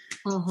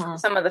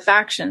 Some of the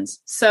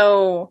factions.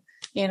 So,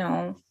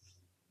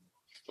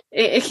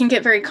 it can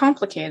get very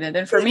complicated.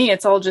 And for me,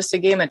 it's all just a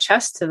game of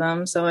chess to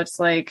them. So it's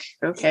like,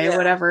 okay,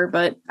 whatever.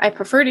 But I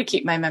prefer to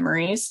keep my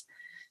memories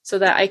so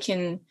that I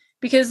can,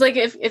 because like,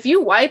 if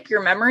you wipe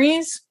your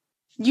memories,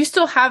 you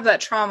still have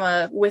that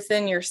trauma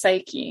within your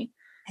psyche.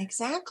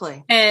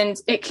 Exactly. And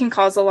it can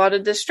cause a lot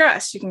of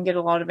distress. You can get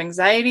a lot of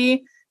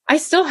anxiety. I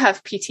still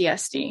have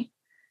PTSD.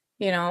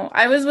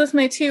 I was with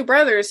my two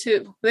brothers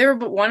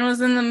one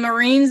was in the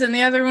Marines and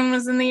the other one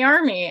was in the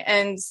Army.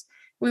 And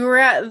we were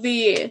at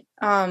the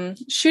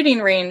shooting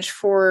range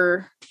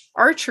for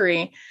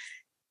archery,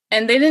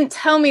 and they didn't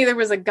tell me there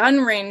was a gun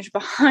range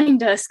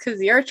behind us because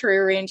the archery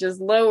range is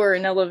lower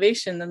in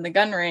elevation than the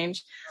gun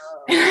range.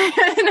 And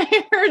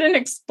I heard an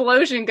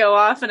explosion go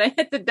off, and I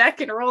hit the deck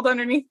and rolled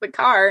underneath the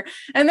car.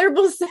 And they're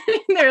both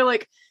sitting there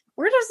like,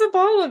 where does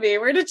Apollymi?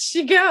 Where did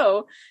she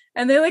go?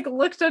 And they like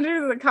looked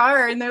under the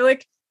car, and they're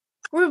like,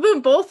 we've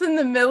been both in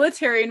the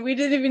military and we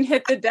didn't even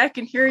hit the deck.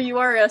 And here you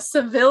are, a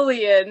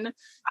civilian,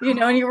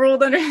 and you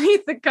rolled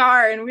underneath the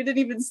car and we didn't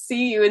even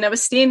see you. And I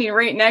was standing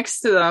right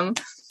next to them.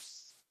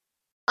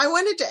 I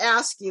wanted to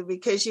ask you,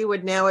 because you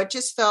would know, it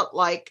just felt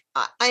like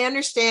I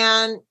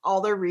understand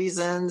all the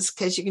reasons,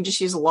 because you can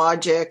just use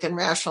logic and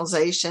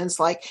rationalizations.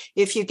 Like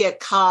if you get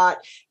caught,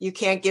 you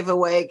can't give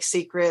away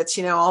secrets,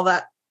 all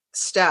that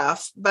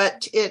stuff.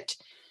 But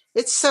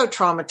it's so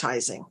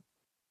traumatizing.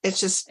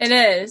 It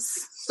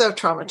is so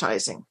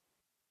traumatizing.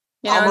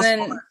 And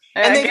then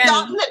and they've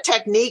gotten the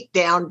technique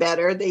down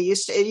better. It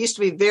used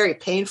to be very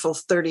painful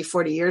 30,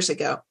 40 years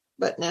ago,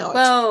 but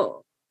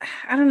now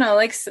I don't know,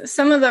 like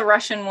some of the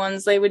Russian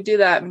ones, they would do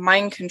that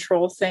mind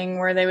control thing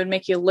where they would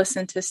make you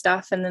listen to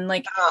stuff, and then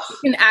you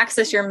can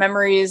access your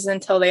memories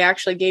until they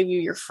actually gave you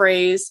your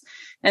phrase,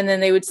 and then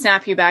they would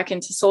snap you back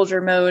into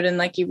soldier mode,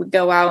 and you would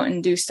go out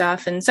and do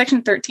stuff. And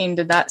Section 13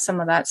 did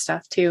some of that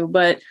stuff too,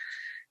 but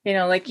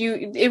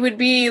it would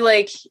be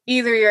like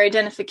either your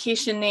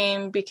identification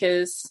name,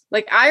 because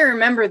I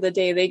remember the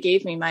day they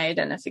gave me my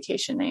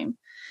identification name.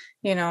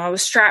 I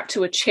was strapped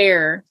to a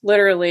chair,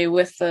 literally,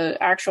 with the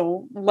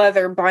actual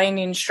leather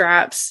binding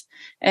straps.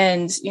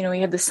 And, we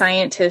had the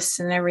scientists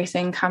and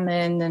everything come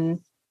in, and,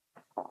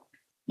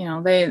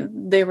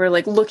 they were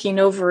looking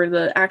over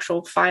the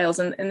actual files,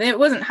 and it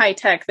wasn't high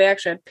tech. They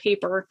actually had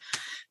paper,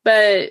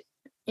 but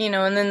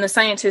and then the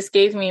scientist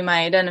gave me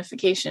my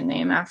identification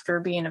name after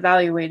being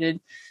evaluated.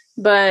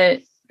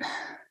 And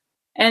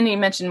he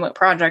mentioned what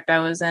project I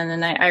was in,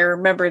 and I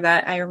remember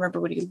that. I remember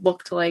what he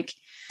looked like.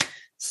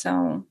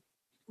 So,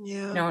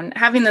 and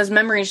having those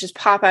memories just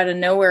pop out of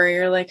nowhere,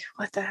 you're like,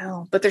 what the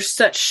hell? But there's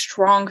such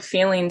strong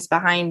feelings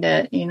behind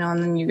it, and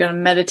then you got to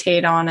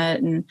meditate on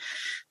it, and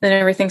then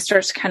everything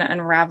starts to kind of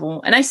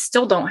unravel. And I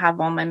still don't have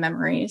all my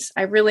memories.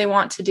 I really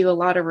want to do a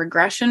lot of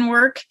regression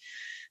work.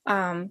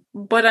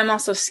 But I'm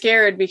also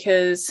scared,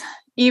 because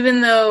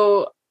even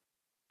though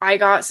I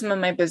got some of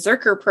my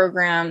berserker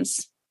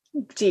programs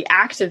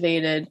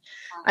deactivated,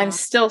 I'm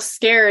still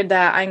scared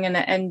that I'm going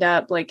to end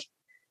up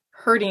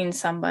hurting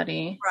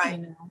somebody. Right.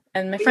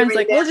 And my friend's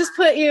like, we'll just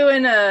put you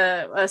in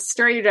a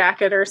stray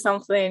jacket or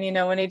something,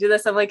 when you do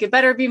this. I'm like, it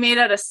better be made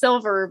out of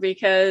silver,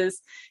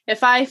 because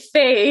if I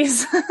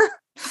phase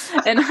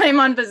and I'm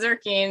on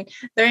berserking,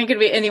 there ain't going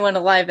to be anyone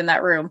alive in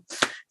that room.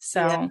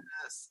 So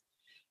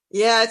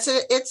yeah,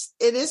 it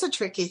is a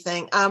tricky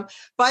thing.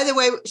 By the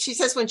way, she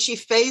says when she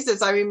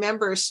phases, I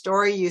remember a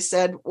story you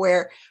said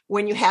where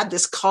when you had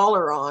this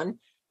collar on,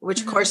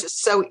 which of course is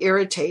so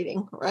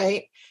irritating,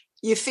 right?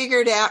 You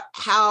figured out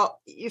how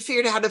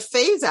to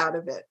phase out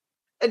of it.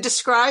 And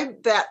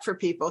describe that for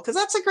people, because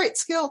that's a great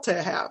skill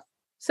to have.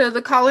 So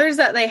the collars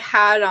that they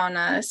had on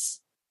us,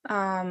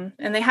 and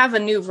they have a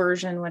new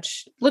version,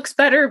 which looks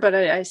better, but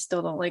I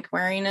still don't like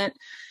wearing it.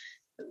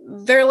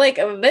 they're like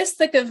this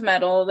thick of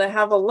metal that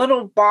have a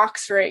little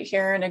box right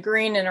here and a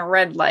green and a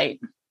red light.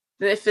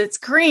 If it's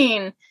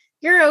green,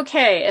 you're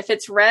okay. If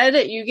it's red,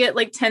 you get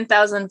like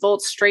 10,000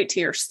 volts straight to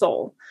your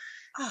soul.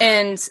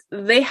 And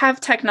they have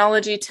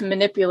technology to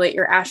manipulate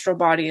your astral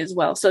body as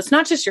well. So it's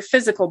not just your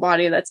physical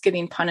body that's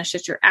getting punished,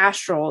 it's your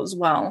astral as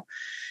well.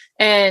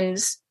 And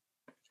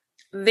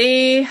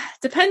they,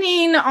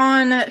 depending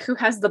on who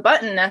has the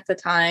button at the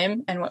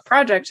time and what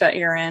project that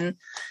you're in,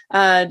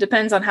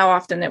 depends on how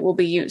often it will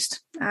be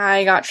used.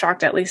 I got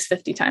shocked at least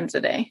 50 times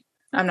a day.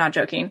 I'm not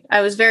joking.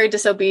 I was very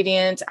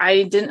disobedient.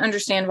 I didn't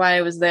understand why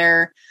I was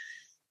there.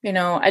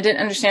 I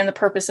didn't understand the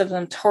purpose of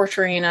them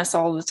torturing us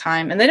all the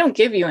time. And they don't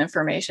give you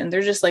information.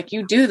 They're just like,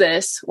 you do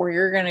this or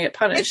you're going to get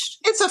punished.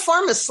 It's a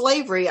form of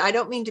slavery. I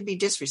don't mean to be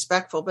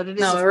disrespectful, but it is.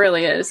 No, it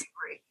really is.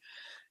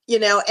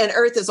 And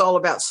Earth is all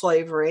about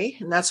slavery,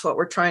 and that's what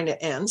we're trying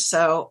to end.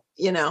 So,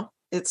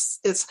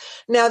 it's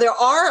now there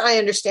are, I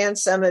understand,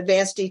 some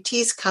advanced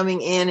ETs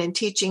coming in and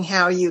teaching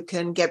how you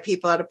can get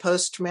people out of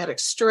post-traumatic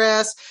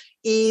stress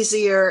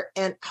easier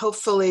and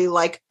hopefully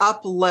like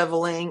up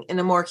leveling in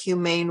a more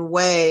humane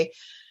way,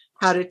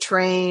 how to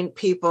train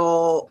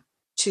people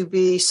to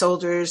be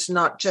soldiers,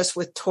 not just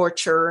with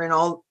torture and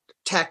all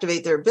to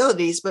activate their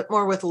abilities, but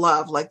more with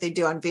love, like they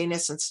do on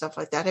Venus and stuff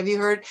like that.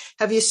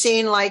 Have you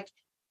seen like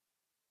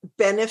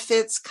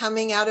benefits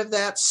coming out of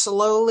that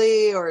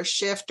slowly, or a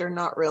shift, or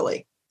not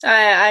really?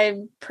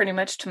 I'm pretty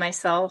much to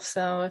myself.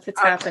 So if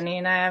it's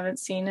happening, I haven't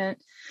seen it.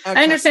 Okay.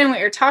 I understand what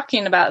you're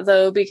talking about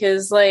though,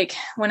 because like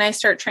when I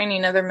start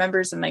training other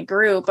members of my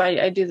group,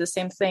 I do the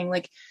same thing.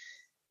 Like,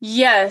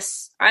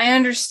 yes, I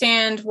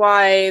understand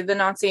why the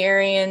Nazi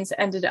Aryans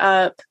ended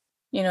up,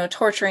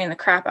 torturing the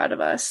crap out of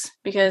us,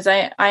 because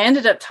I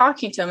ended up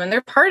talking to them, and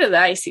they're part of the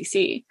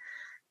ICC,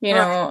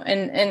 right.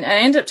 and I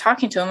ended up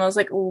talking to him. I was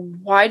like, well,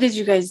 why did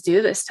you guys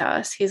do this to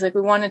us? He's like,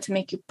 we wanted to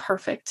make you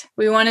perfect.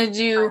 We wanted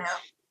you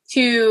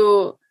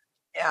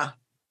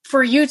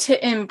for you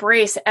to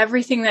embrace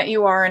everything that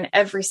you are in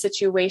every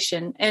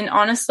situation. And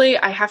honestly,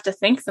 I have to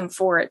thank them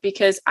for it,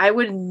 because I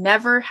would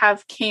never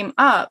have came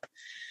up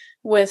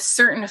with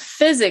certain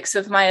physics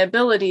of my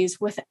abilities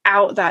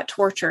without that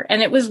torture.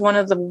 And it was one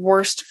of the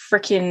worst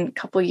freaking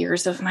couple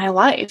years of my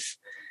life.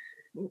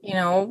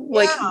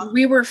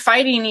 We were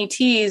fighting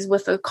ETs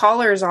with the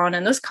collars on,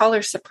 and those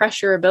collars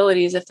suppress your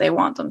abilities if they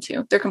want them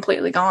to. They're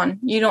completely gone.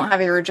 You don't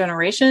have a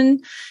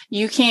regeneration.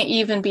 You can't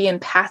even be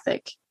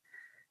empathic.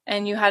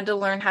 And you had to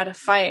learn how to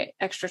fight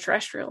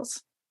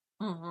extraterrestrials.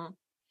 Mm-hmm.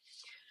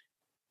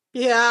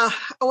 Yeah,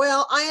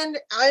 well, I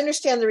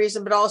understand the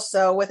reason, but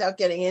also, without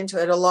getting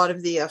into it, a lot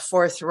of the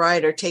Fourth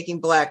Reich are taking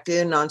Black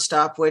Goo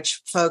nonstop,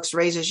 which, folks,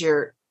 raises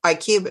your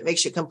IQ, but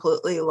makes you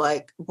completely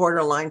like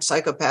borderline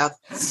psychopathic.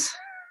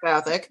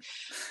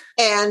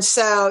 And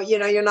so, you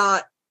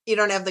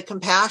don't have the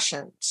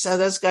compassion. So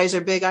those guys are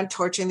big on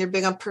torturing. They're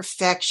big on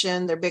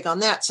perfection. They're big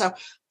on that. So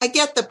I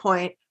get the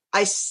point.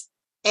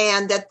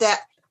 And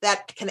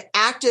that can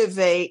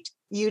activate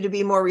you to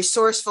be more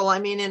resourceful. I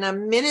mean, in a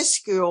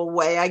minuscule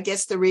way, I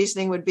guess the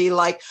reasoning would be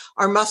like,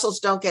 our muscles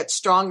don't get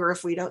stronger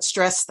if we don't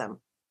stress them,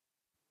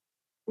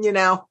 in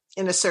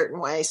a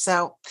certain way.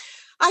 So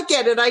I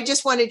get it. I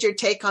just wanted your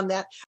take on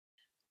that.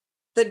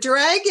 The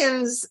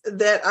dragons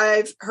that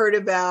I've heard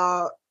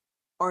about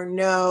or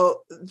know,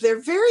 they're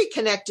very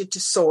connected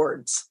to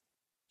swords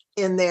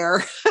in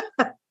their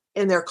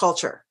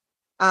culture.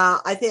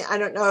 I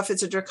don't know if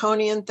it's a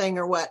draconian thing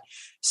or what.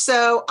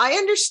 So I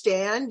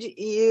understand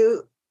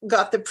you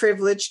got the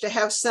privilege to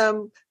have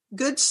some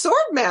good sword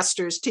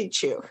masters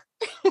teach you.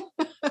 Do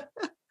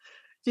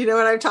you know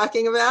what I'm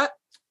talking about?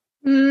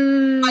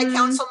 My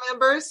council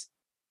members.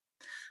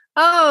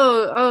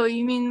 Oh,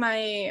 you mean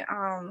my,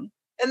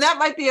 and that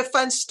might be a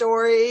fun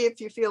story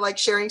if you feel like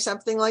sharing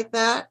something like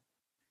that.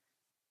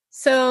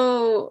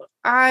 So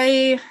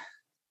I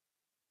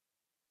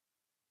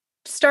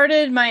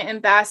started my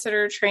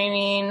ambassador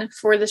training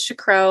for the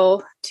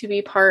Shakro to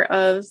be part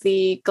of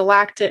the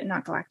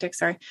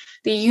the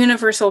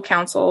Universal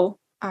Council,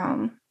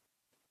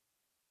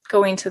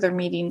 going to their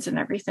meetings and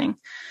everything.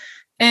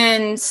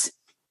 And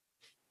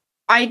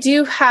I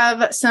do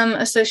have some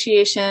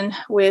association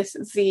with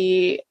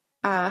the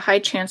High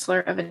Chancellor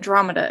of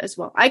Andromeda as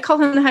well. I call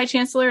him the High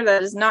Chancellor.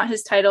 That is not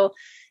his title.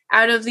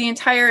 Out of the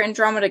entire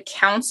Andromeda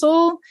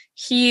Council,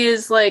 he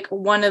is like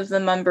one of the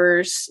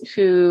members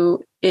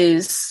who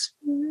is,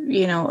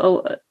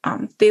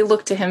 they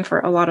look to him for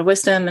a lot of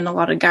wisdom and a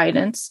lot of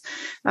guidance.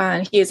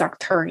 And he is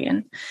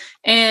Arcturian.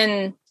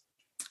 And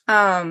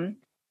one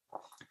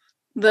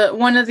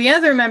of the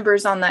other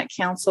members on that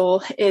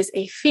council is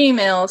a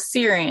female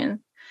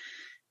Syrian.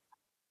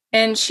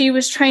 And she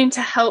was trying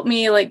to help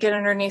me get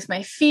underneath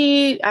my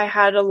feet. I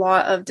had a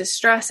lot of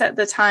distress at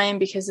the time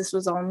because this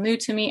was all new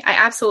to me. I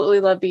absolutely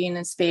love being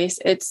in space.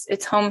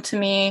 It's home to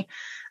me.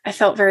 I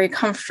felt very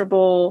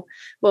comfortable.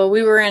 Well,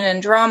 we were in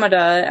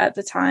Andromeda at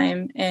the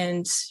time,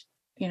 and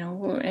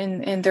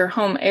in their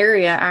home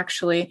area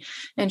actually.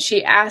 And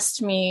she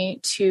asked me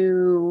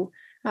to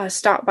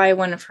stop by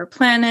one of her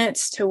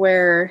planets to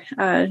where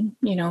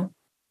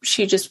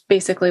she just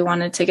basically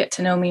wanted to get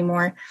to know me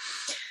more.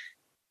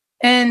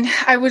 And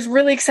I was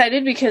really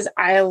excited because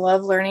I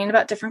love learning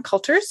about different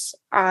cultures.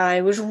 I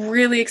was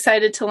really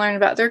excited to learn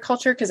about their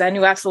culture because I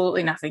knew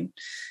absolutely nothing,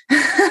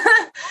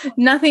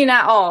 nothing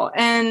at all.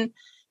 And,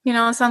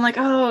 so I'm like,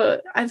 oh,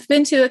 I've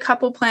been to a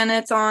couple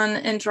planets on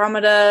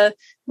Andromeda,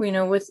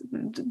 with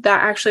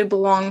that actually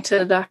belong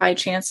to the High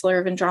Chancellor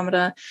of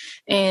Andromeda,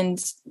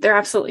 and they're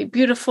absolutely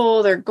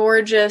beautiful. They're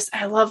gorgeous.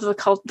 I love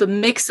the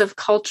mix of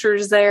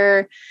cultures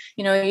there.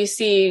 You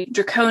see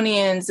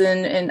Draconians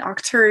and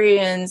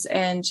Octurians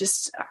and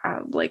just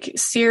like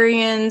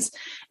Syrians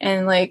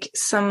and like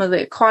some of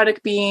the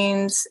aquatic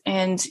beings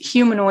and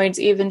humanoids,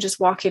 even just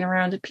walking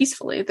around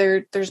peacefully.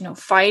 There's no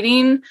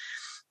fighting.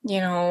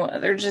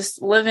 They're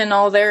just living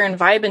all there and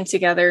vibing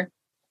together.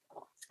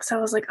 So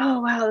I was like,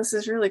 oh, wow, this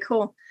is really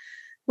cool.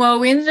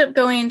 Well, we ended up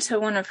going to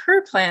one of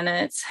her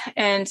planets,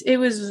 and it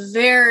was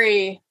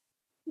very,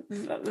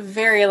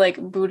 very like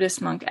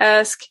Buddhist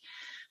monk-esque.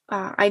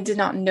 I did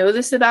not know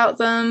this about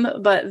them,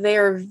 but they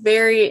are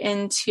very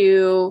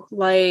into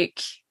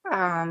like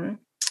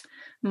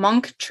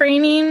monk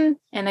training,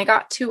 and I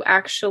got to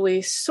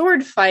actually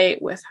sword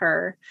fight with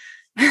her.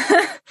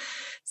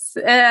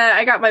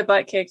 I got my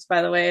butt kicked,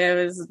 by the way.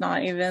 It was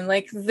not even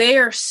like, they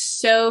are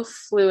so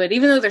fluid,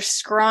 even though they're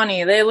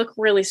scrawny. They look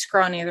really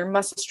scrawny. Their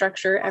muscle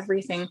structure,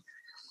 everything.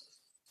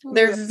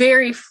 They're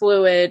very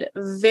fluid,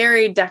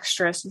 very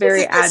dexterous,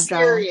 very agile.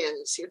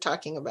 Syrians you're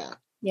talking about.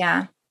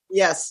 Yeah.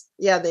 Yes.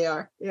 Yeah, they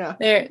are. Yeah.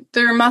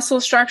 Their muscle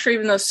structure,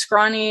 even though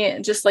scrawny,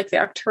 just like the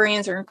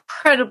Arcturians, are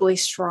incredibly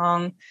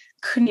strong.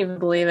 Couldn't even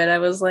believe it. I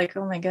was like,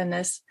 oh my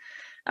goodness.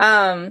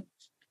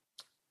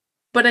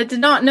 But I did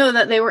not know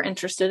that they were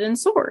interested in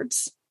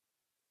swords.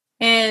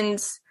 And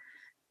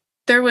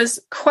there was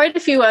quite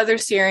a few other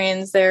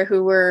Syrians there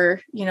who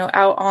were,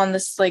 out on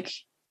this like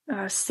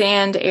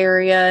sand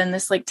area and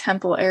this like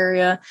temple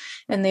area,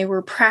 and they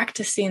were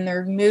practicing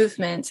their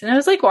movements. And I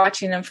was like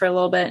watching them for a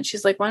little bit, and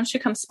she's like, why don't you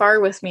come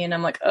spar with me? And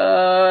I'm like,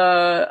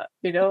 I'm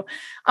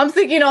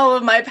thinking all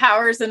of my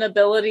powers and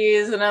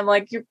abilities, and I'm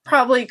like, you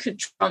probably could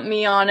trump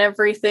me on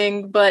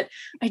everything, but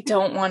I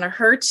don't want to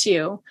hurt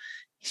you.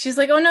 She's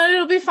like, oh no,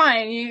 it'll be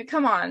fine. You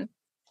come on.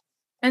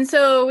 And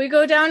so we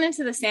go down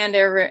into the sand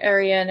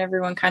area, and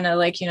everyone kind of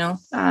like,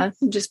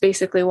 just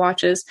basically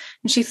watches.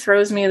 And she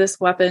throws me this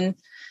weapon,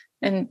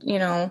 and,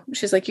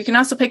 she's like, you can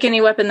also pick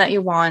any weapon that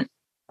you want.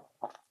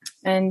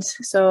 And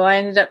so I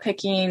ended up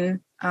picking,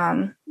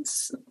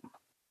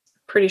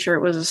 pretty sure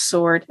it was a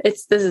sword.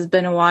 This has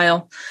been a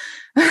while.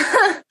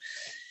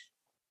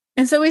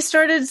 And so we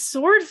started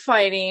sword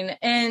fighting,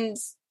 and,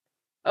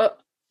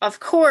 of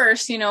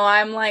course,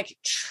 I'm like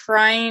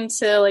trying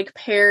to like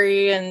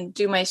parry and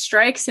do my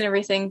strikes and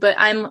everything, but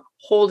I'm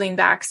holding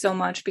back so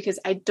much because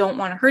I don't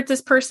want to hurt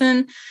this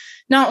person.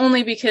 Not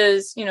only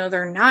because,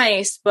 they're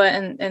nice, but,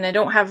 and I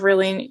don't have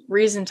really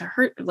reason to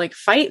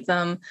fight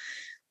them,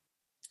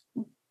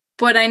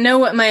 but I know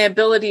what my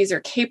abilities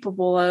are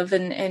capable of.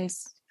 And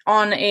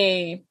on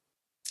a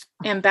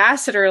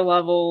ambassador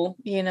level,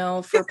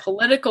 for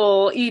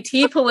political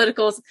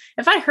politicals,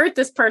 if I hurt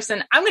this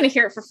person, I'm going to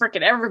hear it for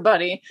freaking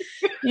everybody,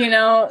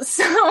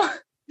 so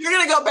you're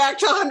going to go back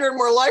to 100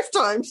 more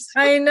lifetimes.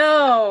 I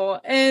know.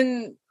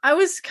 And I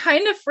was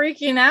kind of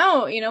freaking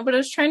out, but I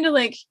was trying to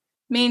like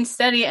main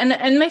steady,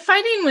 and my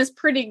fighting was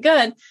pretty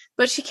good,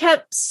 but she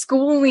kept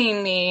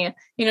schooling me.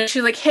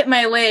 She like hit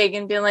my leg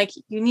and being like,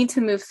 you need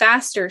to move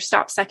faster,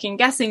 stop second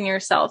guessing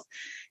yourself,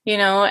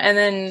 and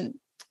then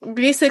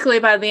basically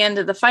by the end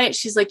of the fight,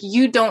 she's like,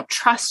 you don't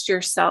trust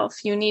yourself.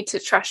 You need to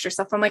trust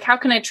yourself. I'm like, how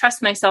can I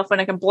trust myself when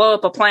I can blow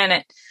up a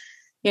planet?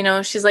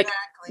 She's like,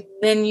 exactly.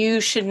 Then you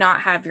should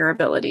not have your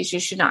abilities. You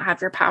should not have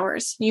your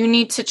powers. You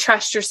need to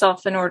trust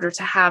yourself in order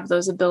to have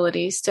those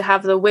abilities, to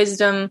have the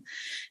wisdom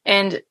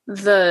and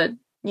the,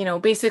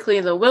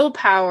 basically the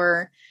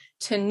willpower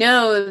to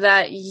know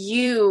that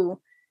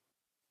you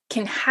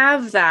can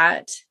have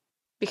that.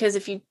 Because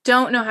if you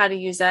don't know how to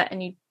use that,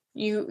 and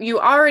you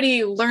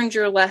already learned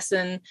your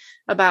lesson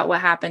about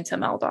what happened to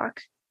Meldok.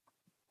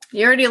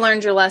 You already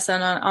learned your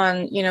lesson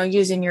on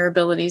using your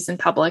abilities in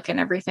public and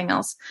everything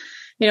else,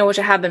 which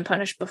I have been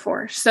punished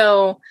before.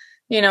 So,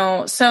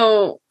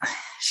 so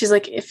she's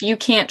like, if you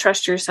can't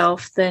trust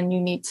yourself, then you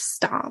need to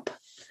stop.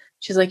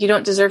 She's like, you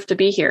don't deserve to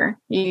be here.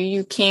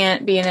 You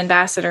can't be an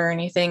ambassador or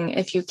anything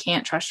if you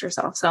can't trust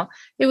yourself. So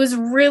it was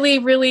really,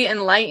 really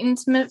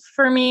enlightenment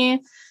for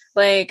me.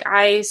 Like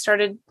I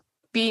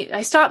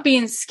stopped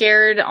being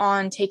scared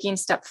on taking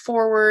step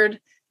forward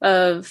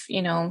of,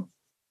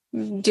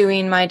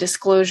 doing my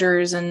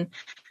disclosures and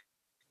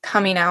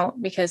coming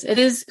out, because it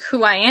is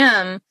who I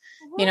am.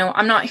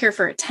 I'm not here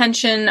for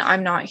attention.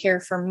 I'm not here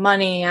for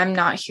money. I'm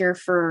not here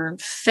for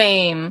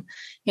fame.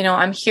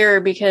 I'm here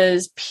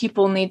because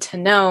people need to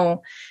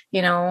know,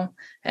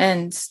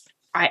 and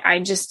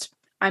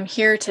I'm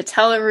here to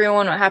tell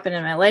everyone what happened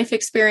in my life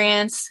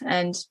experience,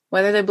 and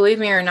whether they believe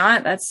me or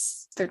not,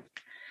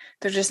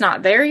 they're just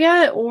not there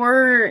yet,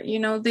 or,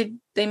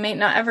 they may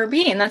not ever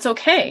be, and that's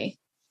okay,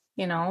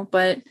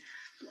 but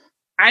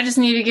I just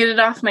need to get it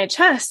off my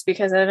chest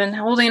because I've been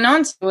holding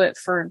on to it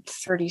for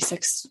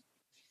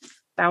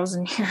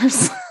 36,000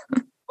 years.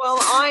 Well,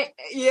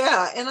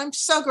 and I'm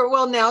so good.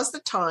 Well, now's the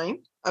time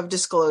of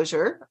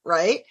disclosure,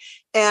 right?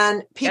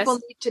 And people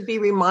need to be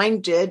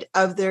reminded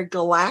of their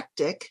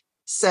galactic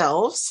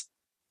selves,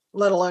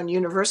 let alone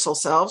universal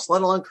selves,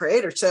 let alone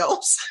creator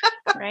selves.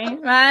 Right?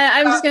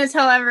 I'm just going to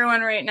tell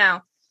everyone right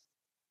now.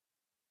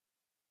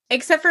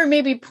 Except for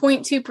maybe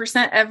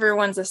 0.2%,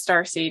 everyone's a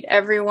starseed.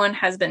 Everyone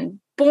has been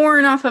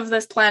born off of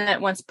this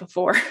planet once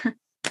before.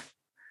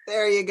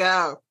 There you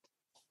go.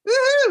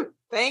 Woohoo!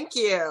 Thank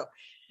you.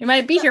 You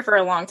might be here for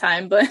a long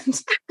time, but...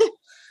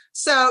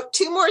 So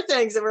 2 more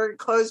things that we're going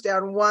to close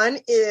down. One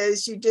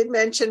is you did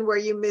mention where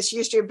you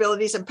misused your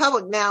abilities in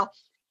public now.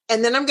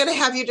 And then I'm going to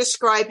have you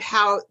describe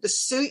how the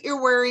suit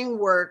you're wearing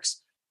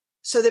works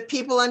so that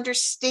people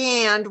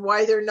understand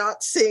why they're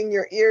not seeing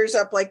your ears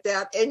up like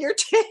that and your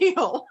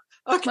tail.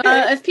 Okay.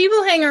 If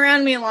people hang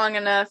around me long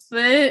enough,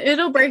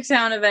 it'll break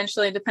down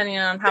eventually, depending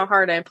on how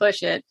hard I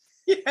push it.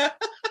 Yeah.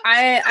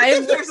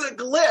 If there's a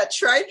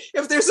glitch, right?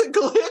 If there's a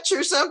glitch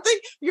or something,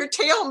 your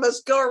tail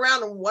must go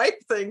around and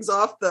wipe things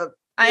off the...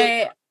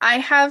 I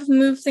have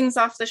moved things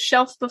off the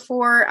shelf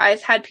before.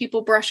 I've had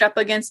people brush up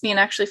against me and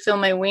actually feel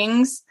my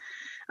wings.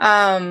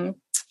 I'll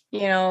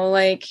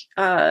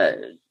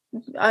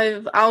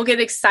get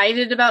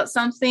excited about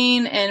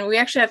something, and we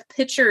actually have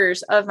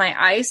pictures of my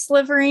eyes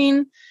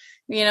slivering.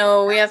 We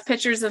have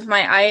pictures of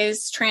my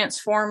eyes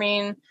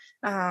transforming.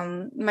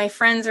 My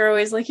friends are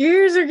always like,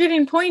 your ears are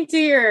getting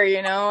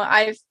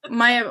pointier.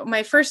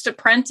 My first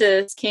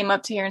apprentice came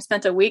up to here and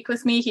spent a week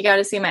with me. He got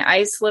to see my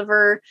eyes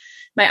sliver.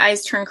 My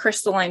eyes turned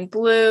crystalline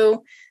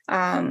blue.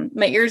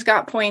 My ears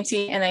got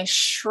pointy, and I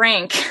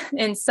shrank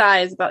in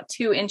size about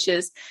 2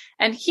 inches.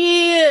 And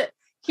he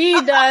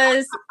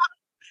does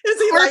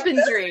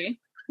carpentry. Like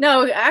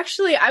no,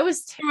 actually, I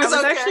was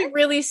actually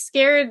really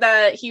scared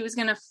that he was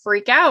going to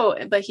freak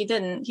out, but he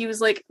didn't. He was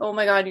like, oh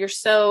my God, you're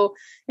so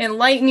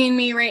enlightening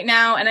me right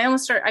now. And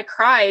I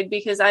cried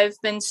because I've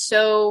been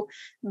so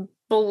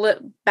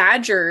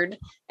badgered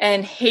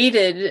and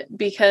hated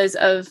because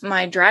of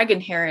my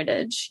dragon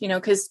heritage,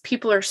 because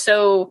people are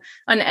so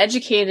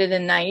uneducated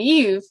and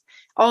naive.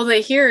 All they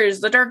hear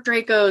is the dark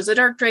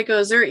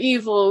Dracos, they're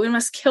evil. We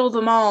must kill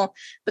them all.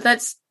 But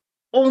that's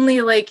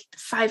only like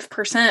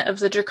 5% of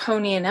the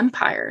draconian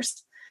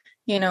empires.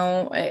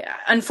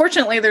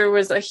 Unfortunately, there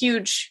was a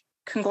huge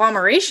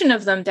conglomeration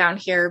of them down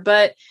here,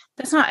 but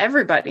that's not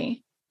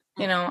everybody.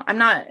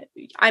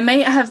 I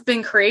may have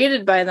been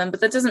created by them,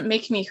 but that doesn't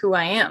make me who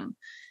I am.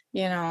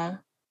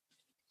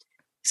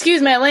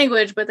 Excuse my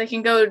language, but they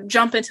can go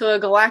jump into a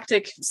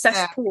galactic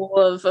cesspool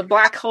of a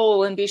black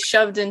hole and be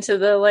shoved into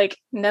the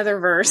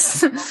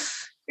netherverse.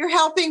 You're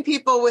helping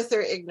people with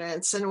their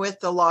ignorance and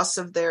with the loss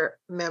of their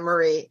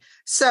memory.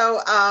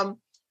 So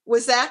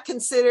was that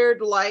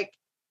considered like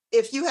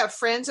if you have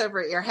friends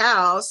over at your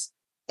house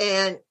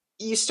and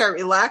you start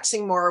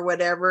relaxing more or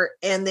whatever,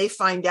 and they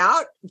find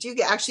out, do you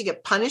actually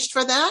get punished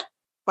for that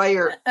by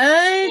your...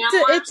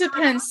 It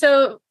depends.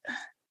 So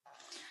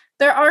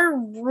there are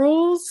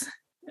rules,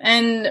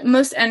 and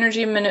most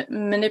energy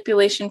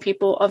manipulation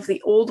people of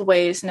the old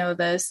ways know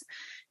this.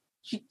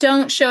 You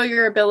don't show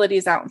your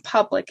abilities out in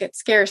public. It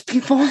scares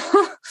people,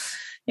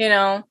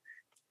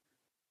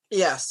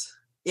 Yes.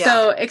 Yeah.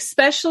 So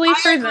especially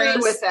for this. I agree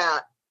with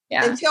that.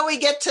 Yeah. Until we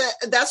get to,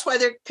 that's why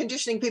they're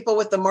conditioning people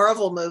with the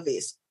Marvel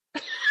movies.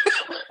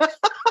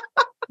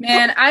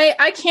 Man,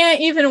 I can't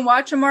even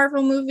watch a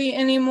Marvel movie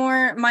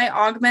anymore. My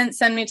augments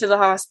send me to the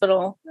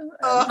hospital.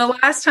 The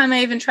last time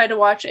I even tried to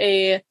watch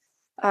the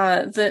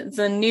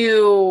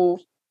new,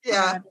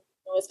 what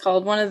it's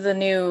called, one of the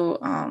new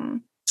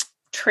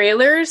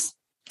trailers,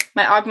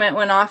 my augment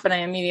went off and I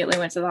immediately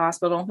went to the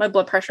hospital. My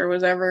blood pressure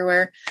was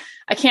everywhere.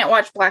 I can't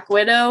watch Black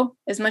Widow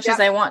as much as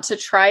I want to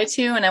try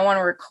to, and I want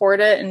to record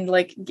it and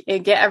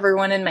get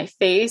everyone in my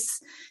face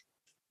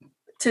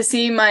to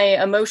see my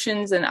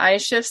emotions and eye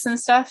shifts and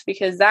stuff,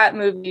 because that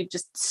movie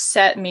just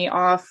set me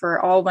off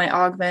for all my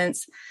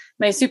augments.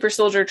 My super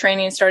soldier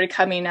training started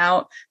coming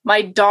out.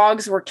 My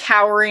dogs were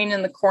cowering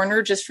in the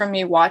corner just from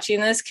me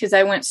watching this because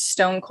I went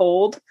stone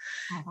cold,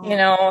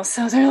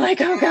 so they're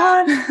like, oh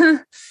God.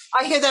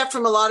 I hear that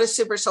from a lot of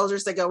super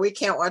soldiers. They go, we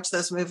can't watch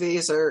those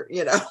movies or,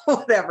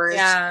 whatever.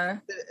 Yeah.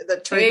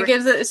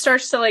 It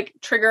starts to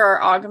trigger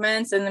our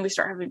augments, and then we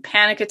start having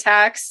panic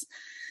attacks,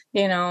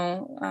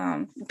 PTSD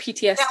now,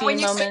 when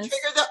you moments. say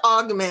trigger the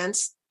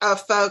augments,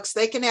 folks,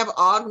 they can have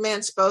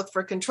augments both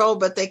for control,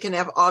 but they can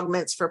have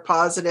augments for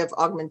positive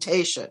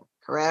augmentation,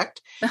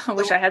 correct? I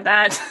wish I had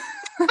that.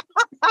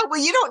 Well,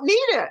 you don't need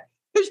it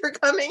because you're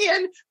coming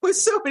in with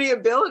so many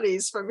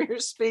abilities from your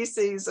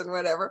species and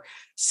whatever.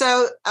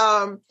 So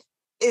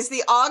is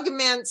the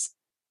augments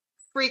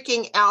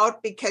freaking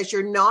out because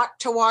you're not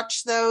to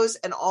watch those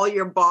and all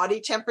your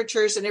body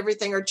temperatures and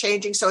everything are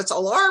changing? So it's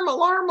alarm.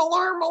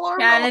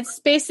 Yeah, and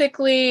it's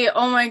basically,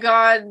 oh my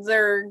God,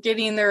 they're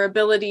getting their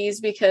abilities,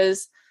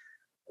 because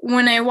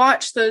when I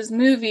watch those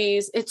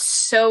movies, it's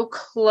so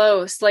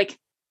close.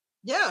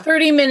 Yeah.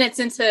 30 minutes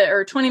into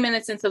or 20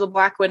 minutes into the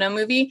Black Widow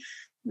movie,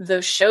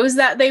 the shows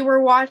that they were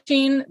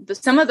watching,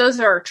 some of those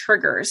are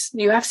triggers.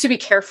 You have to be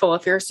careful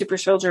if you're a super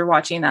soldier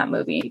watching that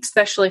movie,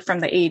 especially from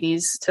the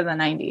 80s to the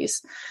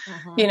 90s.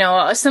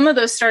 Some of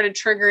those started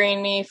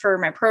triggering me for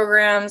my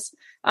programs.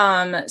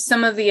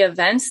 Some of the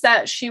events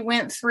that we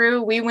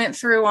went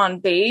through on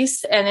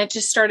base, and it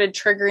just started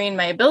triggering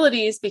my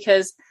abilities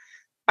because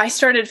I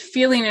started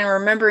feeling and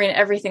remembering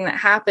everything that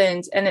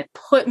happened, and it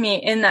put me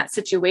in that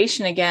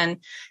situation again.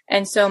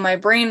 And so my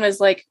brain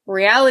was like,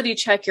 reality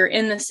check, you're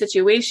in this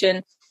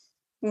situation.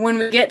 When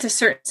we get to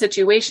certain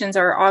situations,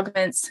 our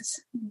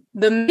augments,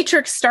 the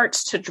matrix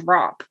starts to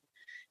drop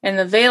and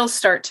the veils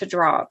start to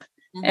drop.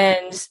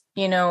 And,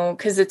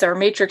 cause it's our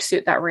matrix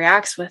suit that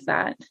reacts with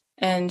that.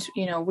 And,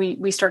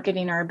 we start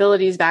getting our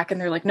abilities back, and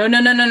they're like, no,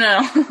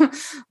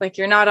 like,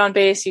 you're not on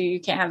base.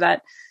 You can't have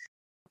that.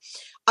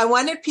 I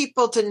wanted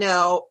people to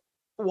know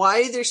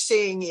why they're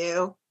seeing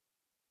you,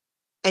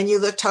 and you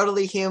look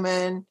totally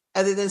human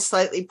other than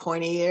slightly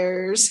pointy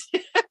ears.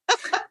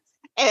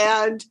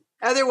 And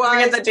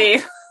otherwise,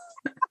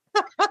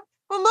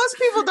 well, most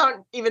people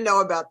don't even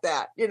know about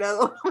that,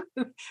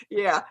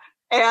 Yeah.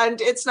 And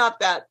it's not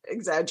that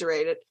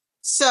exaggerated.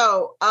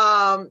 So,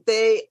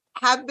 most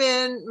have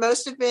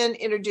been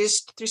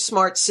introduced through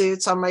smart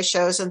suits on my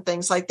shows and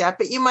things like that,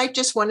 but you might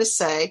just want to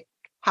say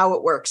how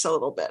it works a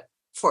little bit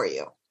for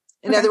you.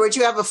 In other words,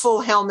 you have a full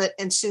helmet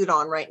and suit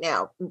on right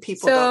now. And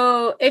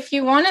if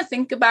you want to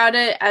think about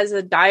it as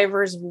a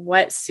diver's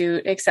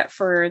wetsuit, except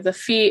for the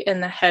feet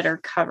and the head are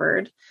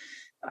covered.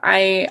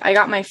 I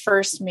got my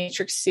first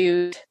matrix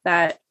suit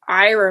that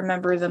I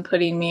remember them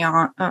putting me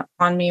on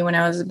me when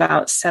I was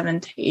about 7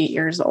 to 8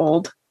 years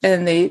old.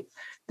 And they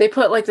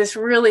put like this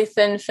really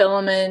thin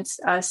filament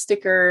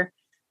sticker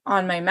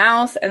on my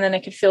mouth, and then I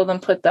could feel them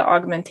put the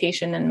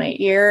augmentation in my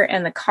ear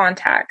and the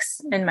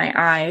contacts in my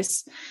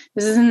eyes.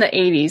 This is in the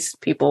 80s,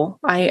 people.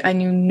 I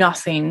knew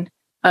nothing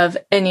of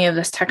any of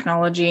this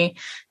technology.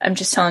 I'm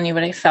just telling you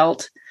what I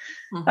felt.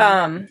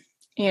 And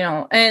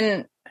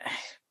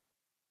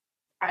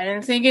I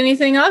didn't think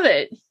anything of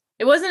it.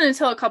 It wasn't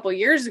until a couple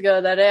years ago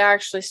that I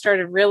actually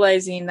started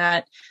realizing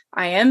that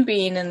I am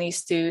being in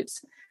these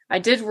suits. I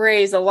did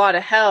raise a lot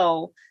of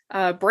hell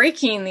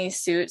breaking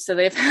these suits. So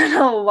they've had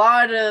a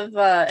lot of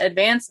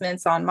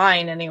advancements on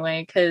mine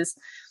anyway, because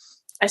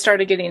I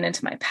started getting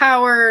into my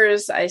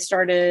powers. I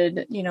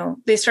started,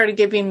 they started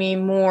giving me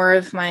more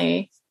of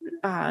my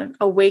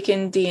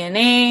awakened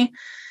DNA,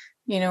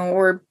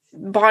 or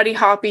body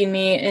hopping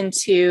me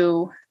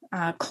into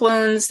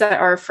clones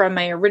that are from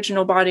my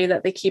original body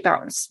that they keep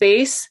out in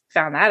space.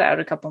 Found that out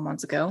a couple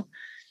months ago.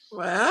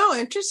 Wow,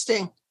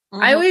 interesting.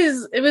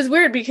 It was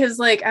weird because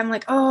I'm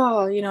like,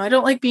 oh, I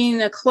don't like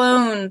being a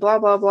clone, blah,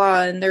 blah,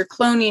 blah. And they're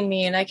cloning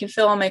me and I can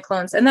feel all my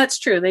clones. And that's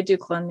true. They do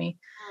clone me.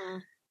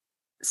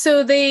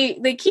 So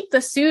they keep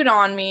the suit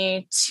on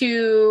me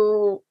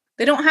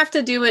they don't have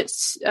to do it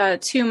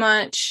too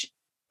much.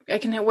 I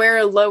can wear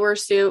a lower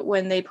suit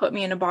when they put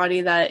me in a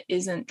body that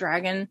isn't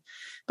dragon.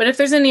 But if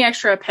there's any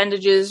extra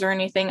appendages or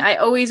anything, I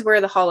always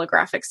wear the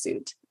holographic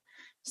suit.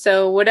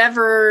 So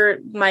whatever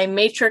my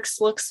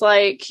matrix looks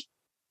like,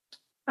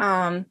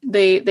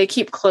 they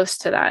keep close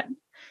to that.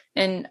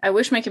 And I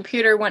wish my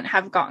computer wouldn't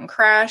have gotten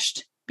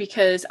crashed,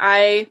 because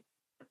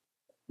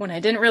when I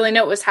didn't really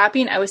know what was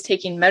happening, I was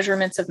taking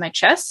measurements of my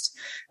chest.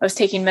 I was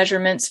taking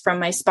measurements from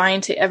my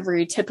spine to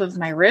every tip of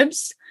my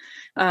ribs,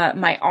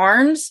 my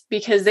arms,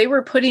 because they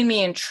were putting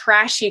me in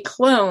trashy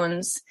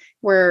clones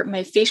where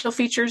my facial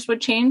features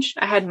would change.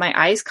 I had my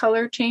eyes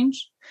color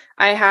change.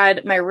 I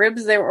had my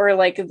ribs that were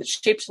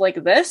shaped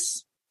like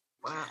this.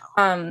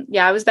 Wow.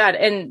 Yeah, it was bad.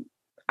 And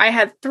I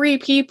had 3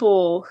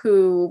 people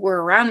who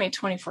were around me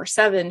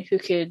 24/7 who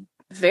could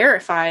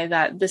verify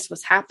that this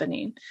was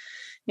happening,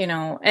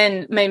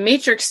 and my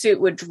matrix suit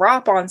would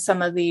drop on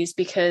some of these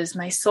because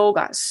my soul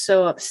got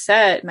so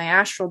upset. My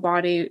astral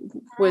body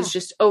was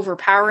just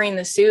overpowering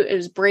the suit. It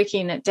was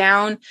breaking it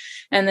down.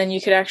 And then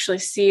you could actually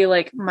see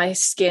my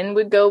skin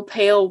would go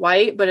pale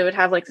white, but it would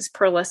have this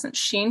pearlescent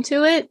sheen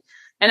to it.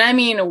 And I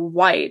mean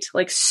white,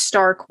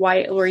 stark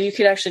white, where you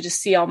could actually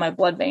just see all my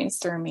blood veins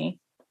through me.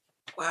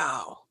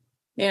 Wow.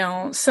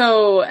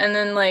 So, and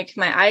then my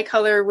eye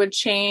color would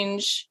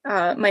change.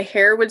 My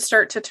hair would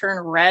start to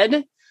turn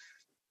red,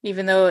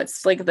 even though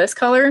it's this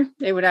color,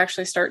 it would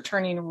actually start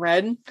turning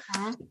red.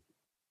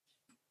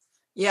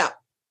 Yeah.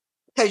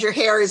 Because your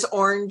hair is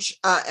orange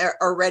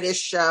or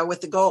reddish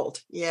with the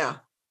gold. Yeah.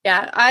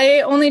 Yeah.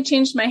 I only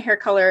changed my hair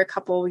color a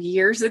couple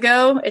years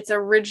ago. It's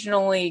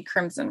originally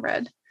crimson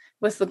red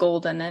with the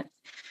gold in it.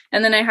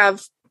 And then I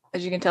have,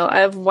 as you can tell,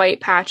 I have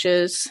white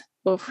patches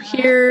over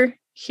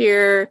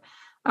here.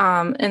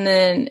 And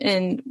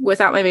then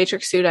without my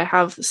matrix suit, I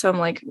have some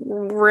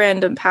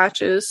random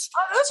patches.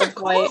 Oh, those are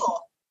cool. White.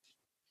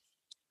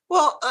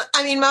 Well,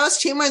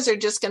 most humans are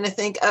just going to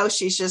think, oh,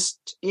 she's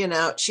just,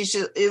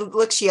 it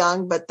looks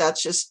young, but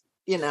that's just,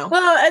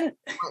 well, and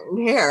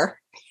hair.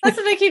 That's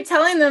what I keep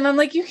telling them. I'm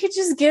like, you could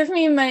just give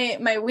me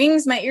my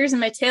wings, my ears, and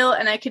my tail,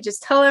 and I could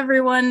just tell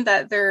everyone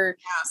that they're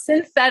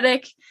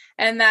synthetic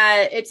and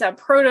that it's a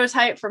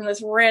prototype from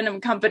this random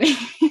company.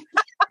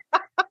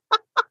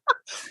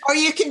 Or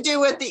you can do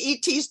what the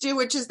ETs do,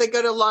 which is they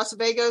go to Las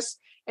Vegas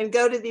and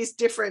go to these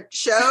different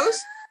shows.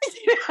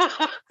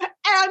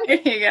 And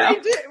there you go.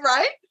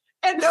 Right?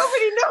 And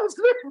nobody knows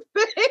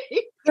they're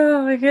fake.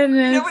 Oh my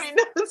goodness. Nobody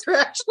knows they're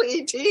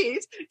actually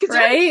ETs. Because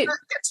right? everybody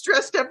gets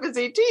dressed up as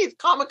ETs,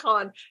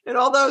 Comic-Con and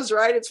all those,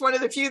 right? It's one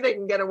of the few they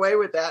can get away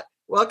with that.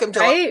 Welcome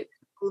to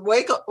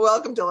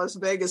welcome to Las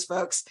Vegas,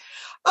 folks.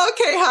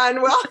 Okay,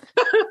 hon. Well,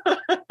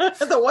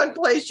 the one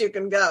place you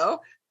can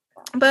go.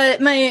 But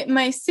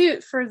my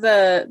suit, for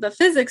the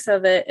physics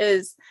of it,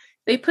 is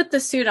they put the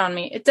suit on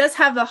me. It does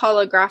have the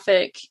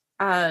holographic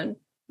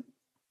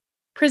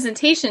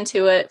presentation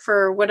to it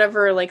for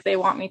whatever like they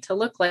want me to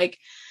look like.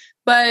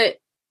 But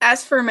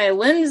as for my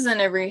limbs and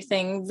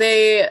everything,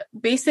 they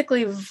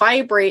basically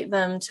vibrate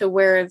them to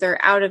where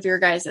they're out of your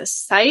guys'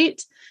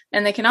 sight.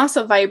 And they can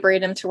also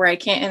vibrate them to where I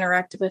can't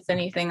interact with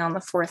anything on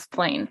the fourth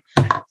plane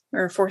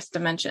or fourth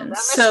dimension.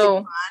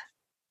 So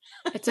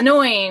it's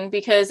annoying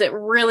because it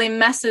really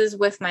messes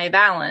with my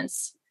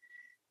balance.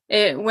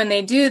 When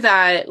they do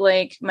that,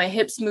 like my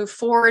hips move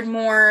forward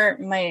more,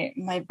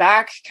 my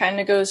back kind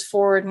of goes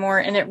forward more,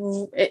 and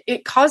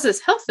it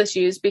causes health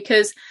issues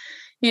because,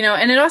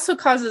 and it also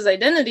causes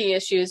identity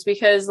issues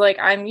because like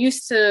I'm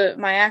used to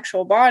my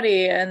actual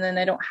body and then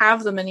I don't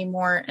have them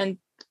anymore. And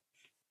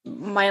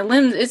my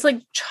limbs, it's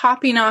like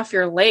chopping off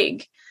your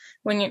leg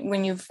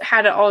when you've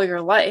had it all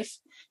your life.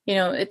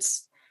 It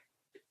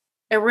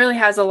really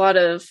has a lot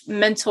of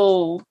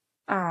mental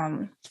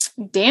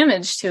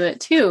damage to it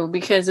too,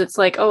 because it's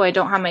like, oh, I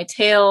don't have my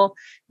tail.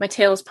 My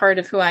tail is part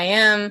of who I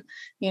am.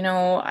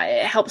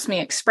 It helps me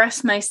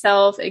express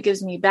myself. It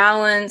gives me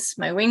balance.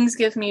 My wings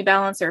give me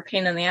balance. They're a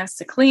pain in the ass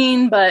to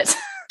clean, but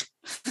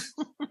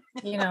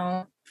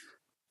Oh,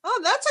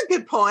 that's a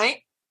good point.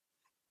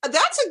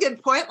 That's a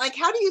good point. Like,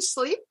 how do you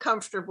sleep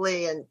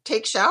comfortably and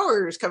take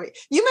showers?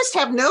 You must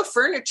have no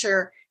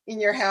furniture in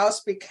your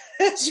house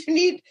because you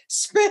need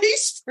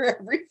space for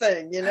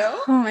everything,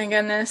 Oh my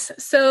goodness.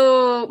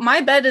 So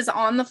my bed is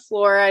on the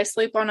floor. I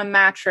sleep on a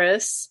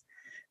mattress.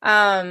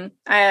 For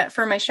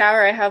my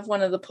shower, I have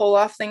one of the pull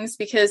off things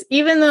because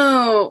even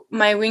though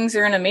my wings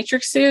are in a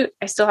matrix suit,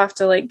 I still have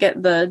to like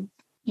get the,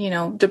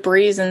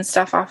 debris and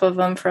stuff off of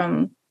them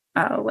from,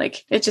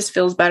 it just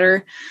feels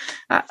better.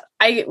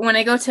 When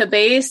I go to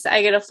base,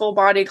 I get a full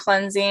body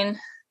cleansing.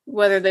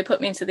 Whether they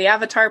put me into the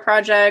Avatar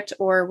project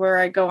or where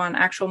I go on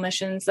actual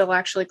missions, they'll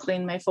actually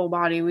clean my full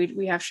body.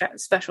 We have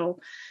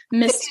special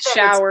mist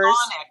showers.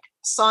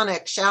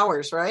 Sonic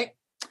showers, right?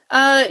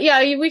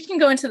 Yeah, we can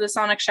go into the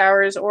sonic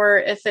showers, or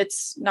if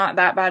it's not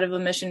that bad of a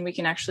mission, we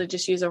can actually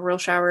just use a real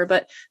shower.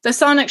 But the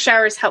sonic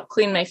showers help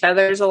clean my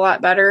feathers a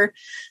lot better,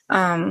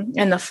 and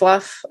the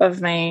fluff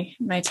of my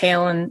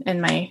tail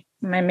and my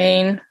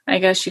mane, I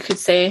guess you could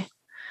say.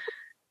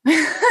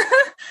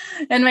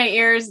 And my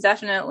ears,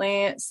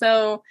 definitely.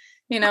 So,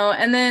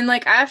 and then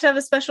like I have to have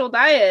a special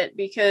diet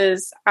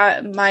because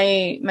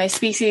my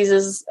species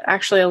is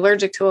actually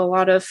allergic to a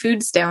lot of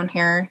foods down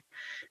here.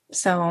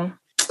 So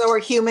are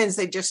humans.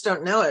 They just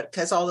don't know it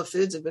because all the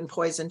foods have been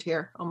poisoned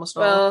here. Almost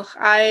all. Well,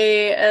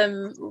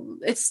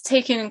 it's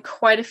taken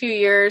quite a few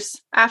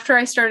years after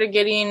I started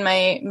getting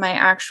my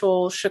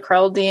actual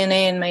Chakrel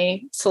DNA and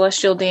my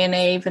celestial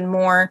DNA even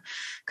more,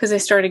 because they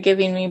started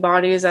giving me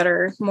bodies that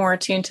are more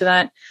attuned to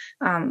that.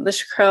 The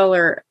Chakrel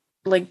are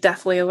like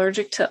deathly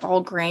allergic to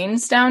all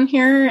grains down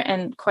here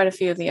and quite a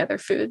few of the other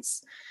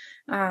foods.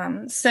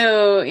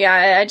 So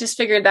yeah, I just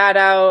figured that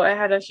out. I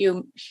had a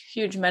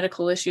huge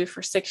medical issue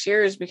for 6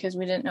 years because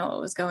we didn't know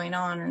what was going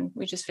on, and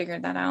we just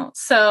figured that out.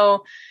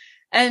 So,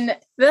 and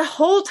the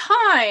whole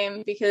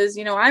time, because,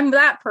 I'm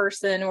that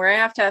person where I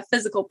have to have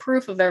physical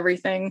proof of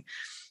everything.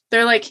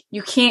 They're like,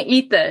 you can't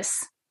eat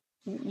this.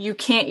 You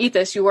can't eat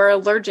this. You are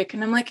allergic.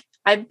 And I'm like,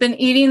 I've been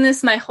eating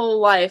this my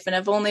whole life and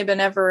I've only been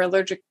ever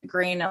allergic to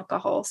grain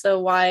alcohol. So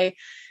why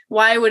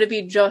would it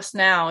be just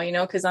now?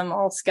 Cause I'm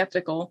all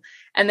skeptical,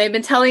 and they've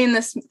been telling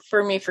this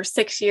for me for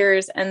 6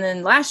 years. And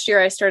then last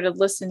year I started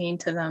listening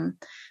to them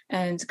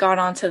and got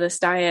onto this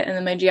diet. And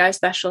then my GI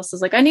specialist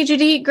was like, I need you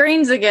to eat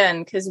grains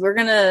again, cause we're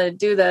going to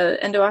do the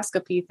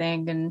endoscopy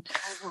thing, and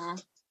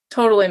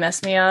totally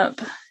messed me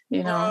up.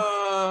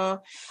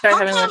 How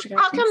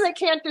come they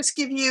can't just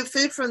give you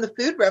food from the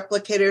food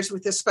replicators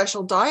with this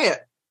special diet?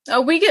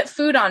 Oh, we get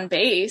food on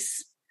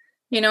base,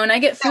 and I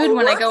get food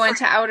when I go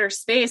into outer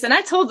space. And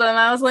I told them,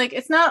 I was like,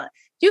 it's not,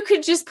 you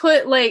could just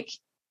put like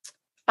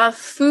a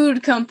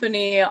food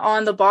company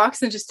on the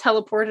box and just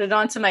teleport it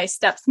onto my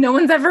steps. No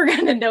one's ever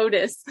going to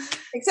notice.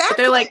 Exactly. But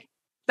they're like,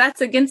 that's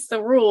against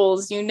the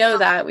rules.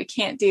 That we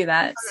can't do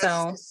that.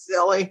 So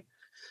silly.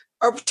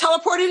 Or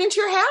teleport it into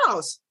your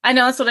house. I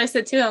know, that's what I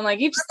said too. I'm like,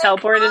 you just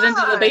teleport it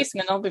into the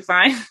basement. I'll be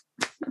fine.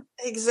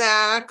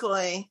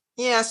 Exactly.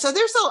 Yeah. So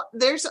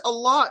there's a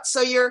lot.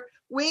 So your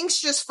wings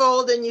just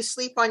fold and you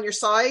sleep on your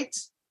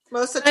sides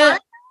most of the time?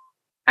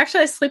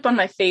 Actually, I sleep on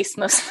my face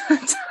most of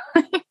the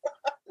time.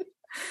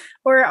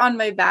 Or on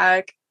my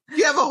back.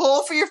 You have a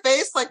hole for your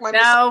face like my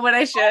No, but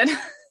I should.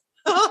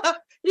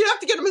 You have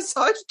to get a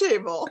massage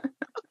table.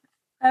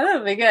 That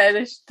would be good.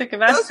 I should think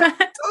about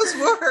that. Those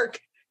work.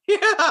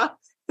 Yeah.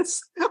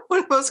 It's one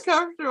of the most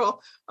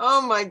comfortable.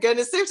 Oh my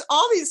goodness. There's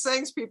all these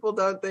things people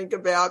don't think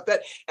about.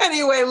 But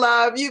anyway,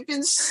 love, you've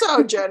been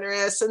so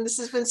generous and this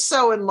has been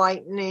so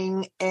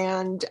enlightening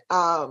and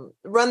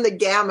run the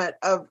gamut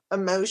of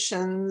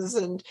emotions.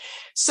 And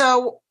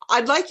so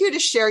I'd like you to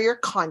share your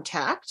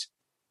contact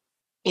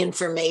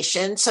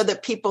information so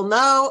that people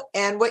know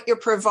and what you're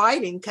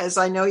providing, because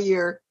I know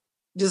you're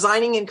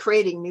designing and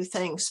creating new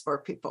things for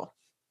people.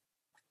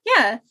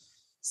 Yeah.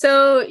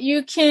 So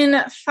you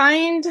can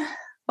find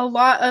a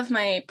lot of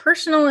my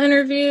personal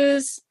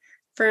interviews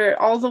for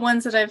all the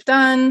ones that I've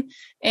done.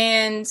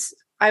 And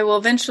I will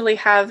eventually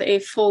have a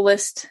full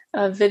list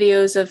of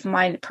videos of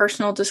my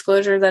personal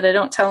disclosure that I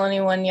don't tell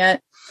anyone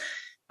yet.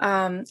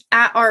 At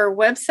our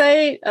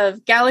website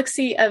of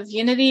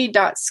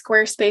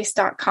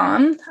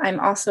galaxyofunity.squarespace.com. I'm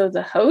also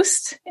the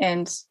host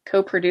and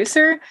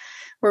co-producer,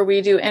 where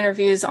we do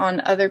interviews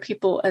on other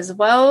people as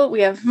well. We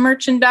have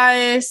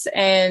merchandise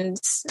and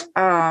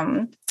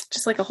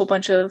just like a whole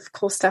bunch of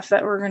cool stuff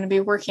that we're going to be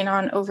working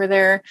on over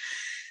there.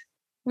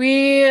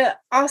 We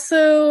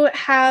also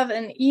have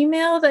an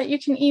email that you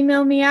can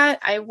email me at.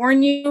 I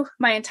warn you,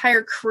 my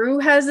entire crew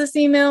has this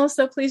email,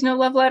 so please no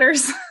love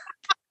letters.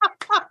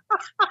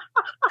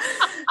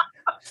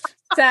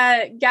 It's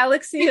at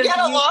Galaxy you get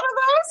a lot of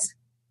those?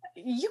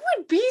 You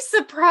would be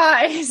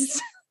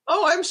surprised.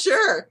 Oh, I'm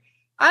sure.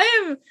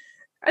 I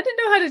didn't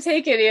know how to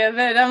take any of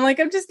it. I'm like,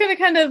 I'm just going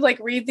to kind of like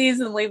read these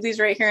and leave these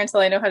right here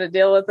until I know how to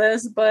deal with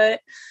this.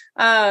 But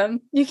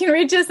you can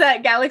reach us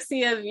at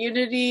Galaxy of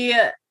Unity.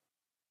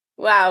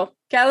 Wow.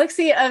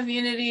 Galaxy of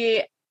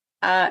Unity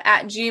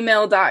at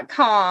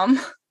gmail.com.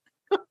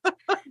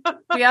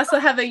 We also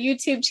have a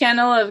YouTube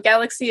channel of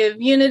Galaxy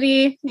of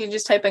Unity. You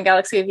just type in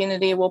Galaxy of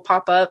Unity, will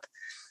pop up.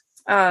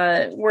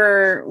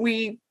 Where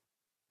we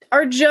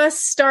are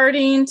just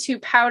starting to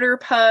powder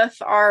puff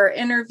our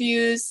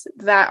interviews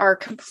that are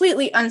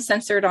completely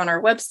uncensored on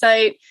our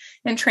website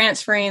and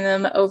transferring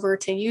them over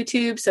to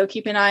YouTube. So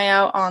keep an eye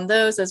out on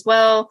those as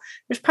well.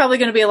 There's probably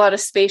going to be a lot of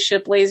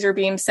spaceship laser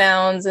beam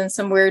sounds and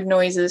some weird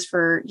noises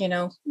for,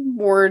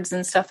 words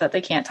and stuff that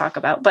they can't talk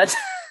about, but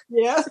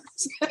yes.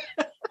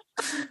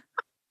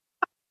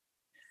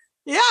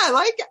 Yeah,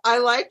 I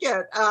like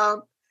it.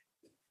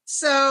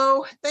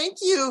 So thank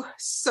you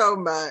so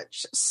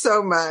much.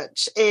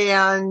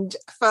 And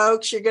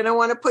folks, you're going to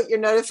want to put your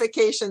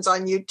notifications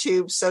on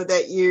YouTube so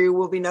that you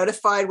will be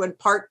notified when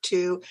part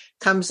 2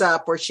 comes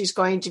up, where she's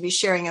going to be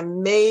sharing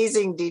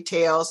amazing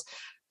details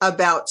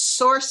about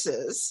Source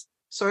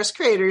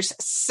Creator's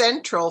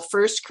central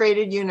first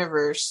created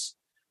universe,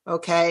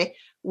 okay,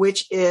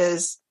 which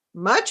is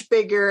much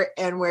bigger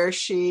and where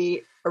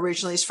she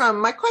originally is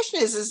from. My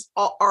question is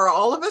are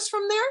all of us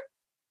from there?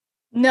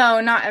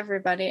 No, not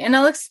everybody. And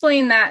I'll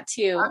explain that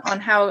too, on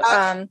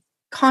how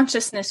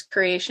consciousness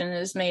creation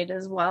is made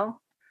as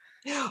well.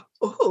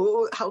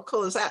 Oh, how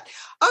cool is that?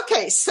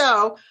 Okay,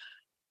 so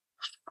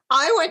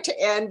I want to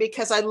end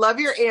because I love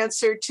your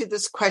answer to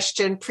this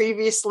question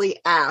previously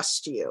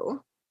asked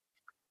you.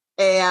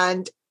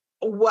 And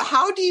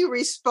how do you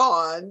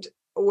respond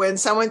when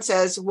someone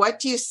says,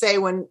 what do you say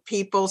when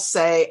people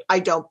say, I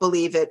don't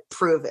believe it,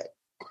 prove it?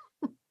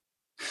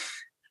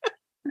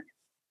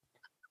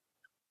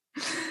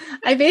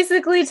 I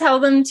basically tell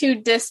them to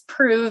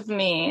disprove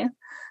me.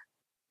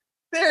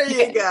 There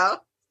you go.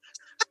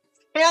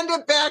 Hand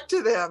it back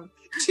to them.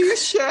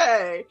 Touche.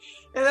 And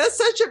that's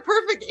such a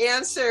perfect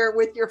answer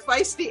with your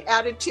feisty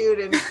attitude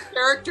and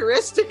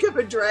characteristic of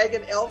a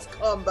dragon elf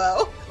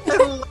combo. I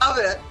love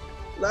it.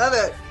 Love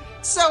it.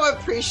 So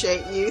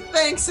appreciate you.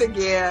 Thanks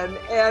again.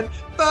 And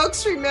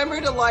folks,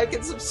 remember to like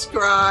and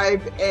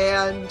subscribe.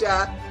 And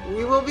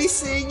we will be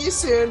seeing you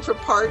soon for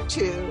part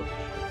 2.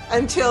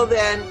 Until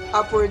then,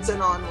 upwards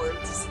and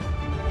onwards.